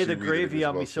Mitchell Don't lay the actually read that he gravy was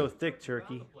on me supposed so to? thick,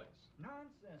 Turkey.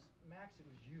 Nonsense, Max. It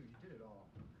was you. You did it all.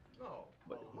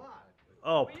 No, a lot.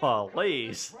 Oh,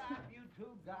 please. Crap, you two,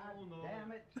 God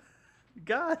damn it.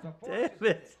 God damn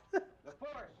it. The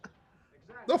force.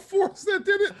 The Force that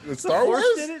did it. The Star Force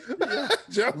Wars. did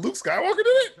it? Luke Skywalker did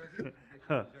it.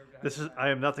 Huh. This is. I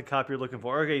am not the cop you're looking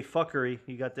for. Okay, fuckery.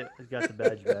 You got the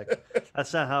badge back.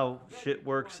 That's not how shit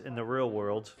works in the real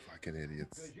world. Fucking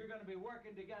idiots. Because you're going to be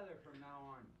working together from now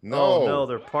on. No. Oh no,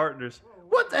 they're partners.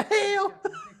 What the hell? I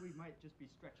think we might just be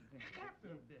stretching things a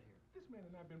Captain, bit here. this man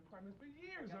and I have been partners for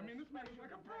years. I mean, this man is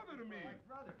like a brother to me.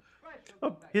 Brother,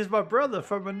 Oh, he's my brother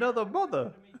from another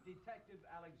mother. Detective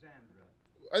Alexandra.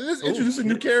 I just introducing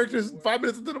new characters 5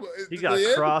 minutes into the. He into got the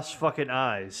end? cross fucking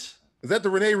eyes. Is that the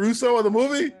Rene Russo of the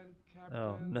movie? And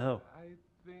Oh, Captain, no. I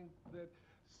think that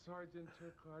Sergeant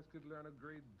Turcos could learn a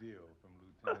great deal from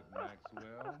Lieutenant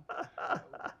Maxwell.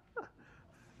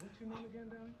 What's your name again,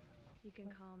 darling? You can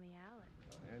call me Alex.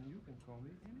 And you can call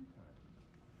me anytime.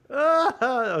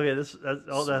 Okay,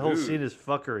 that whole Smooth. scene is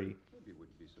fuckery. Maybe it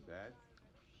wouldn't be so bad.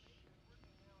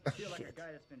 I feel like a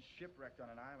guy that's been shipwrecked on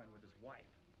an island with his wife.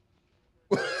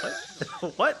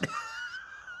 What?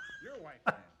 Your wife,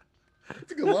 man.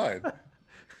 That's a good line. I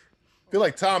feel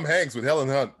like Tom Hanks with Helen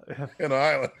Hunt in an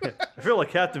island. I feel like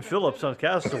Captain Phillips on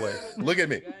Castaway. Look at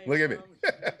me. Look at me.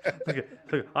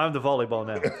 Look, I'm the volleyball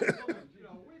now.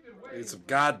 Need some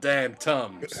goddamn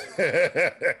Tums.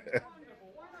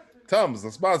 Tums,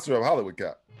 the sponsor of Hollywood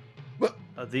Cop.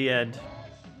 The end.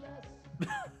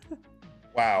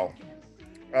 Wow.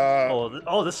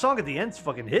 This song at the end's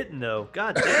fucking hitting though.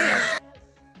 God damn.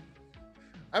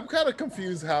 I'm kind of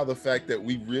confused how the fact that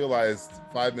we realized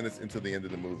 5 minutes into the end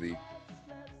of the movie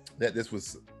that this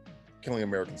was Killing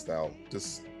American Style,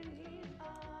 just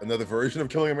another version of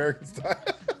Killing American Style.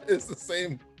 It's the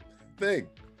same thing.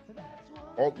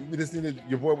 Oh, we just needed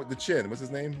your boy with the chin. What's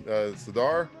his name?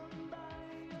 Sadar.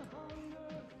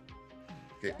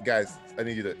 Okay, guys, I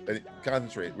need you to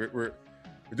concentrate. We're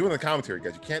doing the commentary,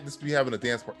 guys. You can't just be having a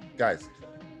dance part, guys.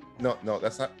 No,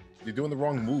 that's not. You're doing the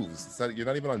wrong moves. It's not, you're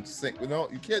not even on sync. No,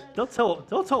 you can't. Don't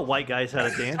tell white guys how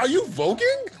to dance. Are you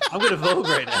voguing? I'm gonna vogue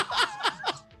right now.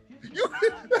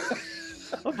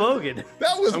 I'm voguing.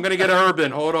 That was. I'm gonna get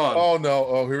urban. Hold on. Oh no!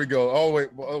 Oh, here we go. Oh wait!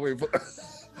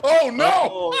 Oh no!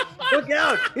 Oh, look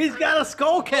out! He's got a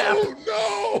skull cap. Oh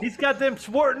no! He's got them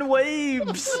sporting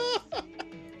waves.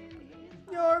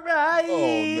 Your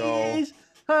eyes.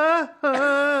 Oh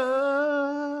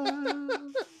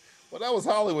Well, that was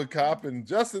Hollywood Cop, and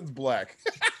Justin's black.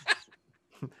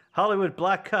 Hollywood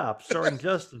Black Cop, starring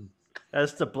Justin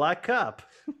as the Black Cop.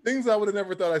 Things I would have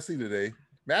never thought I'd see today.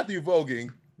 Matthew voguing,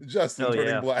 Justin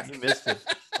turning black. You missed it.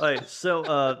 All right,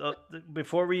 so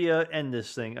before we end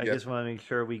this thing, I Yes. just want to make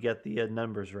sure we get the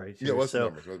numbers right. Yeah, here. what's the So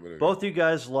numbers? What- both you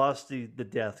guys lost the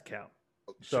death count.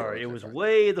 Sorry, okay, it was fine.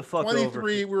 way the fuck over.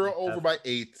 23. We were over by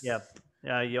 8. Yep.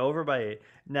 Yeah, over by 8.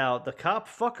 Now the cop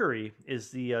fuckery is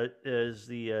the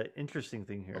interesting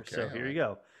thing here. Okay, So here you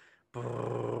go.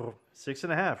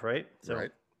 6.5, right? So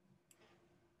Right.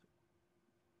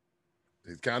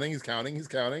 He's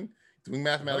counting. Doing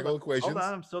mathematical equations. Hold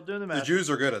on, I'm still doing the The math. Jews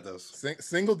are good at this.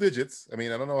 Single digits. I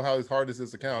mean, I don't know how hard this is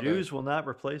to count. Jews will not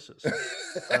replace us.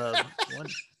 1, 2.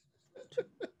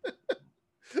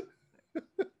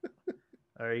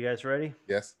 Are you guys ready?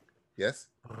 Yes.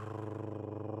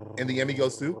 And the Emmy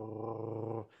goes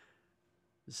to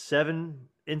 7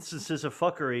 instances of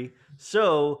fuckery.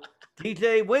 So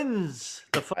DJ wins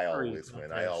the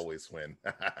fuckery. I always win.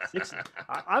 6,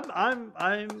 I'm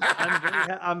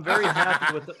very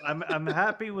happy with I'm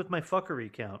happy with my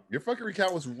fuckery count. Your fuckery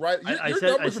count was right. I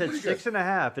said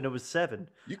 6.5 and it was 7.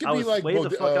 You can I be was like way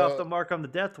the fuck off uh, the mark on the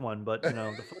death one, but the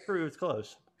fuckery was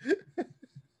close.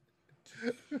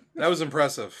 That was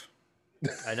impressive.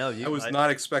 I know. I was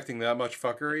not expecting that much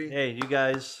fuckery Hey, you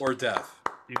guys. or death.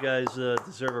 You guys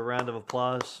deserve a round of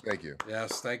applause. Thank you.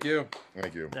 Yes, thank you.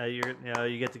 Thank you.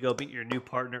 You get to go beat your new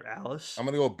partner, Alice. I'm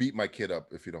gonna go beat my kid up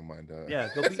if you don't mind. Yeah,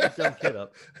 go beat your dumb kid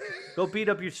up. Go beat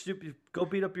up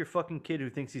your fucking kid who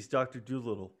thinks he's Dr.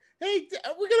 Doolittle. Hey,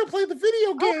 we're gonna play the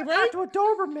video game, right? To a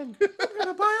Doberman. I'm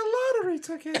gonna buy a lottery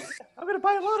ticket. I'm gonna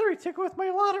buy a lottery ticket with my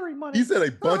lottery money. He said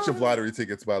a bunch of lottery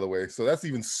tickets, by the way, so that's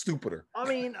even stupider. I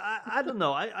mean, I don't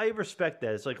know. I respect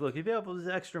that. It's like, look, if you have all this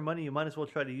extra money, you might as well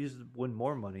try to use it to win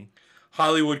more money.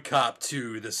 Hollywood Cop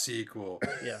 2, the sequel.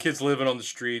 Yeah. Kids living on the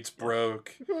streets,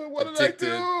 broke. What did Addicted.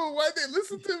 I do? Why did they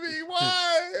listen to me?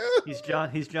 Why?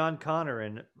 He's John Connor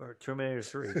in Terminator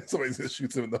 3. Somebody just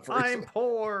shoots him in the face. I'm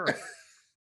poor.